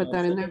you going to put No,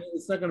 that in there?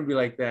 It's not going to be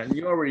like that.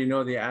 You already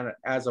know the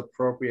as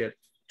appropriate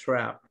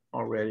trap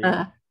already.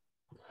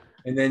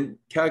 And then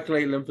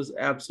calculate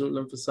absolute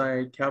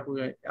lymphocyte,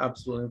 calculate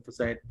absolute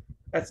lymphocyte.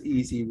 That's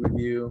easy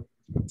review.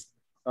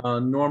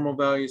 Normal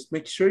values.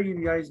 Make sure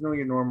you guys know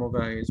your normal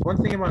values. One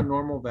thing about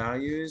normal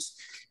values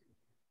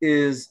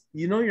is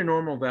you know your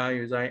normal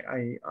values.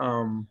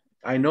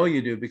 I know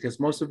you do because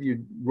most of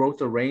you wrote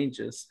the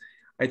ranges.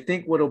 I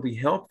think what'll be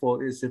helpful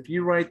is if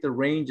you write the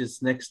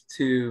ranges next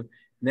to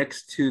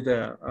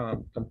the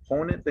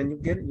component, then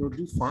you'll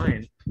do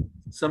fine.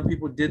 Some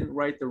people didn't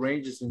write the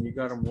ranges and you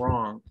got them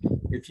wrong.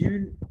 if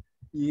you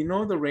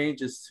know the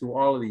ranges to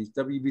all of these,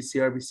 WBC,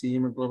 RBC,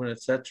 hemoglobin,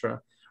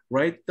 etc.,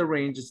 write the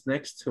ranges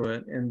next to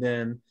it, and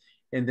then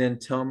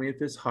tell me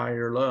if it's high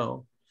or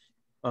low.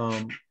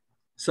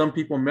 Some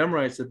people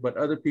memorize it, but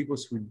other people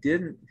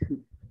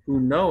who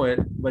know it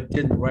but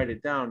didn't write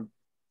it down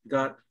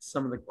got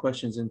some of the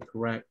questions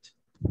incorrect.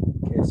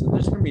 Okay, so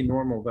there's going to be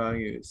normal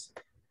values,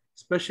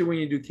 especially when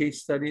you do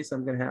case studies.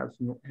 I'm going to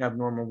have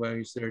normal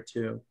values there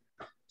too.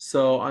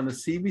 So on the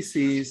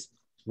CBCs,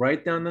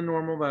 write down the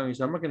normal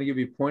values. I'm not going to give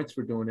you points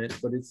for doing it,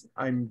 but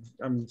I'm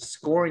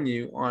scoring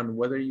you on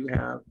whether you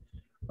have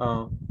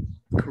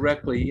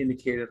correctly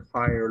indicated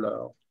high or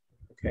low.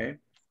 Okay.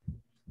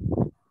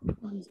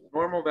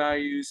 Normal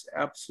values,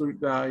 absolute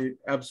value,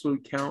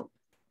 absolute count,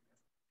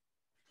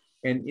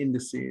 and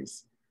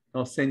indices.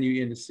 I'll send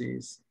you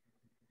indices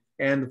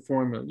and the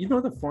formula. You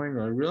know the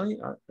formula, really?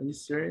 Are you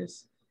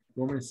serious?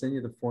 You want me to send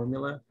you the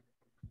formula?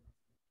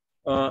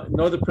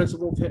 Know the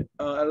principle of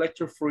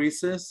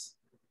electrophoresis.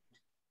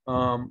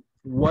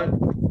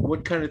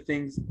 What kind of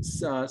things?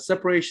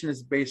 Separation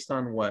is based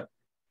on what?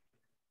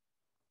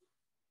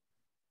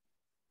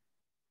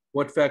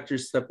 What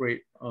factors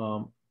separate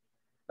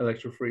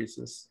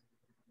electrophoresis?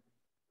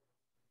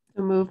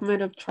 The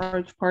movement of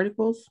charged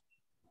particles.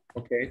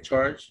 Okay,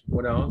 charge.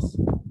 What else?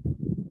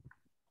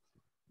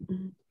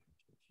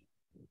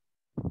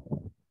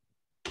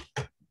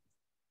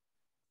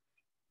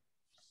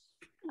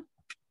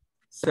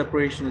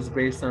 Separation is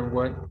based on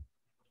what?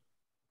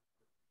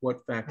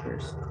 What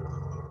factors?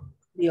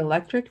 The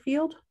electric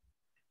field.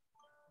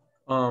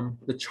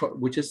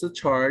 Which is the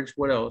charge.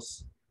 What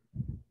else?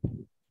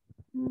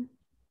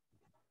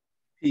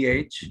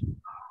 pH.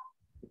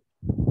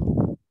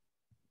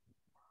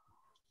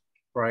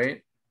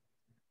 Right?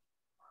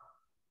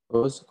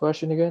 What was the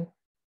question again?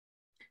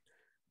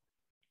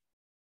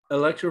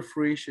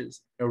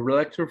 Electrophoresis,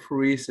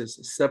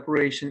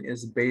 separation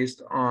is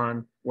based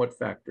on what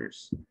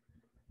factors?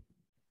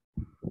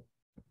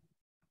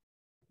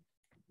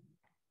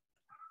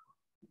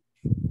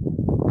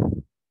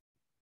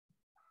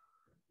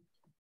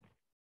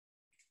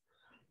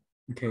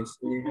 Okay, so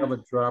you have a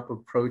drop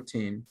of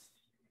protein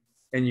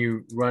and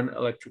you run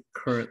electric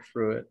current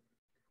through it.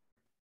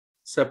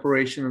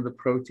 Separation of the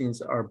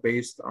proteins are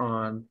based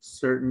on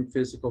certain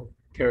physical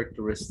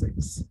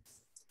characteristics.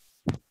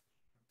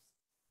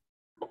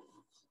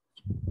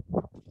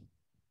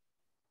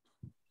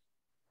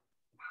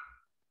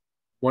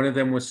 One of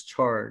them was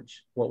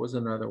charge. What was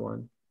another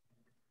one?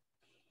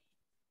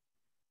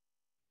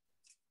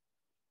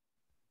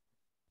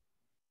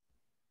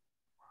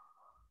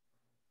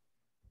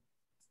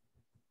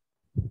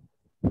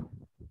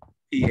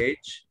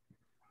 pH.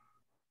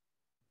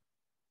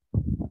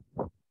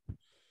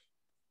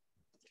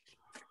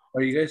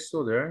 Are you guys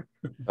still there?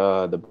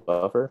 The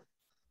buffer.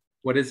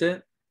 What is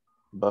it?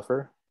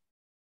 Buffer.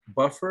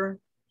 Buffer?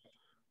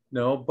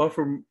 No,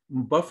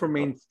 buffer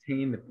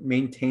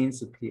maintains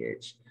the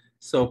pH.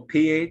 So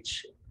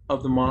pH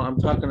of the I'm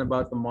talking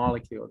about the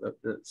molecule,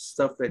 the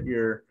stuff that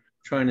you're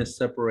trying to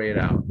separate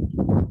out.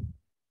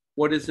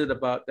 What is it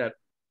about that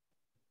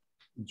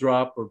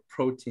drop of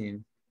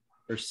protein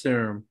or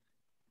serum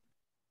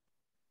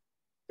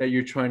that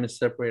you're trying to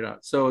separate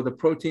out? So the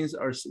proteins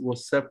will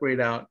separate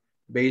out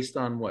based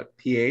on what?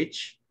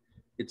 pH.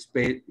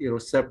 It'll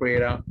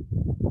separate out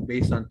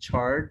based on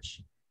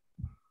charge.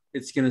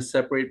 It's going to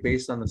separate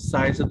based on the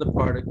size of the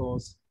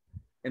particles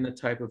and the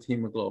type of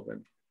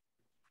hemoglobin.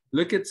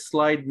 Look at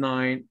slide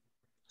 9,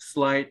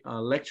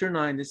 lecture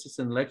 9. This is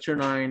in lecture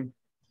 9,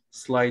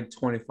 slide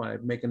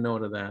 25. Make a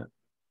note of that.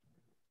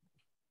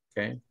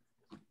 Okay.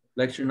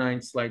 Lecture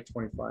 9, slide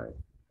 25.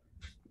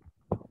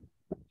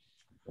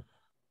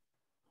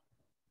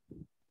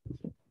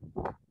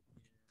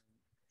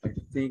 I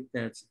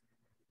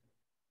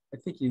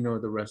think you know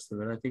the rest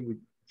of it. I think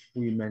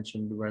we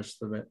mentioned the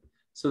rest of it.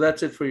 So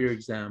that's it for your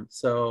exam.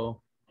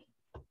 So.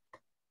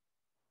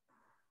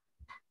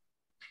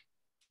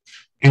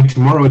 And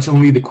tomorrow it's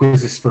only the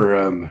quizzes for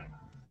 8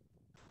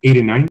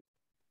 and 9?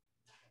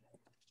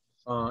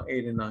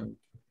 8 and 9.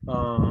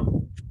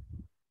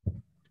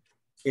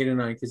 8 and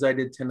 9, because I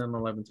did 10 and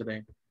 11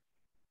 today.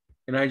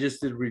 And I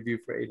just did review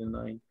for 8 and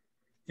 9.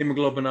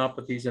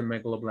 Hemoglobinopathies and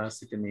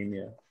megaloblastic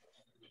anemia.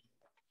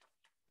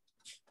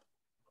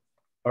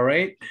 All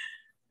right.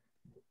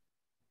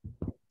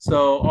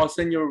 So I'll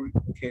send you,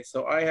 okay,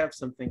 so I have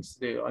some things to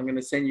do. I'm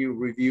gonna send you a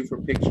review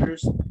for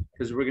pictures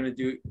because we're gonna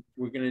do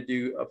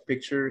a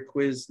picture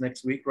quiz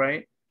next week,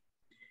 right?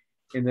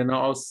 And then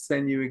I'll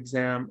send you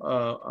example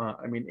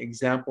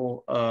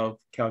of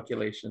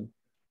calculation.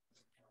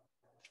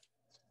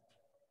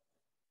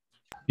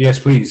 Yes,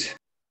 please.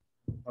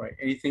 All right,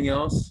 anything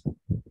else?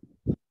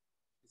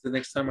 The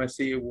next time I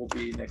see you will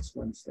be next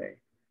Wednesday.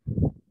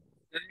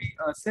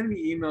 Send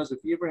me emails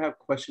if you ever have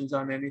questions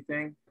on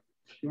anything.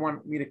 If you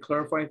want me to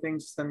clarify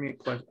things, send me a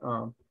question.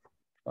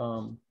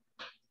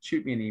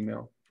 Shoot me an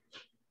email.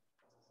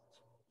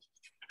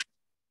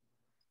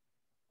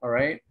 All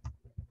right.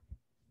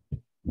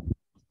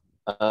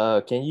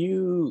 Can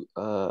you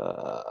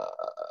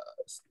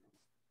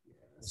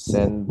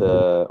send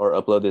the or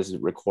upload this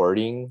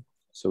recording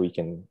so we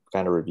can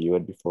kind of review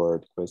it before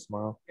the quiz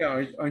tomorrow?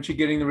 Yeah, aren't you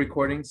getting the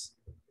recordings?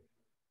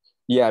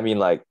 Yeah, I mean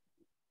like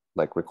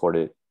record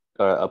it,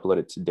 upload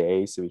it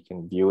today so we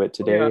can view it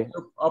today.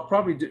 Yeah, I'll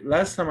probably do.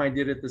 Last time I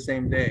did it the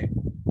same day.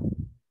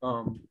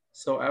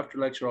 So after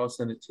lecture, I'll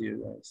send it to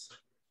you guys.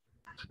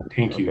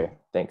 Thank you. Okay,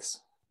 thanks.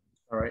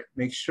 All right.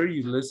 Make sure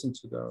you listen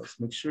to those.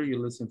 Make sure you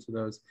listen to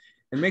those,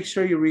 and make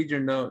sure you read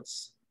your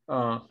notes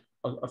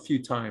a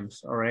few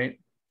times. All right.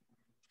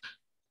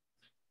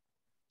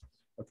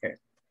 Okay.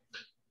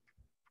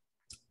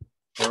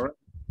 All right.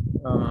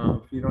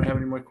 If you don't have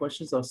any more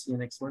questions, I'll see you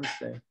next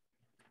Wednesday.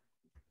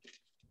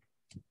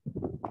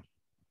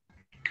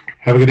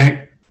 Have a good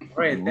night. All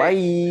right. Bye.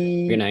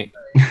 Good night.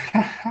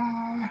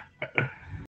 Night.